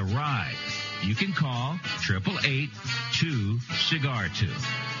worth the ride. You can call 888-2-CIGAR-2.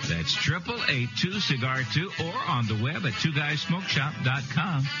 That's 888-2-CIGAR-2 or on the web at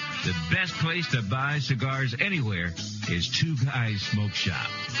twoguysmokeshop.com. The best place to buy cigars anywhere is Two Guys Smoke Shop.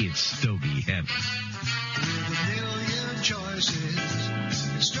 It's Stogie heaven. With a million choices,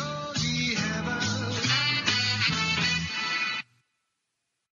 it's